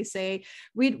of what we say.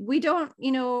 We don't,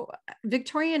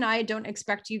 Victoria and I don't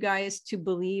expect you guys to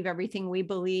believe everything we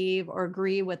believe or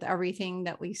agree with everything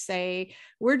that we say.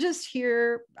 We're just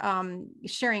here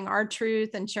sharing our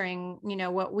truth and sharing,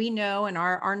 what we know, and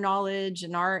our knowledge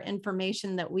and our information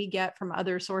that we get from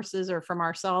other sources, or from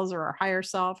ourselves or our higher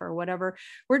self or whatever.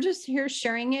 We're just here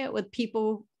sharing it with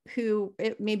people who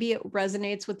maybe it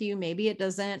resonates with you, maybe it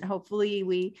doesn't. Hopefully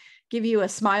we give you a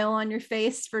smile on your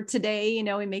face for today.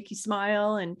 We make you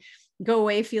smile and go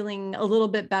away feeling a little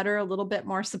bit better, a little bit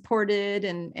more supported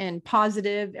and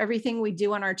positive. Everything we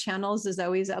do on our channels is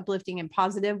always uplifting and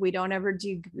positive. We don't ever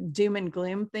do doom and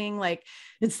gloom thing, like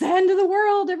it's the end of the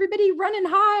world, everybody run and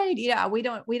hide. Yeah, we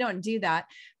don't do that.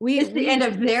 It's the end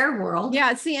of their world.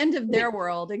 Yeah, it's the end of their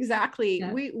world. Exactly.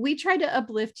 Yeah. We try to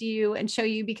uplift you and show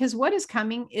you, because what is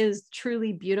coming is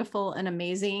truly beautiful and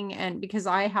amazing. And because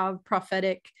I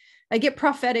get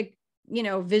prophetic,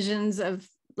 visions of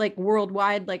like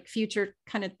worldwide, like future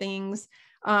kind of things.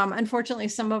 Unfortunately,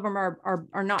 some of them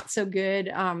are not so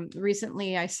good.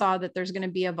 Recently, I saw that there's going to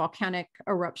be a volcanic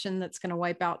eruption that's going to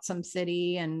wipe out some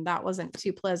city, and that wasn't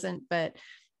too pleasant, but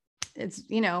it's,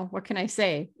 you know, what can I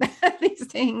say? These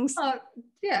things.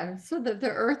 Yeah. So the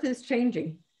earth is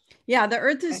changing. Yeah, the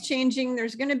earth is changing.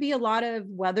 There's going to be a lot of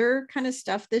weather kind of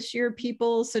stuff this year,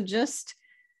 people. So just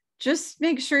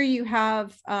make sure you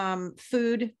have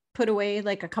food put away,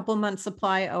 like a couple months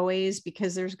supply always,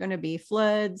 because there's going to be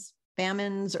floods,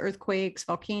 famines, earthquakes,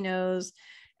 volcanoes,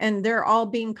 and they're all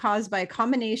being caused by a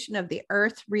combination of the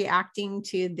earth reacting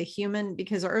to the human,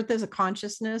 because earth is a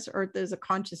consciousness, earth is a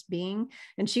conscious being,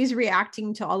 and she's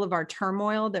reacting to all of our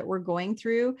turmoil that we're going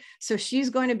through. So she's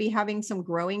going to be having some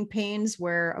growing pains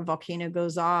where a volcano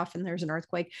goes off and there's an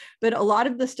earthquake. But a lot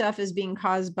of the stuff is being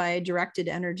caused by directed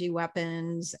energy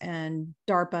weapons and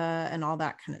DARPA and all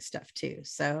that kind of stuff too.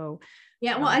 So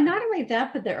yeah, well, and not only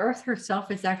that, but the earth herself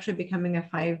is actually becoming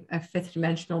a fifth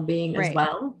dimensional being as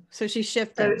well. So she's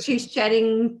shifting. So she's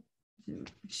shedding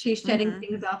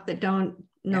things off that don't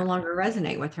no longer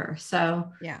resonate with her.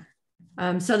 So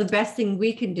so the best thing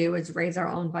we can do is raise our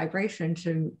own vibration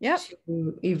to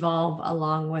evolve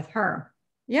along with her.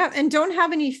 Yeah. And don't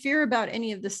have any fear about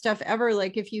any of this stuff ever.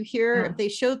 Like if you hear, if they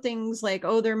show things like,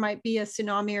 oh, there might be a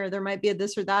tsunami or there might be a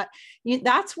this or that,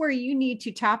 that's where you need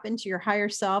to tap into your higher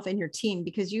self and your team,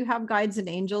 because you have guides and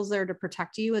angels there to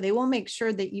protect you. They will make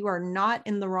sure that you are not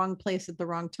in the wrong place at the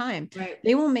wrong time. Right.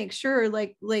 They will make sure,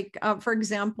 for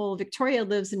example, Victoria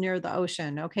lives near the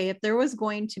ocean. Okay. If there was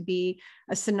going to be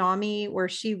a tsunami where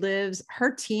she lives,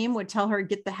 her team would tell her,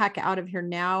 get the heck out of here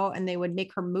now. And they would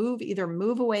make her either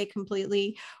move away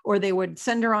completely, or they would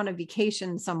send her on a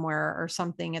vacation somewhere or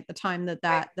something at the time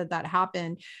that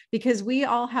happened, because we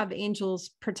all have angels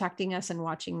protecting us and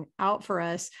watching out for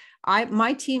us.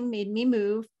 My team made me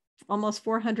move almost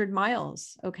 400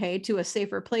 miles, okay, to a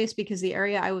safer place, because the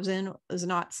area I was in was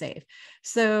not safe.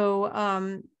 So,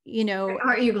 aren't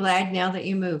you glad now that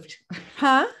you moved?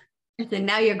 Huh? And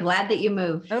now you're glad that you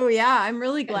moved. Oh yeah, I'm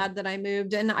really glad that I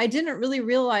moved. And I didn't really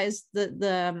realize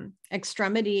the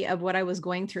extremity of what I was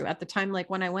going through at the time. Like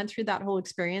when I went through that whole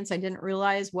experience, I didn't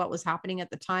realize what was happening at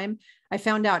the time. I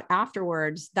found out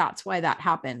afterwards, that's why that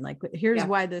happened. Like, here's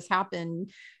why this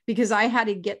happened, because I had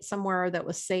to get somewhere that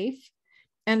was safe.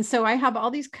 And so I have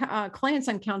all these clients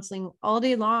I'm counseling all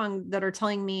day long that are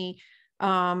telling me,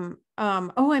 oh,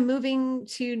 I'm moving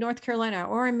to North Carolina,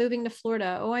 or I'm moving to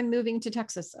Florida. Oh, I'm moving to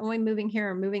Texas. Oh, I'm moving here,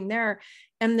 I'm moving there.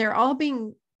 And they're all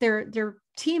their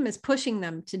team is pushing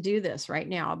them to do this right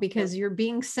now, because you're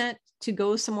being sent to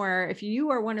go somewhere. If you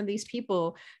are one of these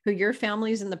people who your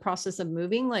family's in the process of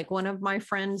moving, like one of my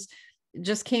friends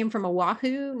just came from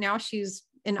Oahu. Now she's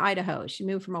in Idaho. She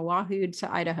moved from Oahu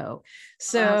to Idaho.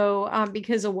 So,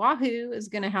 because Oahu is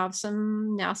going to have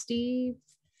some nasty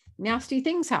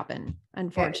things happen,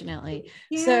 unfortunately.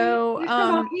 So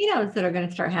volcanoes that are going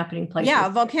to start happening places. Yeah,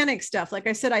 volcanic stuff. Like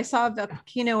I said, I saw a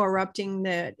volcano erupting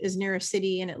that is near a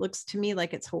city, and it looks to me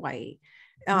like it's Hawaii.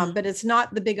 But it's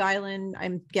not the big island.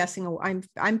 I'm guessing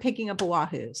I'm picking up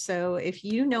Oahu. So if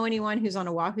you know anyone who's on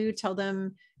Oahu, tell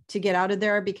them to get out of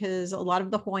there, because a lot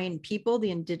of the Hawaiian people,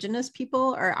 the indigenous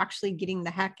people, are actually getting the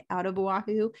heck out of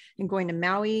Oahu and going to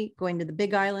Maui, going to the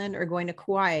Big Island, or going to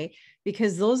Kauai,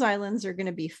 because those islands are going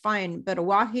to be fine. But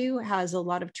Oahu has a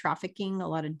lot of trafficking, a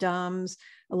lot of dumbs,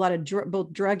 a lot of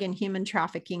both drug and human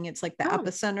trafficking. It's like the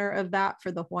epicenter of that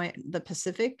for the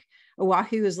Pacific.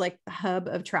 Oahu is like the hub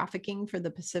of trafficking for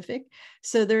the Pacific.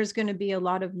 So there's going to be a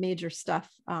lot of major stuff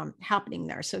happening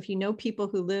there. So if you know people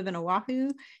who live in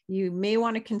Oahu, you may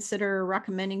want to consider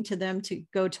recommending to them to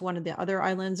go to one of the other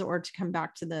islands, or to come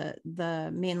back to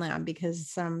the mainland, because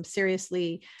some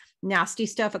seriously nasty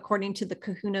stuff, according to the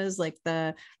kahunas, like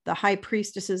the high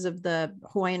priestesses of the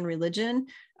Hawaiian religion,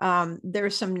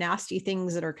 there's some nasty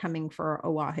things that are coming for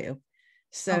Oahu.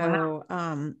 So,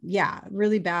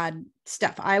 really bad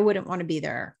stuff. I wouldn't want to be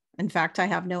there. In fact, I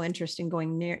have no interest in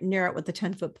going near it with the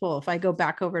 10-foot pole. If I go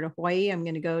back over to Hawaii, I'm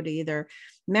going to go to either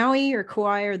Maui or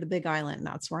Kauai or the Big Island.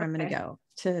 That's where I'm going to go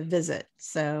to visit.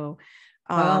 So,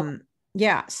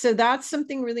 so that's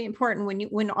something really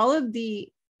important when all of the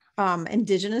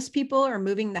indigenous people are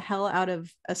moving the hell out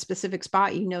of a specific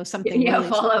spot, something really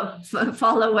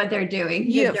follow what they're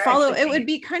doing. Follow. It would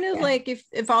be kind of like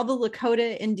if all the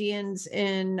Lakota Indians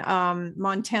in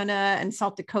Montana and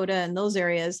South Dakota and those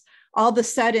areas all of a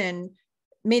sudden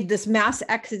made this mass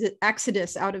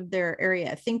exodus out of their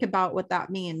area. Think about what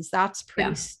that means. That's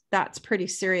pretty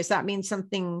serious. That means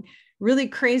something really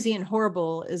crazy and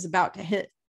horrible is about to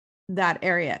hit that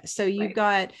area. So you've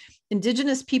got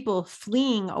indigenous people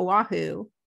fleeing Oahu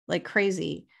like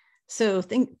crazy. So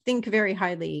think very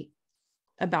highly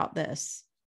about this.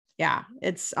 Yeah,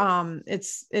 and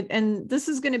this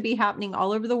is going to be happening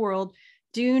all over the world.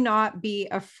 Do not be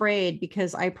afraid,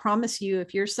 because I promise you,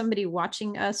 if you're somebody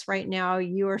watching us right now,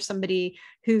 you are somebody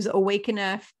who's awake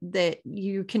enough that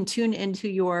you can tune into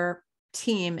your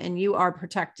team and you are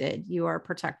protected. You are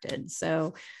protected.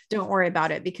 So don't worry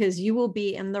about it, because you will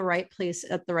be in the right place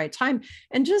at the right time.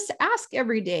 And just ask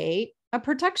every day a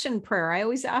protection prayer. I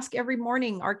always ask every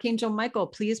morning, Archangel Michael,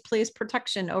 please place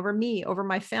protection over me, over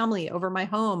my family, over my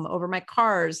home, over my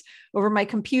cars, over my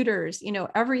computers,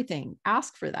 everything.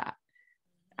 Ask for that.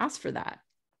 Ask for that.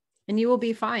 And you will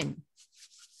be fine.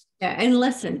 Yeah. And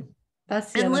listen.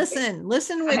 That's the and other listen, thing.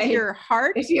 listen with your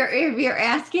heart. If you're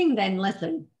asking, then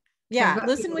listen. Yeah.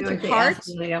 Listen with your heart,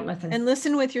 they don't listen. and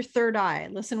listen with your third eye.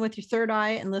 Listen with your third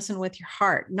eye and listen with your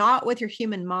heart, not with your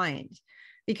human mind.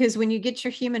 Because when you get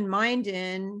your human mind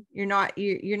in, you're not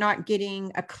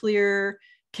getting a clear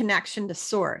connection to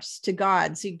source, to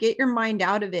God. So you get your mind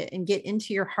out of it and get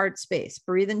into your heart space.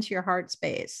 Breathe into your heart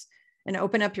space and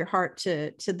open up your heart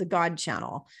to the God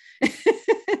channel,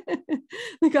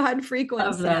 the God frequency.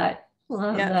 Love that.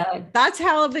 Love that. That's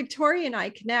how Victoria and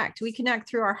I connect. We connect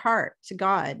through our heart to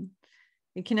God.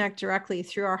 We connect directly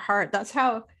through our heart. That's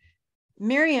how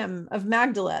Miriam of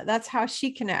Magdala, that's how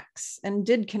she connects and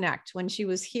did connect when she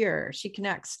was here. She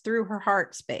connects through her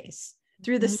heart space,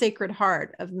 through the sacred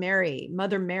heart of Mary,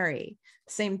 Mother Mary,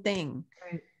 same thing,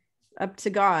 right. Up to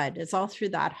God. It's all through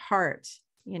that heart,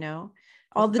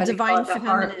 all the divine feminine.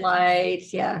 Heart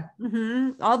light, yeah.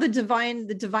 Mm-hmm. All the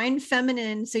divine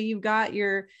feminine. So you've got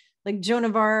your like Joan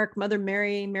of Arc, Mother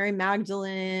Mary, Mary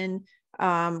Magdalene,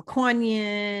 Kuan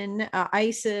Yin,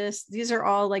 Isis. These are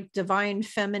all like divine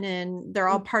feminine. They're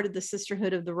all part of the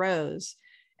Sisterhood of the Rose,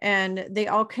 and they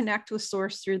all connect with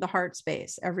source through the heart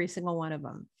space, every single one of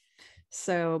them.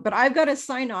 So, but I've got to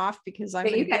sign off because I'm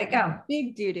you gotta go.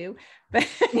 Big doo-doo, but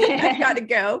I've got to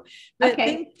go. But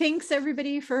okay. Thanks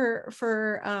everybody for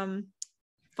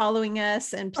following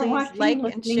us, and please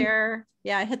listening. And share.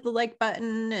 Yeah, hit the like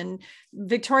button, and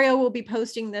Victoria will be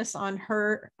posting this on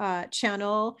her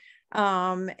channel.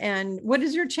 And what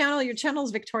is your channel? Your channel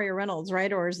is Victoria Reynolds,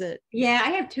 right? Or is it? Yeah,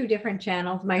 I have two different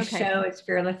channels. My show is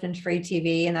Fearless and Free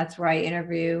TV, and that's where I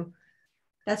interview.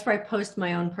 That's where I post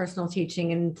my own personal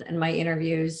teaching and my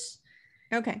interviews.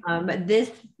 Okay. But this,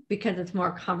 because it's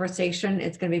more conversation,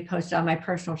 it's going to be posted on my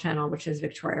personal channel, which is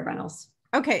Victoria Reynolds.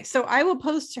 Okay, so I will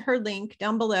post her link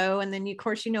down below. And then, of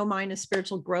course, mine is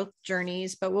Spiritual Growth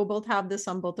Journeys, but we'll both have this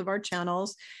on both of our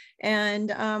channels.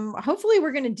 And hopefully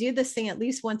we're going to do this thing at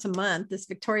least once a month, this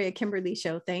Victoria Kimberly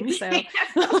show thing. So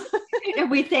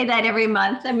we say that every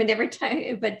month. I mean, every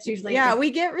time, but it's usually. Yeah, we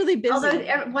get really busy.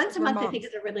 Although once a month, I think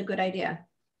is a really good idea.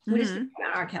 We just put it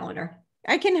on our calendar.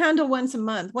 I can handle once a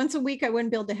month. Once a week, I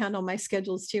wouldn't be able to handle. My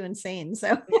schedule's too insane.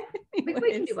 So we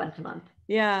can do once a month.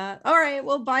 Yeah. All right.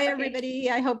 Well, bye, everybody.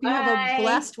 I hope you have a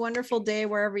blessed, wonderful day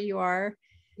wherever you are.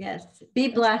 Yes. Be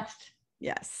blessed.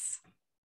 Yes.